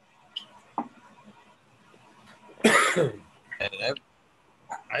 And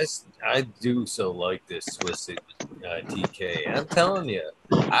I do so like this Twisted TK. I'm telling you,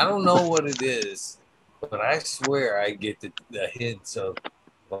 I don't know what it is, but I swear I get the hints of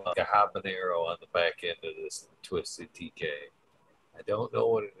like a habanero on the back end of this Twisted TK. I don't know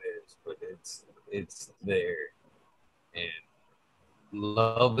what it is, but it's there, and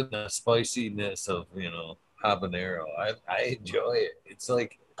loving the spiciness of habanero. I enjoy it. It's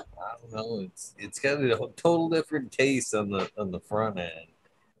like I don't know. It's got a total different taste on the front end.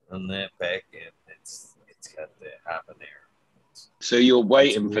 On that back end, it's got the habanero. So you're It's a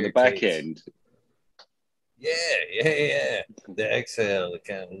waiting for the weird back taste. end. Yeah. The exhale, the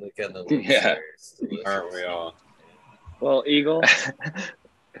kind of look on the lips Yeah. there. It's delicious. Aren't we all? Well, Eagle,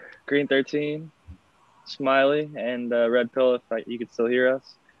 Green 13, Smiley, and Red Pill, if you could still hear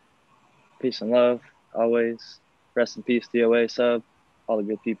us. Peace and love, always. Rest in peace, DOA sub, all the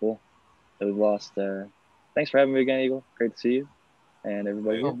good people that we've lost. Thanks for having me again, Eagle. Great to see you and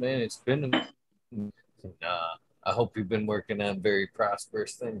everybody Oh here. man, it's been. I hope you've been working on very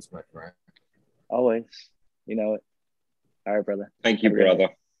prosperous things, my friend. Always. You know it. All right, brother. Thank you, Have a good night.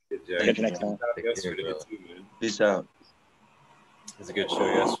 brother. Good job. Catch you next time. Take care, Yesterday brother. too, man. Peace out. It was a good show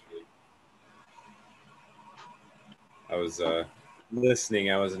yesterday. I was listening.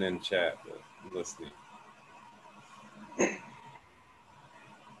 I wasn't in chat, but listening.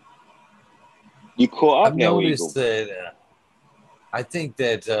 You caught up I've now, noticed Eagle. that I think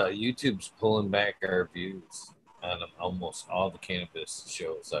that YouTube's pulling back our views on almost all the cannabis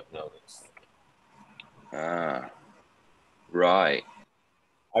shows I've noticed. Ah, right.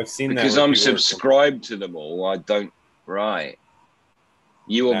 I've seen Because that. I'm subscribed to them all. I don't. Right.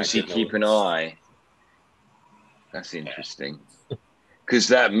 You Not obviously good keep an notice. eye. That's interesting. Because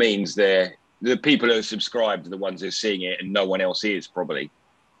that means the people who are subscribed are the ones who are seeing it, and no one else is probably.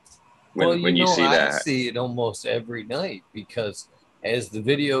 When you see I that. see it almost every night because as the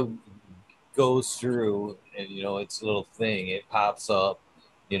video goes through and it's a little thing, it pops up,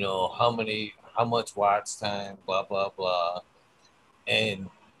 how much watch time, blah blah blah. And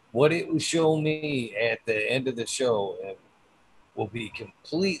what it will show me at the end of the show will be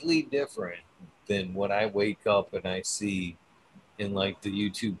completely different than what I wake up and I see in like the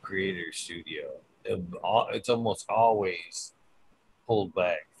YouTube creator studio. It's almost always pulled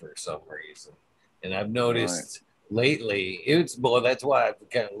back for some reason. And I've noticed lately, that's why I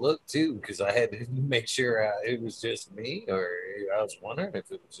kind of looked too, because I had to make sure it was just me, or I was wondering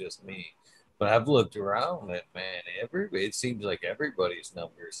if it was just me. But I've looked around and man, it seems like everybody's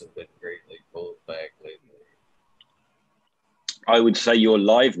numbers have been greatly pulled back lately. I would say your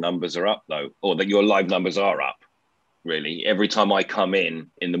live numbers are up though, or that your live numbers are up. Really, every time I come in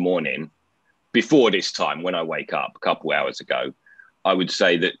the morning, before this time when I wake up a couple hours ago, I would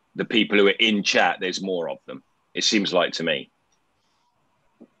say that the people who are in chat, there's more of them. It seems like to me.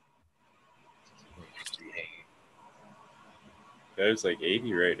 There's like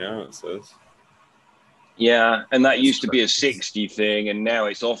 80 right now, it says. Yeah, and that That's used to be a crazy. 60 thing, and now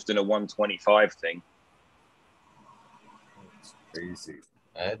it's often a 125 thing. It's crazy.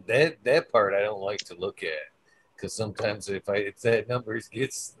 That part I don't like to look at because sometimes if that number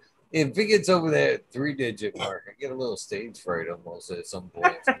gets if it gets over that 3-digit mark, I get a little stage fright almost at some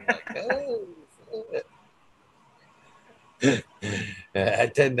point. I'm like, oh. I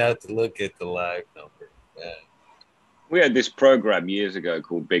tend not to look at the live number. We had this program years ago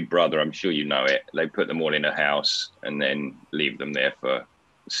called Big Brother. I'm sure you know it. They put them all in a house and then leave them there for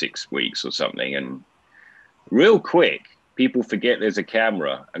 6 weeks or something. And real quick, people forget there's a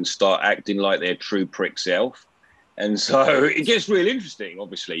camera and start acting like their true prick self. And so it gets really interesting,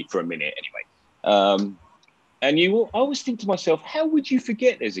 obviously, for a minute anyway. And I always think to myself, how would you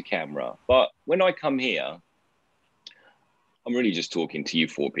forget there's a camera? But when I come here, I'm really just talking to you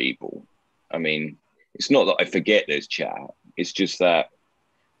 4 people. I mean, it's not that I forget there's chat. It's just that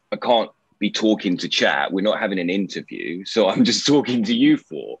I can't be talking to chat. We're not having an interview. So I'm just talking to you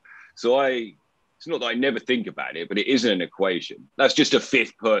 4. So it's not that I never think about it, but it isn't an equation. That's just a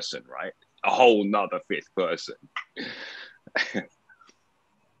 5th person, right? A whole nother 5th person.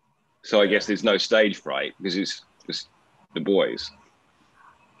 So I guess there's no stage fright because it's just the boys.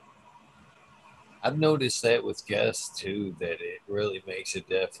 I've noticed that with guests too, that it really makes a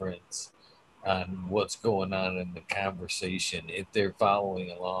difference on what's going on in the conversation. If they're following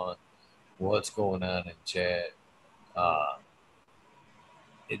along what's going on in chat,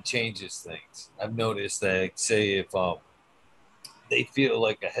 it changes things. I've noticed that, say, if they feel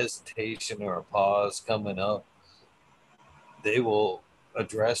like a hesitation or a pause coming up, they will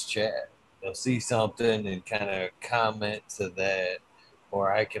address chat. They'll see something and kind of comment to that,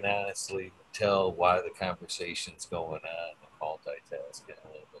 or I can honestly tell why the conversation's going on. I'm multitasking a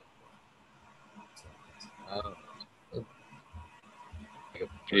little bit. I don't know.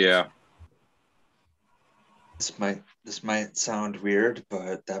 Yeah. This might sound weird,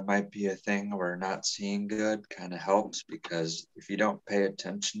 but that might be a thing where not seeing good kind of helps, because if you don't pay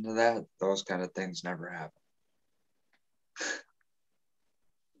attention to that, those kind of things never happen.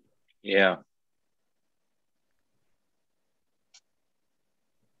 Yeah.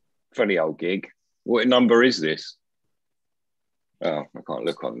 Funny old gig. What number is this? Oh, I can't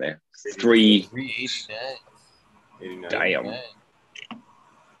look on there. 389. 89. Damn.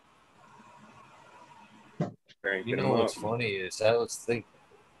 Cranking You know them what's up. funny is I was thinking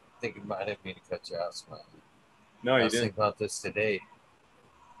about it, mean to cut you off, Smiley. No, I you was didn't. thinking about this today.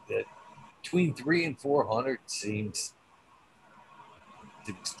 That between 300 and 400 seems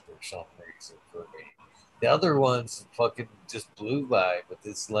to be for some reason for me. The other ones fucking just blew by, but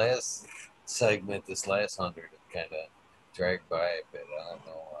this last segment, this last 100, kind of dragged by a bit. I don't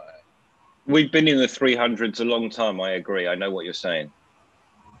know why. We've been in the 300s a long time. I agree. I know what you're saying.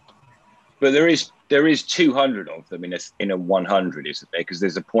 But there is 200 of them in a 100, isn't there? Because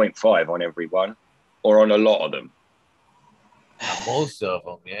there's a 0.5 on every one, or on a lot of them. Most of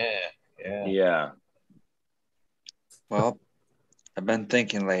them, yeah. Well, I've been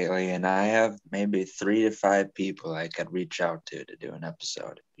thinking lately, and I have maybe 3 to 5 people I could reach out to do an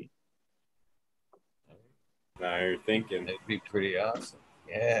episode. Now you're thinking. It'd be pretty awesome.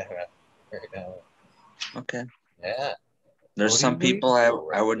 Yeah. Right now. Okay. Yeah. There's What are some you waiting people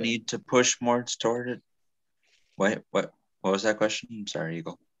for, I would Red? need to push more toward it. Wait, what was that question? I'm sorry,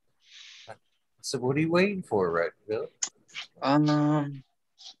 Eagle. So what are you waiting for, Red Bill? I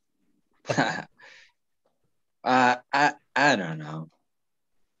don't know.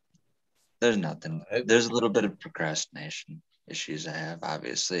 There's nothing. There's a little bit of procrastination issues I have,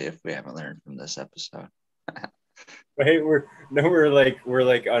 obviously, if we haven't learned from this episode. Wait, we're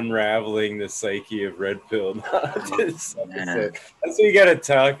like unraveling the psyche of Red Pill. This episode. That's what you gotta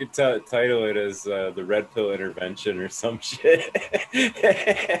title it as the Red Pill intervention or some shit.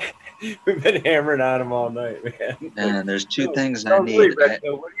 We've been hammering on him all night, man. And there's two things I really, need. Red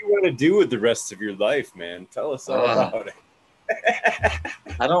Pill, what do you want to do with the rest of your life, man? Tell us all about it.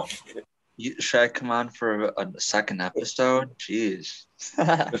 I don't. Should I come on for a second episode? Jeez.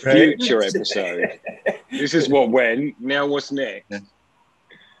 The future episode. This is what went. Now what's next?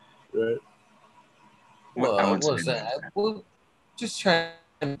 Right. Well, we're just trying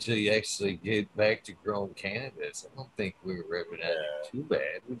to actually get back to growing cannabis. I don't think we were ripping at it too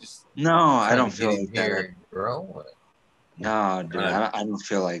bad. We just I don't feel like that. Growing. No, dude, I don't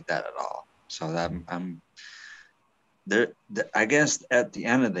feel like that at all. So that I'm there. I guess at the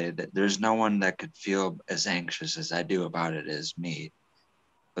end of the day, there's no one that could feel as anxious as I do about it as me.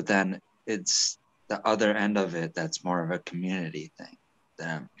 But then it's the other end of it that's more of a community thing that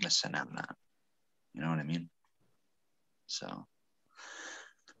I'm missing out on. You know what I mean? So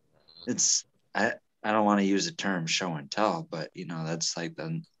it's I don't want to use the term show and tell, but that's like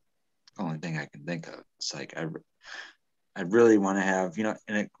the only thing I can think of. It's like I really want to have,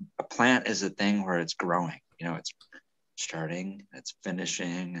 and a plant is a thing where it's growing, it's starting, it's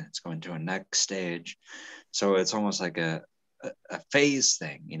finishing, it's going to a next stage. So it's almost like a phase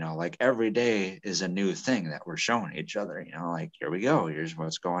thing, like every day is a new thing that we're showing each other, like here we go, here's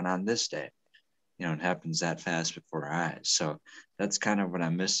what's going on this day. It happens that fast before our eyes. So that's kind of what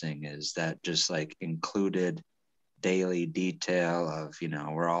I'm missing, is that just like included daily detail of,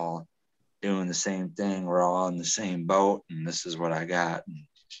 we're all doing the same thing, we're all on the same boat, and this is what I got. And,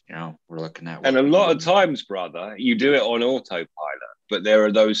 we're looking at. And a lot of times, brother, you do it on autopilot, but there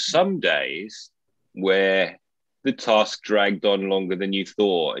are those some days where the task dragged on longer than you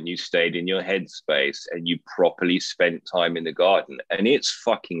thought, and you stayed in your headspace and you properly spent time in the garden, and it's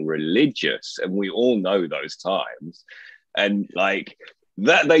fucking religious, and we all know those times. And like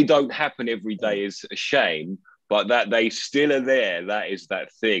that, they don't happen every day is a shame, but that they still are there. That is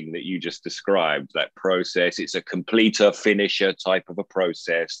that thing that you just described, that process. It's a completer, finisher type of a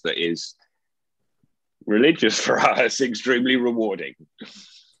process that is religious for us, extremely rewarding.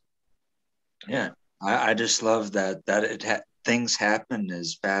 Yeah. I just love that things happen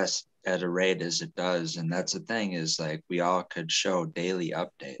as fast at a rate as it does. And that's the thing, is like we all could show daily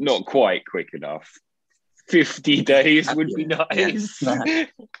updates. Not quite quick enough. 50 days would be nice. Yeah.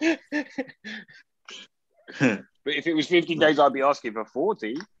 But if it was 50 days, I'd be asking for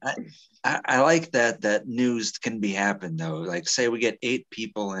 40. I like that news can be happened, though. Like, say we get 8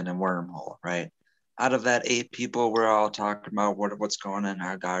 people in a wormhole, right? Out of that 8 people, we're all talking about what's going on in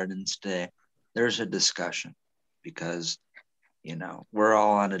our gardens today. There's a discussion because, we're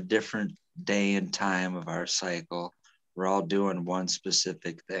all on a different day and time of our cycle. We're all doing one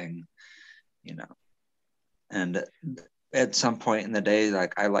specific thing, and at some point in the day,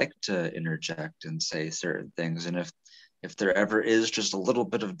 like I like to interject and say certain things. And if there ever is just a little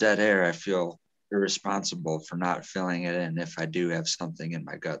bit of dead air, I feel irresponsible for not filling it in if I do have something in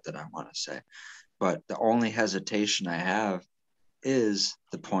my gut that I want to say. But the only hesitation I have is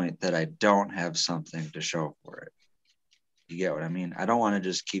the point that I don't have something to show for it. You get what I mean? I don't want to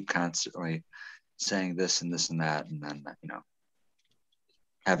just keep constantly saying this and this and that, and then, you know,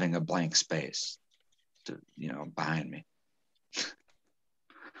 having a blank space to, you know, behind me.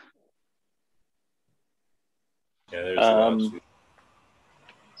 Yeah, there's a lot.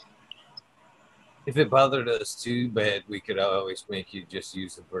 If it bothered us too bad, we could always make you just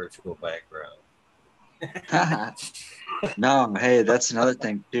use a virtual background. No, hey, that's another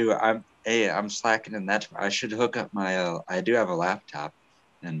thing too. I'm slacking in that. I should hook up my. I do have a laptop,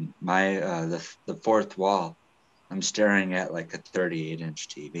 and my the fourth wall, I'm staring at like a 38-inch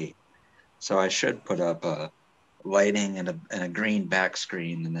TV, so I should put up a lighting and a green back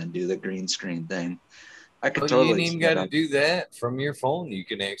screen, and then do the green screen thing. I could You ain't totally even got to do that from your phone. You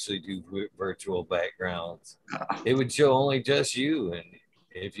can actually do virtual backgrounds. It would show only just you, and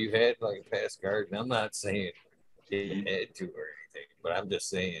if you had like a past garden, I'm not saying you had to or anything, but I'm just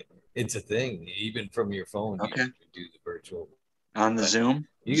saying it's a thing. Even from your phone, you can do the virtual on the Zoom.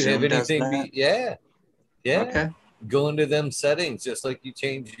 You can Zoom have anything be yeah. Okay. Go into them settings just like you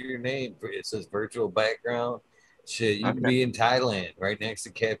change your name. It says virtual background. Shit, you can be in Thailand right next to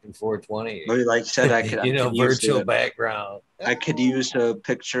Captain 420. But like I said, I could you know, I could virtual background. I could use a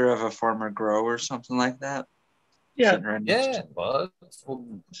picture of a former grow or something like that. Yeah. Yeah, bugs,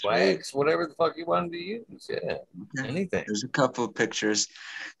 wax, whatever the fuck you wanted to use. Yeah. Anything. There's a couple of pictures.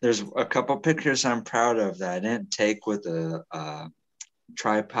 There's a couple of pictures I'm proud of that I didn't take with a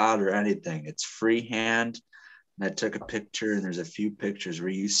tripod or anything. It's freehand. And I took a picture, and there's a few pictures where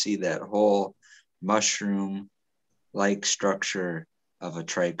you see that whole mushroom-like structure of a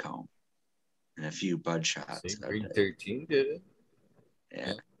trichome and a few bud shots. See, Green 13 did it.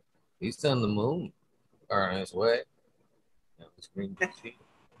 Yeah. He's on the moon. Or on his way. That was Green 13.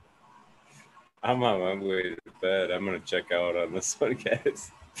 I'm on my way to bed. I'm gonna check out on this one,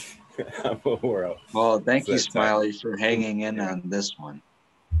 guys. We're out. Well, thank you, Smiley, for hanging in on this one.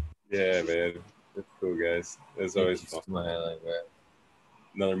 Yeah, man. That's cool, guys. It's always fun. Smiling, right?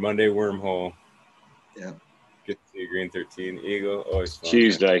 Another Monday wormhole. Yeah. Good to see you, Green 13 Eagle. Always fun.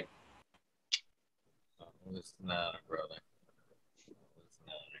 Tuesday. Oh, it's not, brother.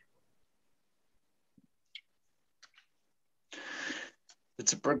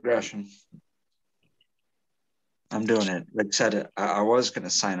 It's a progression. I'm doing it. Like I said, I was going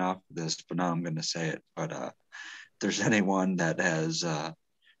to sign off this, but now I'm going to say it. But if there's anyone that has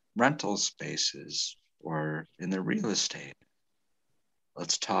rental spaces or in the real estate,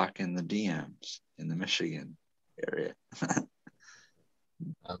 let's talk in the DMs in the Michigan area.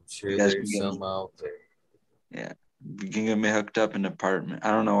 I'm sure there's some out there. Yeah. You can get me hooked up in an apartment.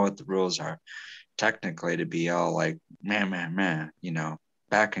 I don't know what the rules are technically to be all like, man, you know.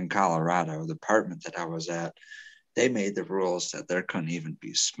 Back in Colorado, the apartment that I was at, they made the rules that there couldn't even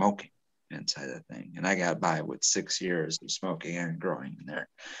be smoking inside the thing. And I got by with 6 years of smoking and growing in there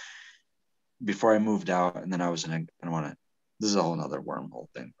before I moved out. And then I was this is a whole nother wormhole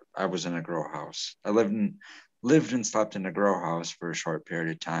thing. I was in a grow house. I lived and slept in a grow house for a short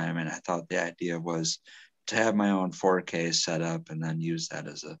period of time. And I thought the idea was to have my own 4K set up and then use that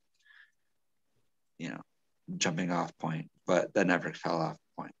as a, you know, jumping off point, but that never fell off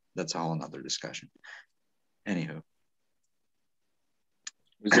point. That's a whole another discussion. Anywho.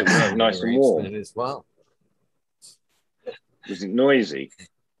 Was it nice and warm as well? Was it noisy?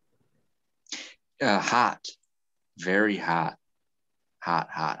 Hot. Very hot.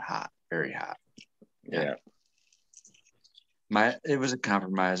 Hot. Very hot. Yeah. It was a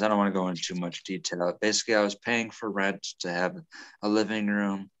compromise. I don't want to go into too much detail. Basically, I was paying for rent to have a living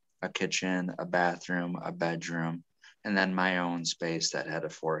room, a kitchen, a bathroom, a bedroom, and then my own space that had a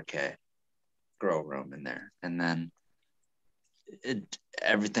 4K grow room in there. And then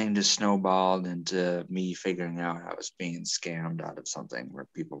everything just snowballed into me figuring out I was being scammed out of something where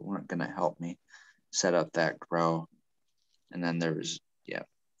people weren't going to help me set up that grow. And then there was,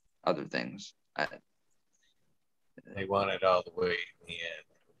 other things. They want it all the way in the end.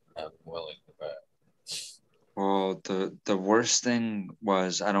 I'm willing to bet. Well, the worst thing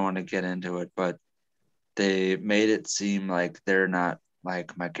was, I don't want to get into it, but they made it seem like they're not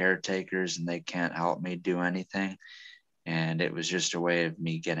like my caretakers and they can't help me do anything. And it was just a way of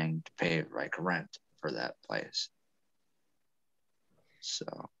me getting to pay like rent for that place.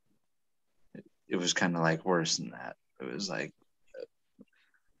 So it was kind of like worse than that. It was like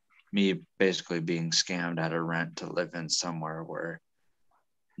me basically being scammed out of rent to live in somewhere where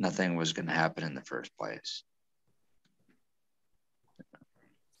nothing was going to happen in the first place.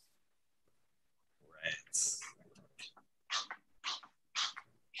 Rats.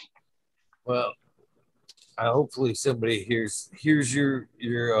 Well, hopefully somebody hears your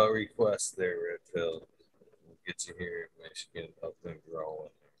request there, Red Pill. We'll get you here in Michigan, help them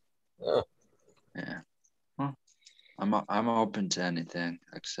grow. Oh, Yeah. Well, I'm open to anything.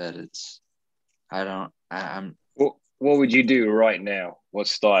 Like I said, I'm What would you do right now? What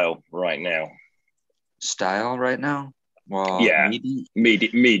style right now? style right now. Well, Yeah,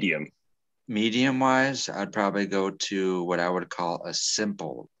 medium. medium wise, I'd probably go to what I would call a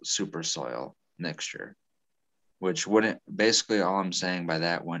simple super soil mixture, which wouldn't basically all I'm saying by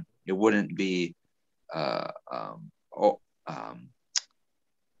that one, it wouldn't be uh, um, oh, um,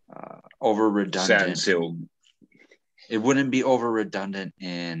 over redundant. Sandsill. It wouldn't be over redundant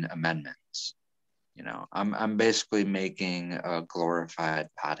in amendments. You know, I'm basically making a glorified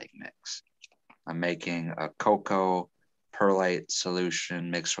potting mix. I'm making a cocoa perlite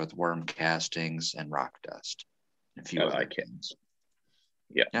solution mixed with worm castings and rock dust. A few I other like it. things.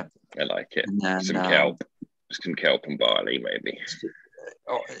 Yeah, Yep. I like it. And then, some kelp and barley, maybe.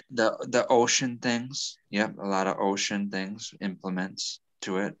 The ocean things. Yep, a lot of ocean things, implements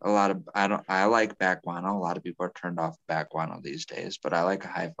to it. A lot of I like back guano. A lot of people are turned off back guano these days, but I like a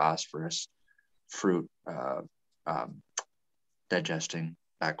high phosphorus fruit digesting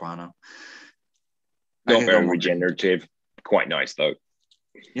back guano. Not very regenerative. Quite nice though.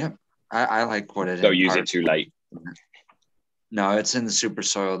 Yep, I like what it is. Don't use it too late. No, it's in the super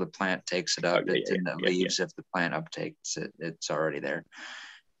soil. The plant takes it up. Okay, It's in the leaves. If the plant uptakes it, it's already there.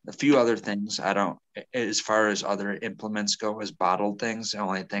 A few other things I don't, as far as other implements go, as bottled things, the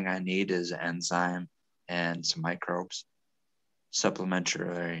only thing I need is enzyme and some microbes.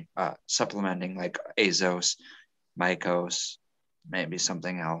 Supplementing like azos, mycos, maybe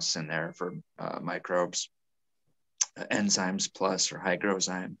something else in there for microbes. Enzymes plus or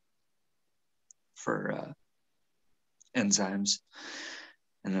hygrozyme for enzymes.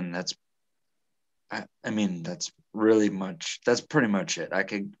 And then that's pretty much it. I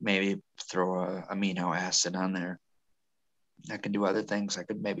could maybe throw a amino acid on there. I could do other things. I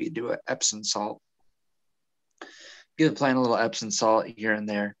could maybe do an Epsom salt. Give the plant a little Epsom salt here and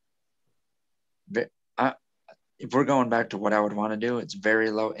there. If we're going back to what I would want to do, it's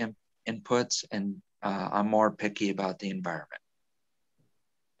very low inputs, and I'm more picky about the environment.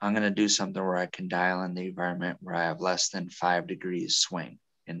 I'm going to do something where I can dial in the environment where I have less than 5 degrees swing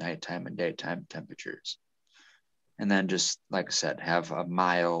in nighttime and daytime temperatures. And then just, like I said, have a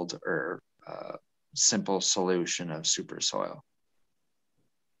mild or simple solution of super soil.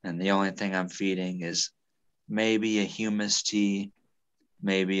 And the only thing I'm feeding is maybe a humus tea,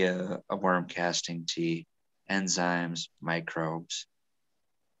 maybe a worm casting tea, enzymes, microbes.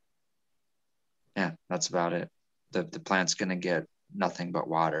 Yeah, that's about it. The plant's going to get nothing but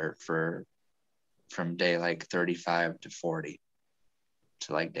water from day like 35 to 40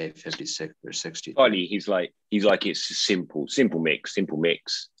 to like day 56 or 60. Ollie, he's like it's a simple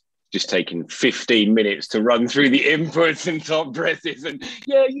mix. Just taking 15 minutes to run through the inputs and top dresses, and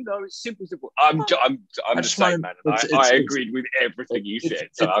it's simple. I'm the same man. I agreed with everything you said,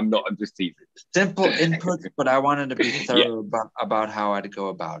 so I'm just teasing. Simple inputs, but I wanted to be thorough about how I'd go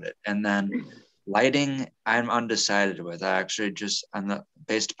about it. And then lighting, I'm undecided with. I actually just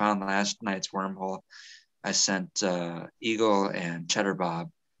based upon last night's wormhole, I sent Eagle and Cheddar Bob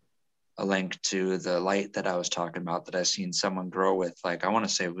a link to the light that I was talking about that I seen someone grow with. Like, I want to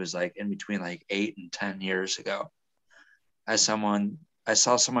say it was like in between like 8 and 10 years ago. I saw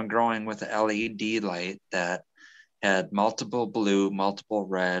someone growing with an LED light that had multiple blue, multiple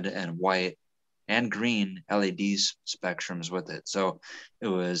red, and white and green LED spectrums with it. So it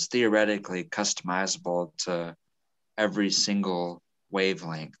was theoretically customizable to every single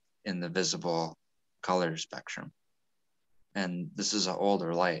wavelength in the visible color spectrum. And this is an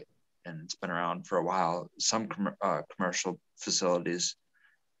older light, and it's been around for a while. Some commercial facilities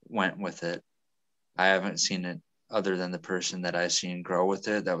went with it. I haven't seen it other than the person that I seen grow with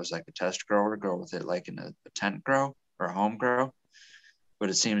it. That was like a test grower, grow with it like in a tent grow or a home grow.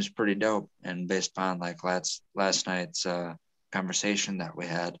 But it seems pretty dope. And based upon like last night's conversation that we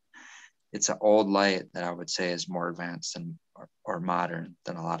had, it's an old light that I would say is more advanced or modern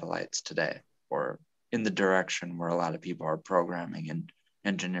than a lot of lights today, or in the direction where a lot of people are programming and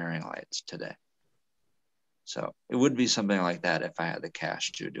engineering lights today. So it would be something like that if I had the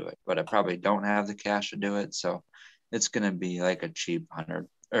cash to do it, but I probably don't have the cash to do it. So it's going to be like a cheap 100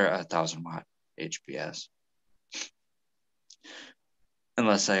 or 1,000 watt HPS.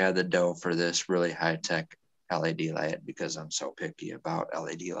 Unless I had the dough for this really high tech LED light, because I'm so picky about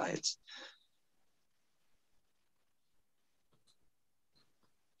LED lights.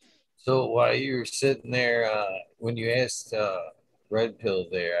 So while you were sitting there, when you asked Red Pill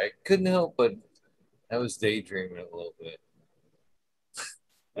there, I couldn't help but I was daydreaming a little bit.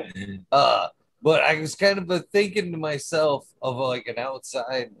 But I was kind of thinking to myself of like an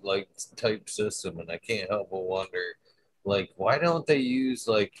outside like type system, and I can't help but wonder, like, why don't they use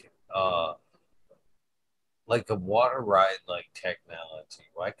like a water ride like technology?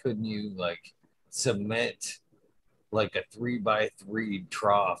 Why couldn't you like cement like a 3x3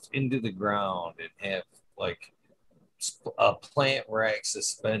 trough into the ground and have like a plant rack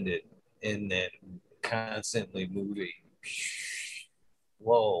suspended in that constantly moving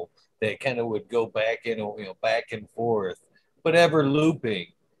flow that kind of would go back in, back and forth, but ever looping.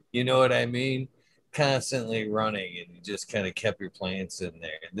 You know what I mean? Constantly running, and you just kind of kept your plants in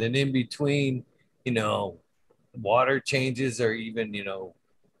there. And then in between, you know, water changes or even,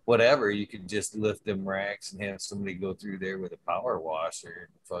 whatever, you could just lift them racks and have somebody go through there with a power washer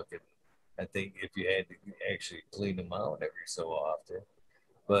and fucking, I think if you had to actually clean them out every so often.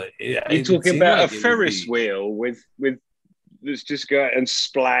 But you're talking about like a Ferris wheel with let's just go and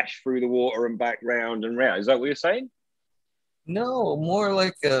splash through the water and back round and round. Is that what you're saying? No, more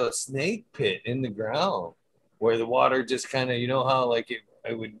like a snake pit in the ground where the water just kind of, you know how like it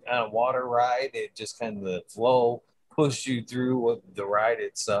would on a water ride, it just kind of the flow push you through what the ride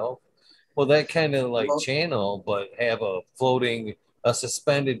itself. Well, that kind of like channel, but have a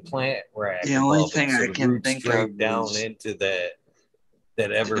suspended plant rack. The only thing so I can think straight of down into that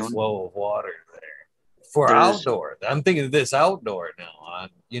ever flow of water there for outdoor. I'm thinking of this outdoor now.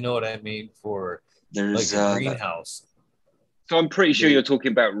 You know what I mean? For like a greenhouse. So I'm pretty sure you're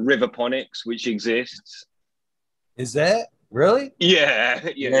talking about rivoponics, which exists. Is that really? Yeah.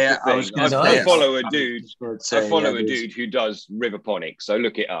 I follow a dude. I follow a dude who does rivoponics. So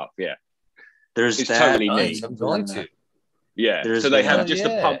look it up. Yeah. It's totally neat. I'm going to. Yeah. So they have just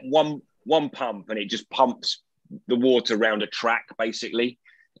a pump, one pump, and it just pumps the water around a track, basically.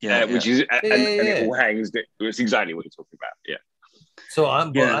 Which is and it all hangs. It's exactly what you're talking about. Yeah. So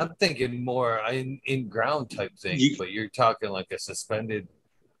I'm thinking more in ground type thing, but you're talking like a suspended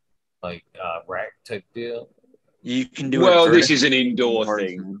like rack type deal. You can do this is an indoor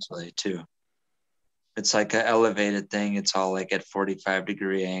thing too. It's like an elevated thing. It's all like at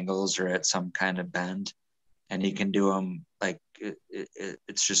 45-degree angles or at some kind of bend, and you can do them like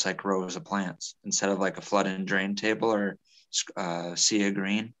it's just like rows of plants instead of like a flood and drain table or sea of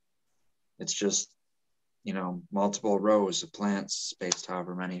green. It's just multiple rows of plants spaced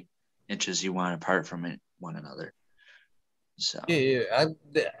however many inches you want apart from one another. So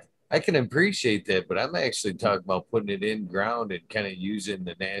I can appreciate that, but I'm actually talking about putting it in ground and kind of using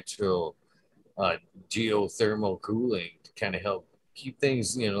the natural geothermal cooling to kind of help keep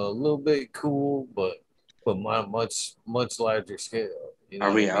things, a little bit cool, but much larger scale.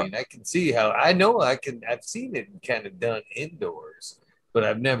 I can see how I've seen it kind of done indoors, but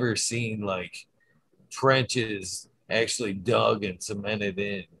I've never seen like trenches actually dug and cemented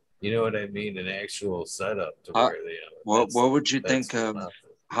in. You know what I mean? An actual setup to where they. What would you think of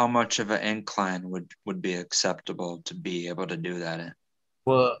how much of an incline would be acceptable to be able to do that in?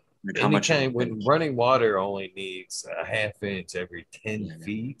 Well, when running water only needs a half inch every 10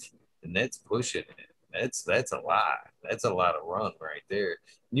 feet, and that's pushing it. That's a lot. That's a lot of run right there.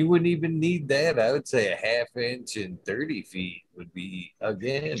 You wouldn't even need that. I would say a half inch and 30 feet would be,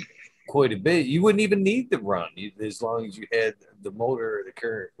 again, quite a bit. You wouldn't even need the run as long as you had the motor or the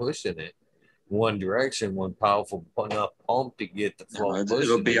current pushing it one direction, one powerful enough pump to get the flow.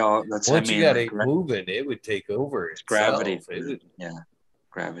 It'll be all. Once you got it moving, it would take over. It's gravity.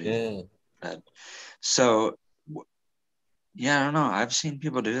 Gravity. Yeah. So, I don't know. I've seen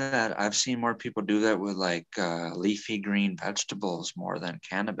people do that. I've seen more people do that with like leafy green vegetables more than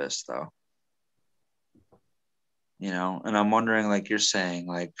cannabis, though. And I'm wondering, like you're saying,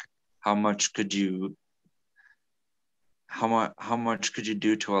 like how much could you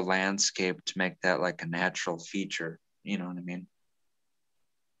do to a landscape to make that like a natural feature? You know what I mean?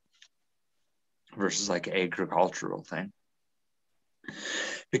 Versus like agricultural thing.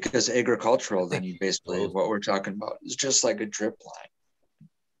 Because agricultural, then you basically, what we're talking about is just like a drip line.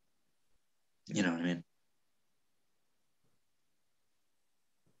 You know what I mean?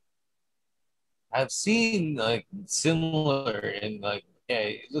 I've seen like similar and like,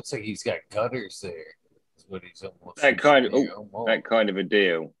 it looks like he's got gutters there. That's what he's almost that kind of a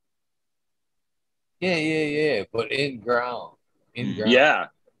deal. Yeah. But in ground. Yeah.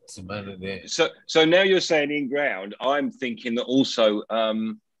 Cemented in. So now you're saying in ground. I'm thinking that also.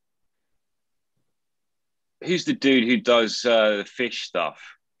 Who's the dude who does the fish stuff?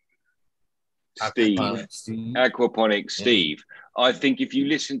 Aquaponics Steve. I think if you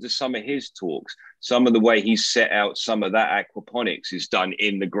listen to some of his talks, some of the way he's set out some of that aquaponics is done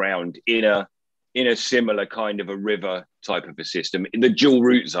in the ground in a in a similar kind of a river type of a system, the dual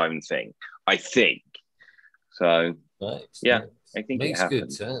root zone thing, I think. So, Nice. yeah, nice. I think Makes it good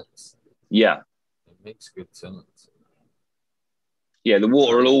happened. sense. Yeah. It makes good sense. Yeah, the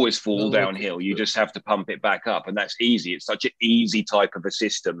water will always fall We'll look downhill. into You it. just have to pump it back up. And that's easy. It's such an easy type of a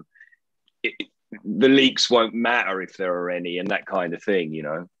system. The leaks won't matter if there are any and that kind of thing, you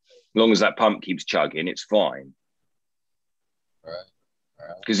know. As long as that pump keeps chugging, it's fine. Right.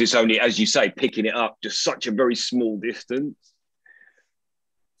 Right. Because it's only, as you say, picking it up just such a very small distance.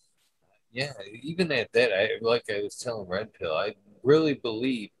 Yeah, even at that, like I was telling Red Pill, I really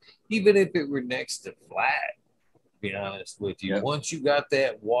believe, even if it were next to flat, to be honest with you, Yep. once you got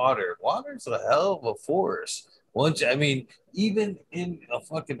that water's a hell of a force. Once, I mean, even in a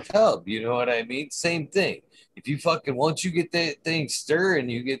fucking tub, you know what I mean? Same thing. If you fucking, once you get that thing stirring,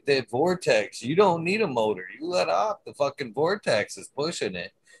 you get that vortex, you don't need a motor. You let off, the fucking vortex is pushing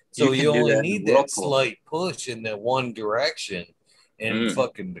it. So You can you do only that in need a that whirlpool. slight push in that one direction, and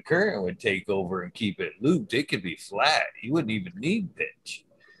fucking the current would take over and keep it looped. It could be flat. You wouldn't even need pitch,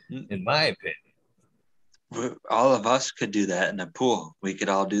 in my opinion. All of us could do that in a pool. We could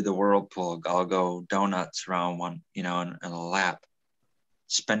all do the whirlpool. I'll go donuts around one, you know, in a lap,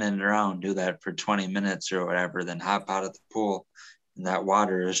 spinning it around, do that for 20 minutes or whatever, then hop out of the pool and that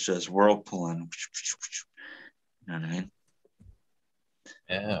water is just whirlpooling. You know what I mean?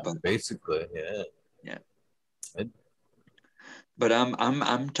 Yeah, But basically, yeah. yeah. I'd- But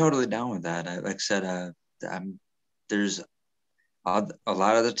I'm totally down with that. Like I said, there's a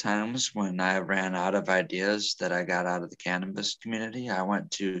lot of the times when I ran out of ideas that I got out of the cannabis community, I went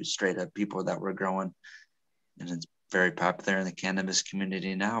to straight up people that were growing, and it's very popular in the cannabis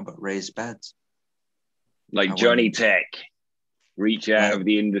community now, but raised beds. Like I Johnny went- Tech, reach out Like- of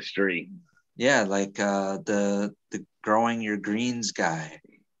the industry. Yeah, like the growing your greens guy,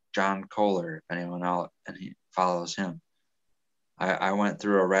 John Kohler, if anyone out and he follows him. I went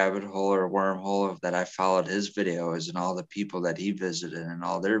through a rabbit hole or a wormhole of that. I followed his videos and all the people that he visited and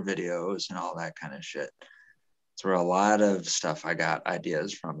all their videos and all that kind of shit. It's where a lot of stuff I got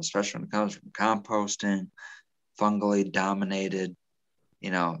ideas from, especially when it comes from composting, fungally dominated, you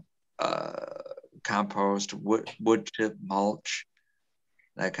know, compost, wood chip mulch,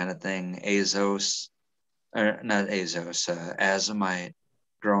 that kind of thing. Azos, or not Azos, azomite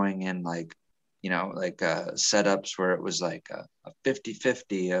growing in like, you know, like setups where it was like a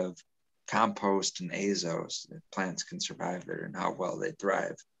 50-50 of compost and azos. Plants can survive there and how well they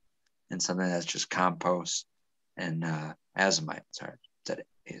thrive. And something that's just compost and azomite. Sorry, said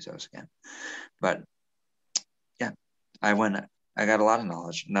azos again. But yeah, I got a lot of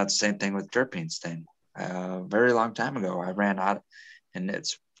knowledge. And that's the same thing with terpenes thing. A very long time ago, I ran out, and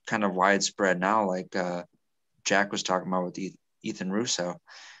it's kind of widespread now, like Jack was talking about with Ethan Russo.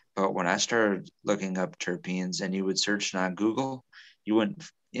 But when I started looking up terpenes and you would search it on Google, you wouldn't,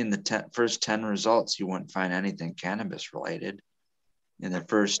 in the first 10 results, you wouldn't find anything cannabis related. In the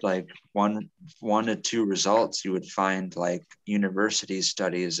first like one to two results, you would find like university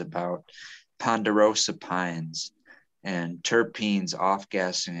studies about ponderosa pines and terpenes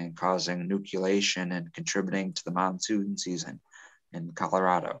off-gassing and causing nucleation and contributing to the monsoon season in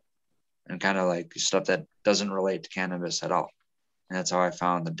Colorado, and kind of like stuff that doesn't relate to cannabis at all. And that's how I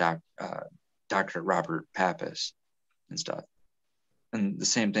found the Dr. Robert Pappas and stuff. And the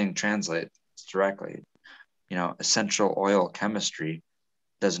same thing translates directly. You know, essential oil chemistry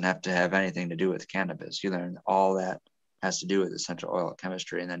doesn't have to have anything to do with cannabis. You learn all that has to do with essential oil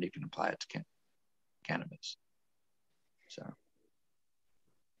chemistry, and then you can apply it to cannabis. So.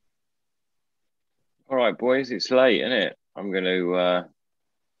 All right, boys, it's late, isn't it? I'm gonna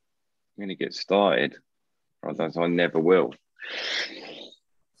get started. Otherwise, I never will.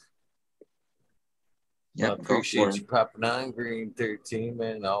 I appreciate you popping on, Green 13,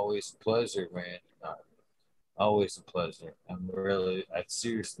 man. Always a pleasure, man. Always a pleasure. I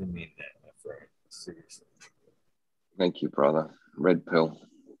seriously mean that, my friend. Seriously. Thank you, brother. Red Pill.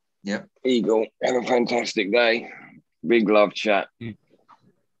 Yep. Eagle. Have a fantastic day. Big love, chat. You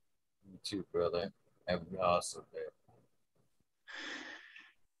too, brother. Have an awesome day.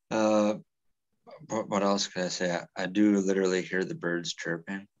 What else could I say? I do literally hear the birds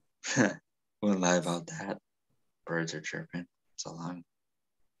chirping. Wouldn't lie about that. Birds are chirping. It's a long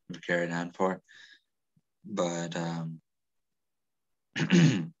we've carried on for. But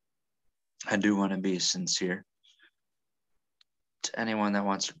I do want to be sincere to anyone that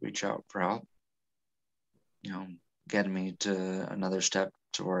wants to reach out for help. You know, getting me to another step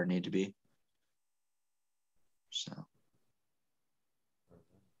to where I need to be. So,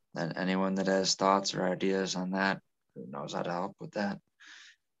 and anyone that has thoughts or ideas on that, who knows how to help with that,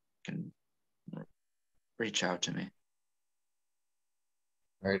 can reach out to me.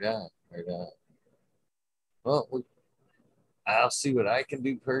 Right on, right on. Well, I'll see what I can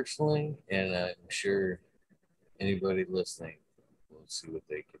do personally, and I'm sure anybody listening will see what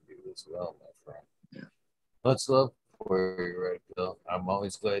they can do as well, my friend. Yeah. Much love for you, Red Bill. I'm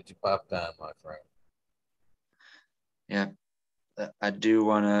always glad you popped on, my friend. Yeah, I do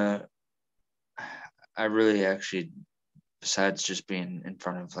want to. I really actually, besides just being in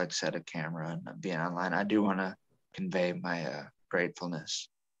front of, like I said, a camera and being online, I do want to convey my gratefulness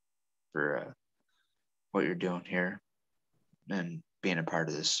for what you're doing here and being a part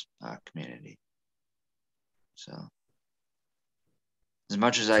of this community. So, as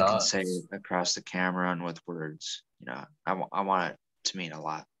much as I can say across the camera and with words, you know, I want it to mean a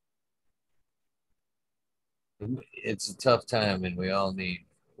lot. It's a tough time, and we all need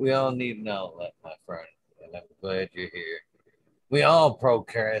an outlet, my friend. And I'm glad you're here. We all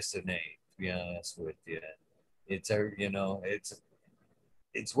procrastinate, to be honest with you. It's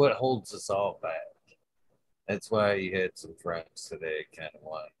it's what holds us all back. That's why you had some friends today kind of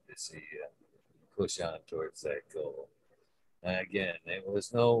wanting to see you push on towards that goal. And again, it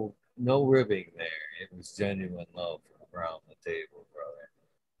was no ribbing there. It was genuine love around the table, brother.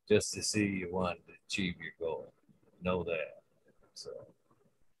 Just to see you want to achieve your goal. Know that. So.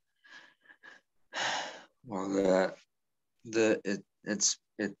 Well,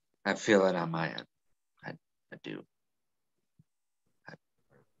 I feel it on my end. I do.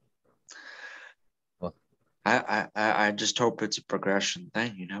 I just hope it's a progression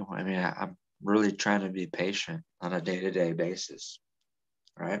thing, you know. I mean, I'm really trying to be patient on a day-to-day basis,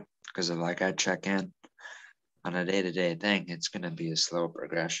 right? Because like I check in on a day-to-day thing, it's going to be a slow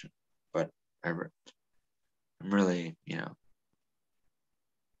progression. But I'm really, you know,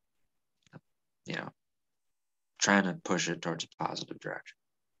 trying to push it towards a positive direction.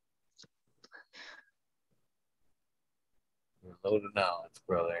 You're loaded of knowledge,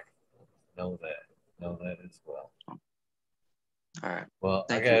 brother. Know that as well. All right. Well,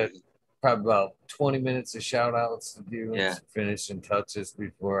 Thank I got you. probably about 20 minutes of shout outs to do and Yeah. some finishing touches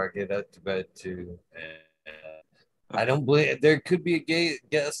before I get up to bed too. And I don't believe there could be a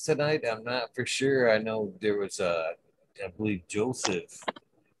guest tonight. I'm not for sure. I know there was I believe Joseph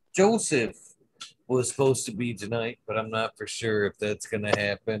was supposed to be tonight, but I'm not for sure if that's gonna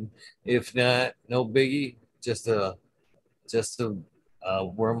happen. If not, no biggie. Just a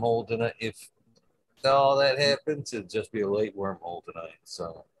wormhole tonight. If all that happens, it'll just be a late wormhole tonight. So,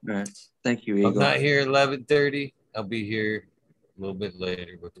 All right. Thank you, if I'm Eagle. not here at 11:30. I'll be here a little bit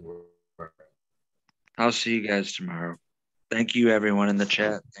later with the work. I'll see you guys tomorrow. Thank you, everyone in the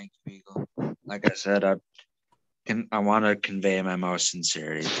chat. Thank you, Eagle. Like I said, I want to convey my most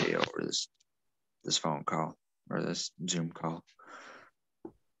sincerity to you over this phone call or this Zoom call.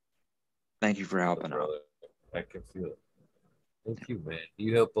 Thank you for helping out. I can feel it. Thank you, man.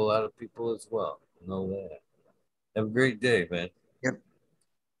 You help a lot of people as well. Know that. Have a great day, man. Yep.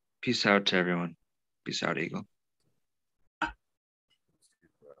 Peace out to everyone. Peace out, Eagle.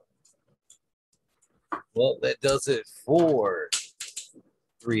 Well, that does it for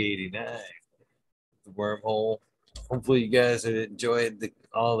 389. The wormhole. Hopefully, you guys have enjoyed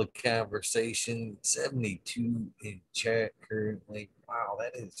all the conversation. 72 in chat currently. Wow,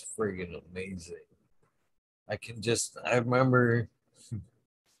 that is friggin' amazing. I remember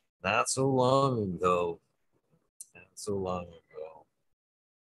not so long ago,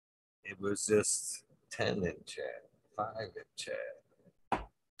 it was just 10 in chat, 5 in chat. And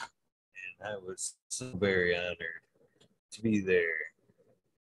I was so very honored to be there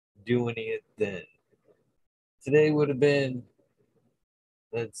doing it then. Today would have been,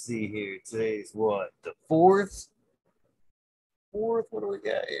 let's see here, today's what, the 4th? What do we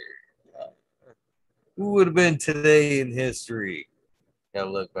got here? Who would have been today in history? Gotta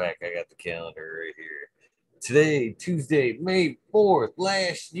look back, I got the calendar right here. Today, Tuesday, May 4th,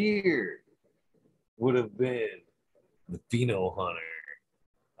 last year, would have been the Pheno Hunter.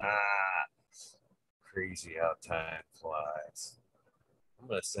 Crazy how time flies. I'm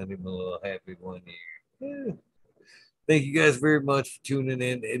going to send him a little happy 1 year. Yeah. Thank you guys very much for tuning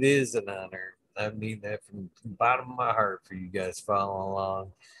in. It is an honor. I mean that from the bottom of my heart for you guys following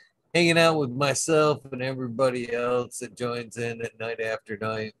along, hanging out with myself and everybody else that joins in at night after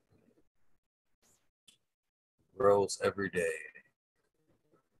night. Grows every day.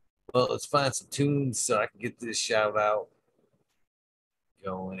 Well, let's find some tunes so I can get this shout out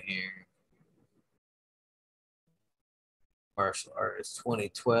going here. Martial Artist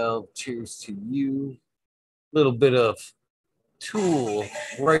 2012. Cheers to you. Little bit of Tool,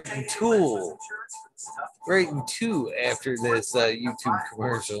 writing Tool, writing two after this YouTube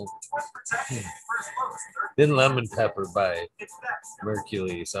commercial. Then Lemon Pepper by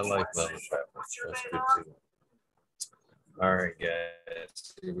Mercules. I like Lemon Pepper. That's good too. All right,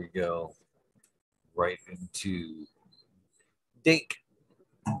 guys, here we go. Right into Dink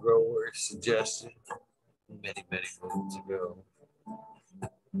grower suggestion many moons ago.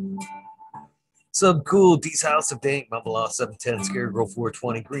 Subcool, D's House of Dank, Mama Law 710, Scarecrow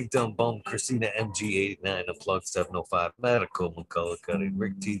 420, Green Thumb Bum, Christina MG89, Unplugged 705, Medical, McCullough Cutting,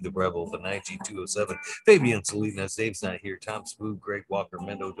 Rick T, The Rebel, the 207, Fabian Salinas, Dave's Not Here, Tom Spook, Greg Walker,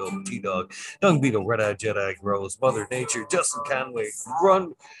 Mendo Dope, T Dog, Dung Beetle, Red Eye Jedi Grows, Mother Nature, Justin Conway,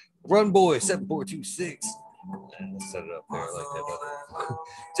 Run Boy 7426. Let's set it up there like that.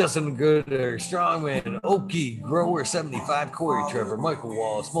 Justin Gooder, Strongman, Okie, Grower 75, Corey Trevor, Michael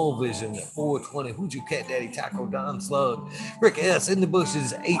Wall, Small Vision 420, Hooju Cat Daddy, Taco Don Slug, Rick S. In the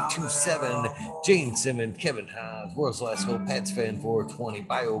Bushes 827, Jane Simmons, Kevin Hobbs, World's Last Hope, Pats Fan 420,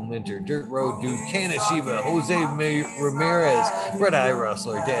 Bio Minter, Dirt Road Dude, Kanashiva, Jose Ramirez, Red Eye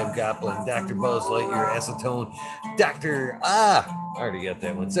Rustler, Dab Goblin, Dr. Buzz Lightyear, Acetone, Dr. I already got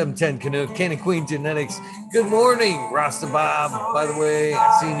that one. 710 Canuck, Cannon Queen Genetics. Good morning, Rasta Bob. By the way,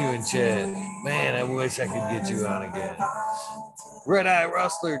 I seen you in chat. Man, I wish I could get you on again. Red Eye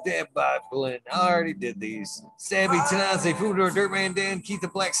Rustler, Dab Boblin. I already did these. Stabby Tanaze, Foodor, Dirtman Dan, Keith the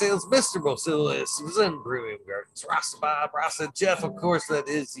Black Sales, Mr. Bocillus, Zen Premium Gardens, Rasta Bob, Rasta Jeff. Of course, that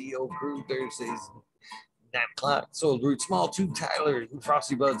is the old crew Thursdays. 9 o'clock. Soul Root, Small Tube, Tyler,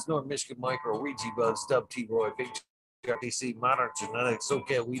 Frosty Buds, North Michigan Micro, Ouija Buds, Dub T Roy, Big RTC, Modern Genetics,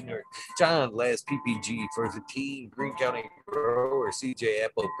 SoCal Wiener, John Last PPG for the team, Green County Grower, CJ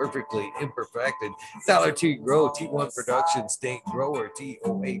Apple, Perfectly Imperfected, Dollar T Grow, T1 Productions, State Grower,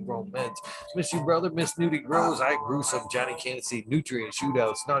 TO8 Romance, Miss You Brother, Miss Nudie Grows, I Grew Some, Johnny Candace, Nutrient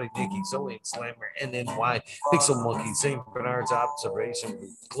Shootout, Snotty Nicky, Sewing Slammer, NNY, Pixel Monkey, St. Bernard's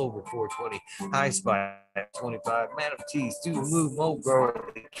Observation, Clover 420, High Spy 25, Madam T, Student Move, Mo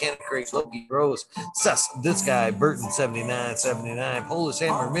Grower, Cannon Crate, Loki Grows, Sus, This Guy, Burton 79, Polish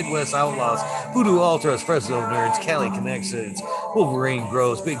Hammer, Midwest Outlaws, Voodoo Ultras, Fresno Nerds, Cali Connections, Wolverine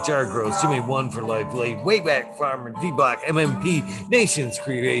Grows, Big Jar Grows, Jimmy One for Life, Blade, Wayback Farmer, D-Block, MMP, Nations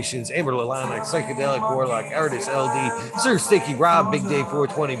Creations, Amber Lalana, Psychedelic Warlock, Artist LD, Sir Sticky, Rob, Big Day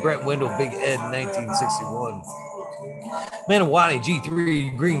 420, Brett Wendell, Big Ed 1961. Manawani,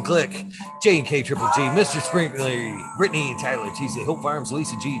 G3, Green Click, J&K Triple G, Mr. Sprinkler, Brittany, Tyler, TC, Hope Farms,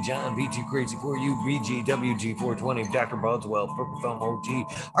 Lisa G, John, BG Crazy for You, BG, WG 420, Dr. Boswell, Purple Thumb OG,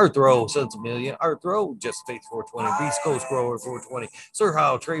 Arthro, Sons of Million, Arthro, Just Face 420, Beast Coast Grower 420, Sir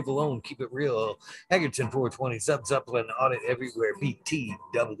Howe, Trey Valone, Keep It Real, Haggerton 420, Sub Zeppelin, Audit Everywhere, BT,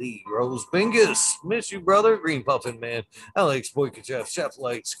 Double D, Rose Bingus, Miss You Brother, Green Puffin Man, Alex Boykachev, Chef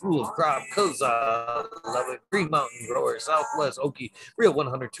Light, School of Crop, Koza, Love It, Green Mountain Grower, Southwest Okie, Real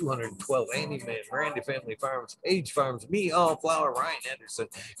 100, 212, Andy Man, Miranda Family Farms, Age Farms, Me All Flower, Ryan Anderson,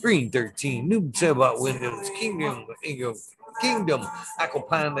 Green 13, Noob Sebot Windows, Kingdom,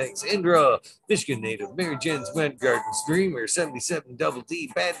 Aquapondex, Indra, Michigan Native, Mary Jen's Med Gardens, Dreamer, 77 Double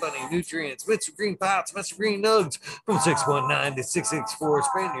D, Bad Bunny Nutrients, Mr. Green Pots, Mr. Green Nugs, from 619 to 664,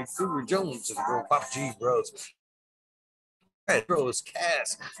 Spaniard, Cougar Jones, and Girl Pop G Bros. Rose,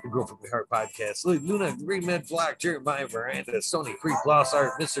 Cass, the Girl from the Heart Podcast, Luna, Green Med Flock, Jeremiah Miranda, Sony Creek, Lost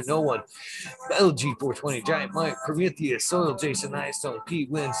Art, Mr. No One, LG 420, Giant Mike, Prometheus, Soil, Jason Eyestone, Pete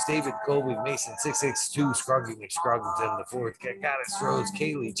Wins, David Colby, Mason 662, Scroggy McScroggington, the fourth, Goddess Rose,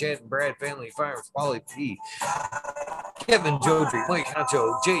 Kaylee, Chad and Brad, Family Farms, Polly P, Kevin Jodry, Mike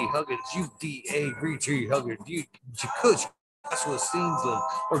Honcho, Jay Huggins, UDA, Green Tree Huggins, Kush, Joshua Steensland,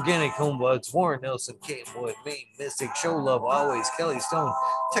 Organic Home Buds, Warren Nelson, Kate Wood, Maine Mystic, Show Love Always, Kelly Stone,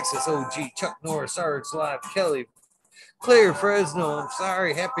 Texas OG, Chuck Norris, Sarge Live, Kelly, Claire Fresno, I'm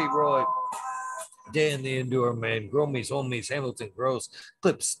sorry, Happy Roy, Dan the Indoor Man, Gromies, Homies, Hamilton Gross,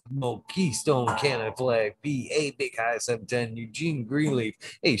 Clips, Smoke, Keystone, Cannon Flag, B.A. Big High 710, Eugene Greenleaf,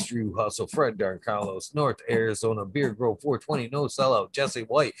 Ace Drew Hustle, Fred Darn Carlos, North Arizona, Beer Grove 420, No Sellout, Jesse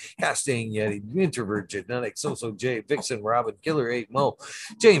White, Castaigne Yeti, Introvert Genetics, Soso J, Vixen Robin, Killer 8 Mo,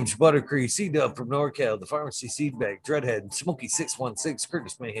 James Buttercree, C-Dub from NorCal, The Pharmacy Seed Bag, Dreadhead, Smokey 616,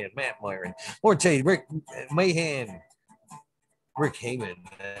 Curtis Mahan, Matt Myron, Morte, Rick Mahan, Rick Heyman,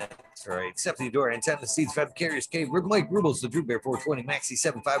 that's right. Stephanie Dora, Antenna Seeds, Fab Carriers Cave, Mike Rubles, the Drew Bear 420, Maxi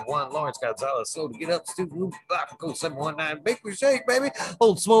 751, Lawrence Gonzalez, Slow to Get Up, Student Loop, Tropical 719, Baker Shake, baby,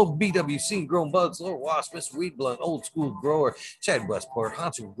 Old Smoke, BWC, Grown Buds, Lower Wasp, Mr. Weed Blunt, Old School Grower, Chad Westport,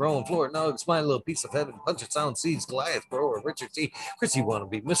 Hansu Grown, Florida Nuggets, My Little Piece of Heaven, Punch It Sound Seeds, Goliath Grower, Richard T, Chrissy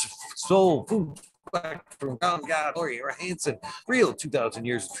Wannabe, Mr. Soul Food from Gone God, Gloria Hanson, real 2,000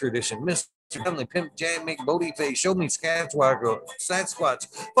 years of tradition. Mr. Family Pimp Jam McBodie Face, show me Sasquatch,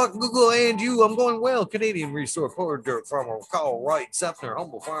 fuck Google and you, I'm going well. Canadian Resort, Poor Dirt Farmer, Carl Wright, Zephyr,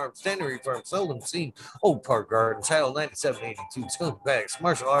 Humble Farms, Tannery Farm, Seldom Seen, Old Park Gardens, Title 9782, Skunk Backs,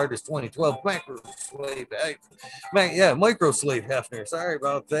 Martial Artist 2012, Micro Slave Hefner, sorry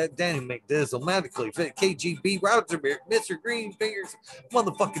about that. Danny McDizzle, Magically Fit, KGB, Roger, Mr. Green Fingers,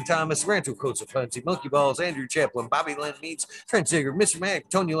 Motherfucking Thomas, Rancho Costa Punchy, Monkey Balls, Andrew Chaplin, Bobby Lynn Meats, Trent Jigger, Mr. Mac,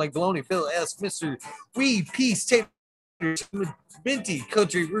 Tony Like Baloney, Bill S, Mr. Wee Peace, Tape, Minty,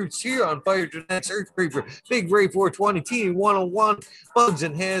 Country Roots, here on Fire Genetics, Earth Creeper, Big Ray 420, Team 101, Bugs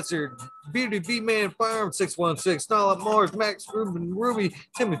and Hazard, Beauty B-Man Farm 616, Snarl Up Mars, Max Rubin, Ruby,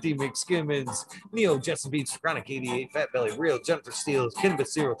 Timothy McSkimmins, Neo, Justin Beats, Chronic 88, Fat Belly, Real, Jennifer Steele,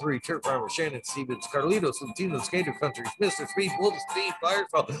 Kinbus 03, Turf Farmer, Shannon Stevens, Carlitos, Latino, Skater Country, Mr. Speed, Wolf Speed,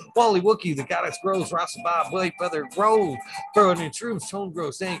 Firefall, Wally Wookie, The Goddess Grows, Rasta Bob, Blake Feather, Grove, Throwing in Shrooms, Tone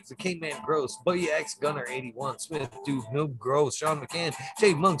Gross, Thanks, The K-Man Gross, Buddy X, Gunner 81, Smith, Dude, Noob Gross, Sean McCann,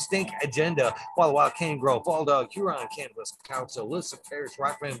 Jay Monk, Stink Agenda, Walla Walla Can Grow, Fall Dog, Huron Cannabis Council, Lissa Paris,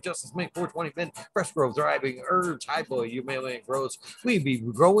 Rockman, Justice Mink, 420 Men, Fresh Grove, Thriving, Herbs, High Boy, You Mailman Grows, We Be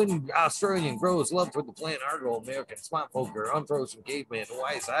Growing, Australian Grows, Love for the Plant, Argo, American, Swamp Poker, Unfrozen Caveman,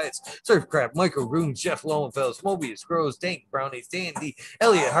 Wise Eyes, Surf Crab, Michael Groons, Jeff Lowenfels, Mobius Grows, Dank Brownies, Dandy,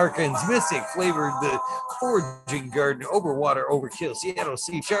 Elliot Harkins, Mystic Flavored, The Foraging Garden, Overwater, Overkill, Seattle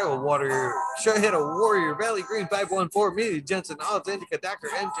Sea, Shadow Water, Shadow Warrior, Valley Green, 514, Media Jensen, Authentica, Dr.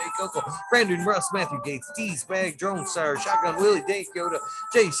 MJ Coco, Brandon Russ, Matthew Gates, D's Bag, Drone Star, Shotgun Willie, Dave Yoda,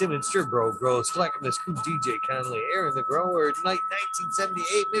 Jay Simmons, Surebro Grows, Clackamas Crew, DJ Conley, Aaron the Grower, Night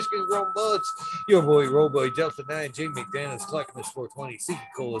 1978, Michigan Grown Buds, Your Boy Roboy, Delta 9, Jay McDaniels, Clackamas 420, Seeky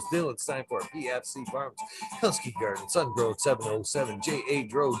Colas, Dylan Steinfort, PFC Farms, Husky Garden, Sun Grove 707, J.A.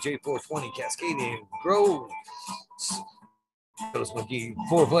 Grove, J420, Cascadian Grove, Ghost Monkey,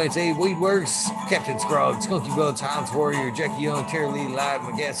 Four Plants, A, Weedworks, Captain Scrog, Skunky Bones, Hans Warrior, Jackie Young, Terry Lee, Live,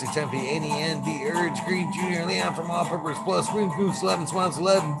 McGasser, Tempe, Annie N, The Urge, Green Jr., Leon from All Purpose Plus, Green Goose, 11, Swans,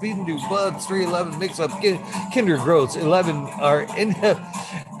 11, Beaten Do Buds, 311, Mix Up, Kinder Growths, 11 are in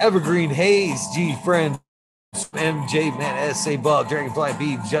Evergreen Haze, G Friend, MJ, Matt S.A. Bob, Dragonfly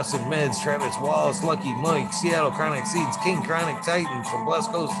B, Justin Meds, Travis Wallace, Lucky Mike, Seattle Chronic Seeds, King Chronic Titan from West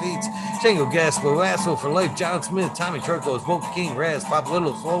Coast Feeds, Shango Gaspo, Asshole for Life, John Smith, Tommy Turcos, Boca King, Raz, Pop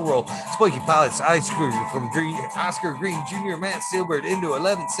Little, Slow Roll, Spiky Pilots, Ice Crew from Green, Oscar Green Jr., Matt Steelbird, Indo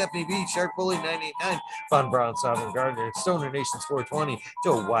 11, Stephanie B, Shark Bully 989, Von Brown, Sovereign Gardner, Stoner Nations 420,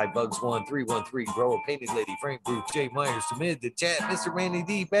 Joe Y, Bugs 1313, Grower, Painted Lady, Frank Bruce, Jay Myers, to Mid, The Chat, Mr. Manny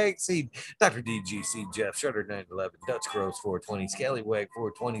D, Bagseed, Dr. DGC, Jeff, Shutter 911, Dutch Grows 420, Scallywag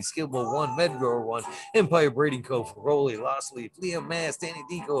 420, Skillbo 1, Medgrower 1, Empire Breeding Co. for Rolly, Lost Leaf, Liam Mass, Danny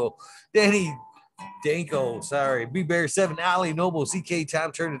Danko, sorry, B Bear 7, Ali Noble, CK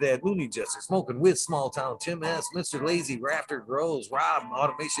Tom Trinidad, Looney Jester, Smoking with Small Town, Tim S, Mr. Lazy, Rafter Grows, Rob,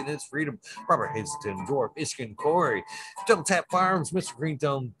 Automation is Freedom, Robert Hazelton, Dwarf, Ishkin, Corey, Double Tap Farms, Mr.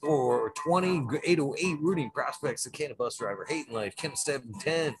 Greenthumb 420, 808, Rudy Prospects, the Cannabis Driver, Hating Life, Kim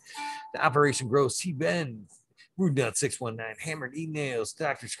 710, the Operation Grows, T-Ben, Rude Nut 619, Hammered E-Nails,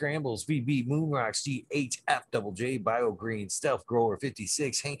 Dr. Scrambles, VB, Moonrocks, GHF, Double J, Bio Green, Stealth Grower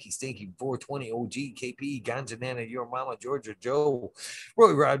 56, Hanky Stinky 420, OG, KP, Ganja Nana, Your Mama, Georgia Joe,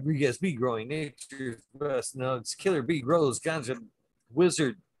 Roy Rodriguez, B Growing, Nature's Best Nuts, Killer B Grows, Ganja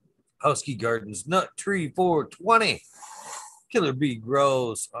Wizard, Husky Gardens, Nut Tree 420, Killer B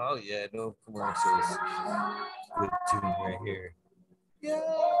Grows. Oh, yeah, no commercials. Good tune right here. Yeah.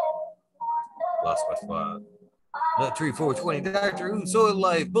 Lost my spot. Nut Tree 420, Dr. Who, Soil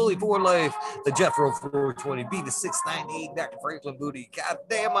Life, Bully for Life, the Jeffro 420, B to 698, Dr. Franklin Booty. God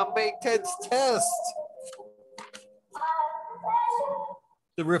damn, I'm baked Ted's test.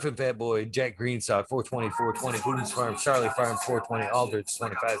 The Riffin' Fat Boy, Jack Greenstock, 420, 420, Boone's Farm, Charlie Farm, 420, Aldridge,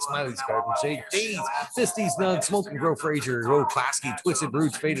 25, Smiley's Garden, Shade D's, Misty's Nugs, Smoking Grow Frazier, Roe Klasky, Twisted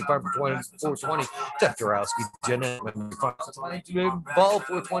Roots, Faded Farm, 420, Jeff Dorowski, Jenna, Ball,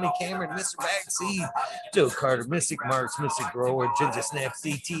 420, Cameron, Mr. Backseed, Joe Carter, Mystic Marks, Mystic Grower, Ginger Snap,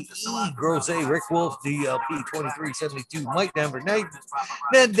 CTE, Gross A, Rick Wolf, DLP, 2372, Mike Denver, Ned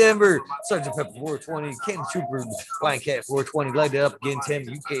Denver, Sergeant Pepper, 420, Ken Trooper, Blind Cat, 420, Light It Up again, 10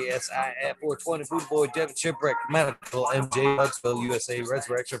 Brand, UKSIF 420, Food Boy, Devin Shipwreck, Medical, MJ, Hudsville, USA,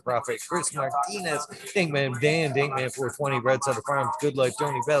 Resurrection Prophet, Chris Martinez, Dinkman Dan, Dinkman 420, Red Sutter Farms, Good Life,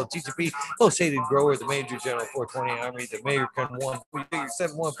 Tony Bell, TGP, Most Hated Grower, the Major General 420 Army, the American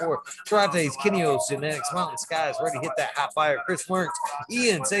 714, Trates, Kineos, Genetics, Mountain Skies, ready to hit that hot fire, Chris Mertz,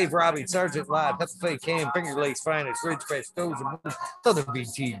 Ian, Save Robbie, Sergeant Live, Pepper Fay Cam, Finger Lakes Finest, Ridge Patch, Stoves and Moon, Southern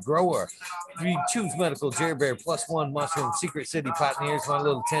BT Grower, Choose Medical, Jerry Bear, Plus One Mushroom, Secret City, Pioneers, My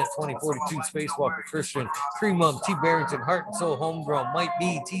Little Tent, 2042, Spacewalker, Christian, Tree T. Barrington, Heart and Soul, Homegrown, Mike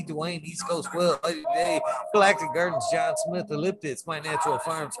B, T. Dwayne, East Coast Will, Lighty Day, Galactic Gardens, John Smith, Elliptis, My Natural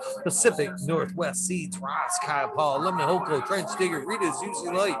Farms, Pacific Northwest Seeds, Ross, Kyle Paul, Lemon Hoko, Trench Digger, Rita's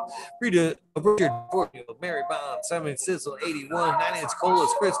UC Light, Rita, Richard Fortune, Mary Bond, Simon Sizzle, 81, 9-inch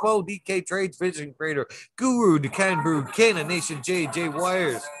Colas, Chris Moe, DK Trades, Vision Creator, Guru, The Kind Brew, Cannon Nation, J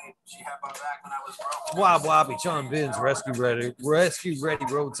Wires, Wob Wobby, Sean Vins, Rescue Ready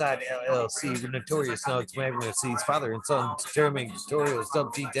Roadside LLC, Notorious Nugs, Magnet Seeds, Father and Son, Jeremy Tutorials,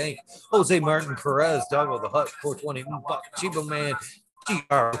 Dub T Tank, Jose Martin Perez, Doggo the Hut, 420, Chiba Man,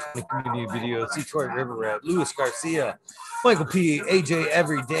 GR, Community Videos, Detroit River Rat, Luis Garcia, Michael P, AJ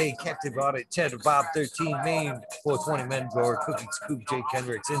Everyday, Captive Audit, Chad Bob 13, Maine, 420 Men Grower, Cookie Scoop, Jay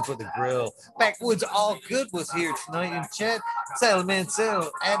Kendricks, In for the Grill, Backwoods All Good was here tonight in chat, Salman Sale,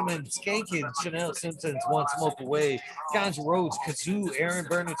 Adamant Skankin, Chanel Simpsons, One Smoke Away, Ganja Rhodes, Kazoo, Aaron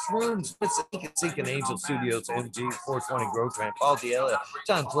Burnett, Shrooms, Sinking Angel Studios, MG, 420 Growth Ramp, Paul Diella,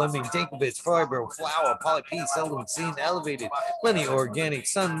 John Fleming, Dankovich, Fibro, Flower, Polly P, Seldom Seen, Elevated, Plenty Organic,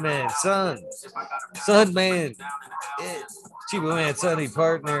 Sunman, Sunman, Chiba Man, Sunny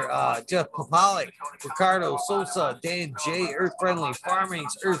Partner, Jeff Popalik, Ricardo Sosa, Dan J, Earth Friendly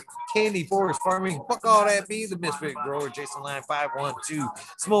Farmings, Earth Candy Forest Farming, fuck all that be the Misfit Grower, Jason Line 512,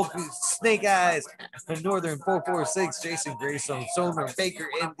 Smoke Snake Eyes, Northern 446, Jason Grayson, Somer Baker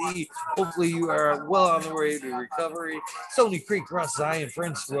MD. Hopefully you are well on the way to recovery. Stony Creek, Russ Zion,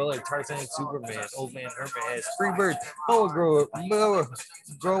 French Dweller, Tarzan Superman, Old Man Hermit Freebird, Mower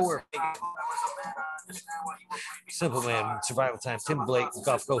Grower, Simple Man, Survival Time, Tim Blake,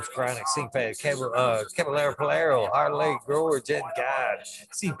 Gulf Coast Chronic, Sink Pad, Caballero Polaro, Harley Grower, Jed God,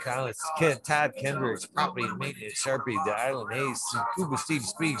 Steve Collins, Todd Kendricks, Property Maintenance, Sharpie, The Island Ace, Cuba Steve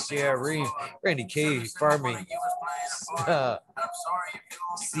Speaks, J.R. Ream, Randy K, Farming,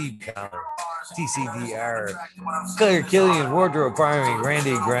 Steve Collins, TCDR, Claire Killian, Wardrobe Farming,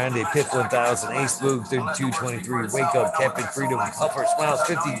 Randy Grande, Piff 1000, Ace Boog, 3223, Wake Up, Captain Freedom, Puffer Smiles,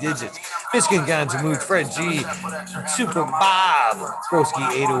 50 Digits, Michigan Ganja Mood, Fred G, Super Bob,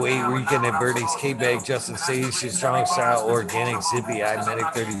 Broski 808, Weekend at Birdie's, K-Bag, Justin Station, Strong Style, Organic, Zippy, I Medic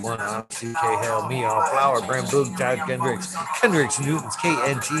 31, CK Hell, Me All Flower, Brent Boog, Todd Kendricks, Newtons,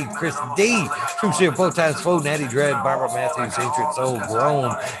 KNT, Chris D, True Share, 4x4, Natty Dread, Barbara Matthews, Ancient Soul,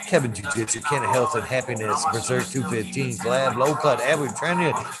 Grown, Kevin Jiu-Jitsu, Ken of Health and Happiness, Berserk 215, Glab, Low Cut, Edward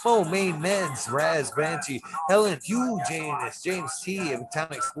Trenier, Mo Main Meds, Raz Banshee, Helen Hugh, James T,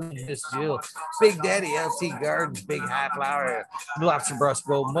 Atomic Spoon, Miss Jill, Big Daddy, LT Gardens, Big High Flower, Lobster Brush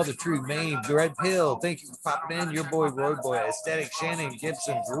Bowl, Mother Tree, Maine, Red Pill, thank you for popping in, your boy, Roy Boy, Aesthetic, Shannon,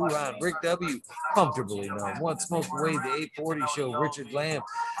 Gibson, Ruhan, Rick W, Comfortably Known, One Smoke Away, The 840 Show, Richard Lamb,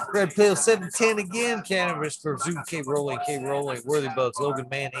 Red Pill, 710 again, Cannabis Pursuit, K Rolling, Worthy Bugs, Logan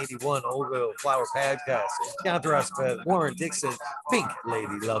Man, 81, Oldville, Flower Podcast, Counter Warren Dixon, Pink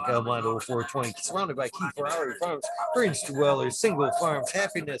Lady Luck, Elmondo 420, surrounded by Keith Ferrari Farms, Fringe Dwellers, Single Farms,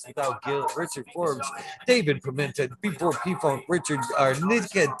 Happiness Without Guilt, Richard Forbes, David Pimenta, B4 P-Funk, Richard,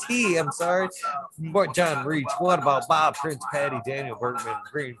 Nika T, I'm sorry, John Reach, What About Bob, Prince Patty, Daniel Bergman,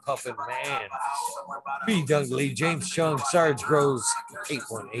 Green Puffin Man, B. Dungley, James Chung, Sarge Groves,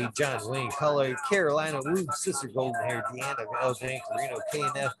 818, John Wayne, Color, Carolina Wood, Sister Golden Hair, Deanna, L. Dank, Reno,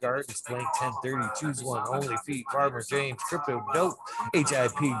 K&F, Gardens, Blank 1030, Choose One, Only Feet, Farmer James, Crypto Dope,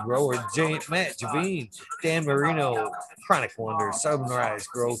 HIP Grower, Matt Javine, Dan Marino, Chronic Wonder, Sunrise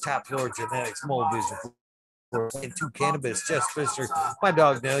Grow, Top Floor Genetics, Mole Vision, and two Cannabis, Jess Fisher, my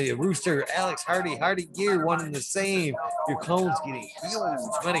dog Nelia, Rooster, Alex Hardy Gear, one and the same. Your clones getting huge.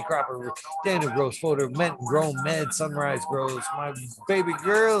 Money Cropper, Daniel Gross Photo, Menton Grown Med, Sunrise Grows, my baby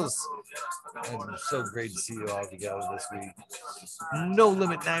girls. And so great to see you all together this week. No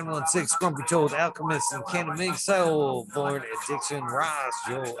Limit 916, Grumpy Toad, Alchemist, and Cannon Mink, Soul, Born Addiction, Ross,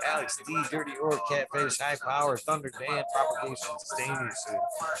 Joe, Alex D, Dirty Orc, Catfish, High Power, Thunder Dan, Propagation, Stainless,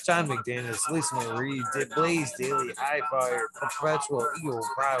 John McDaniels, Lisa Marie, Did Blaze, Blaze, Daily, High Fire, Perpetual, Eagle,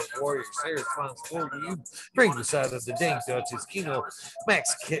 Private Warrior, Sarah's Responsible, you bring the side of the Dank Duchess, Kino,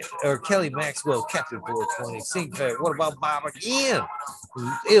 Kelly Maxwell, Captain 420, Sing Fat, what about Bob again?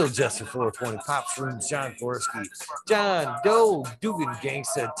 Ill Justin 420, Pops Rooms, John Gorski, John Doe, Dugan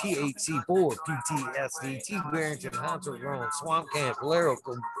Gangsta, THC4, PTSD, T. Barrington, Hunter Rowan, Swamp Camp, Valero,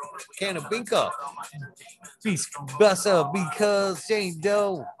 Canabinka, Beast Bussa, because Jane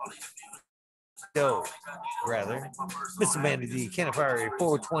Doe, rather, Mr. Mandy D, Canafari,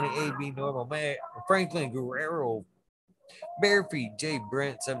 420 AB, Normal Man, Franklin Guerrero, Barefeet, J.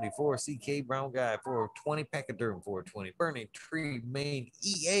 Brent, 74, CK Brown Guy, 420, Pachyderm, 420, Burning Tree, Main,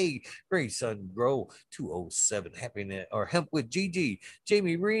 EA, Great Sun Grow, 207, Happiness, or Hemp with GG,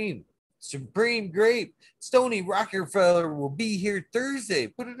 Jamie Ream, Supreme Grape, Stony Rockefeller will be here Thursday.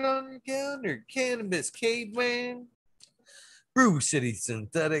 Put it on your calendar. Cannabis Caveman, Brew City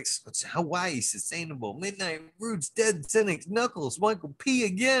Synthetics, Hawaii Sustainable, Midnight Roots, Dead Cynics, Knuckles, Michael P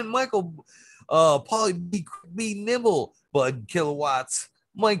again, Michael Polly B Nibble, Bud Kilowatts,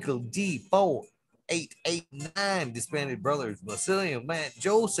 Michael D 4889, Disbanded Brothers, Basilium, Matt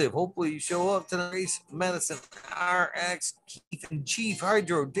Joseph. Hopefully you show up tonight. Race Medicine, RX, Keith and Chief,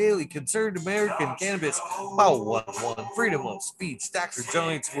 Hydro Daily, Concerned American, Cannabis, Power 101, Freedom of Speech, Dr.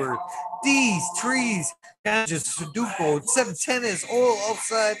 Jointsworth, These Trees, just Sudoku, 710 is all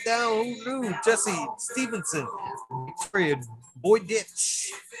upside down. Who knew? Jesse Stevenson, Victoria Boyditch.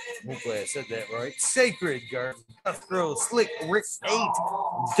 Hopefully I said that right. Sacred Garden, Cutthroat, Slick Rick 8,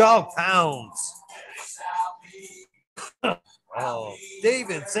 Dog Pounds.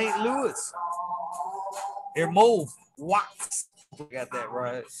 David St. Louis. Mo Watts. Got that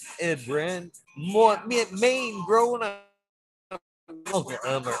right. Ed Brand. Maine growing up. Uncle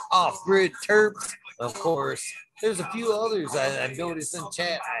Elmer, Off-Grid Terps, of course. There's a few others I noticed in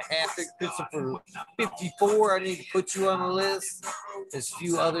chat. I have to, Christopher 54, I need to put you on the list. There's a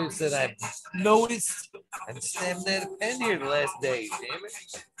few others that I've noticed. I just haven't had a pen here the last day, damn it.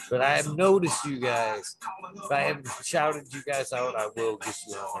 But I have noticed you guys. If I haven't shouted you guys out, I will get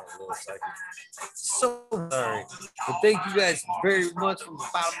you on that list. So sorry. But thank you guys very much from the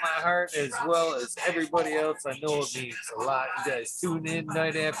bottom of my heart, as well as everybody else. I know it means a lot. You guys tune in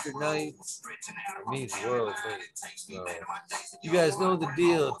night after night. It means the world to me. So you guys know the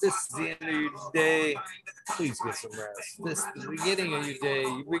deal. If this is the end of your day, please get some rest. This is the beginning of your day,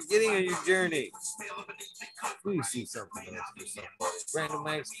 the beginning of your journey. Please do something else for somebody. Random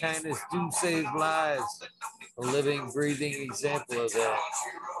acts of kindness do save lives. A living, breathing example of that.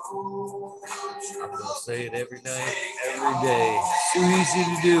 I'm going to say it every night, every day. It's too easy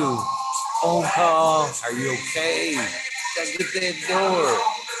to do. Phone call. Are you okay? Gotta get that door.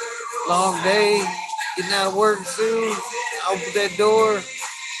 Long day. Getting out of work soon. Open that door.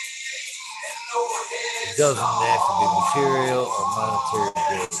 It doesn't have to be material or monetary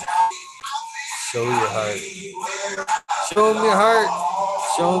goods. Show your heart. Show them your heart.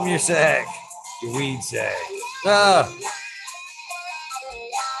 Show them your sack. Your weed sack.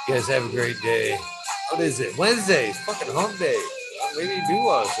 You guys have a great day. What is it? Wednesday. It's fucking hump day. Maybe you do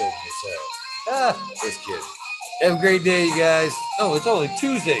want to show them your sack. Just kidding. Have a great day, you guys. No, it's only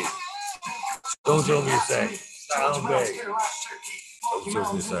Tuesday. Don't show me your sack. Sound big. Don't show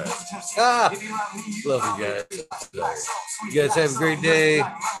me your sack. Love you guys. You guys have a great day.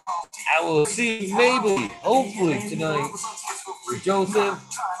 I will see you maybe, hopefully tonight with Joseph.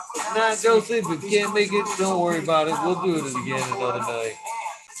 If not Joseph, if you can't make it, don't worry about it. We'll do it again another night.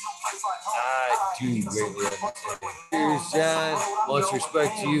 I do greatly understand. Here's John. Much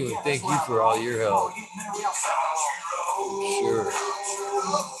respect to you and thank you for all your help. Sure.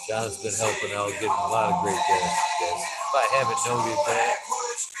 John's been helping out, getting a lot of great guests. If I haven't noted that,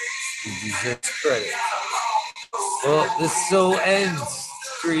 you deserve credit. Well, this so ends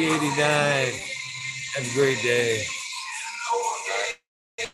 389. Have a great day.